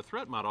 Instead of a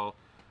threat model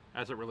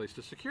as it relates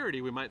to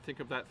security, we might think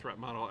of that threat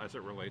model as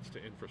it relates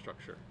to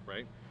infrastructure,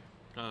 right?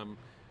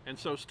 And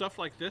so stuff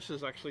like this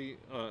is actually,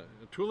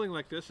 tooling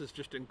like this is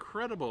just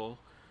incredible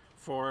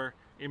for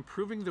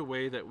improving the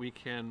way that we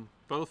can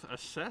both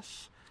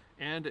assess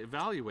and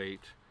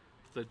evaluate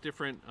the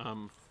different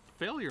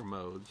failure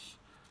modes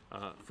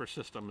for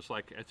systems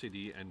like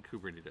etcd and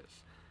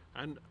Kubernetes.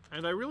 And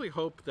I really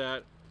hope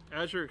that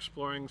as you're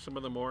exploring some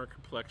of the more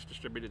complex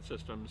distributed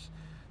systems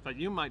that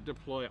you might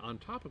deploy on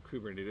top of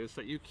Kubernetes,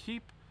 that you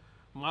keep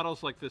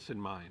models like this in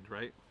mind,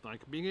 right?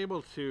 Like being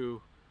able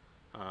to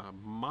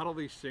model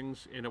these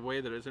things in a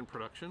way that isn't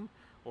production,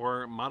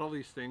 or model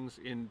these things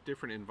in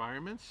different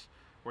environments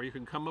where you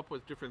can come up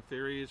with different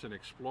theories and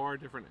explore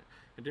different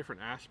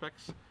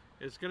aspects,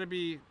 is going to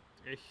be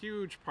a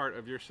huge part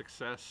of your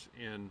success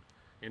in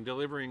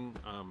delivering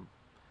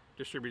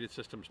distributed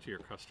systems to your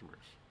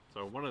customers.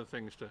 So one of the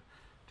things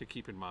to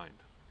keep in mind.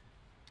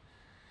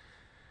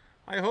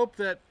 I hope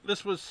that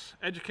this was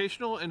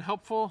educational and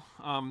helpful.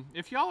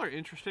 If y'all are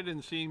interested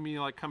in seeing me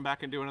come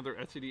back and do another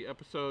etcd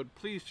episode,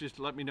 please just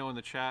let me know in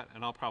the chat,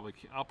 and I'll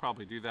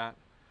probably do that.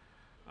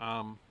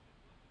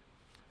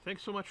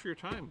 Thanks so much for your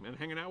time and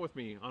hanging out with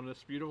me on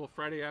this beautiful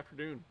Friday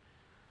afternoon.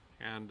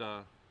 And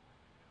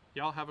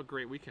y'all have a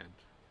great weekend.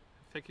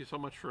 Thank you so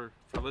much for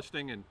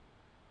listening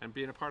and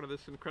being a part of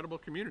this incredible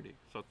community.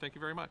 So thank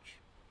you very much.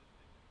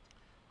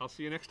 I'll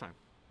see you next time.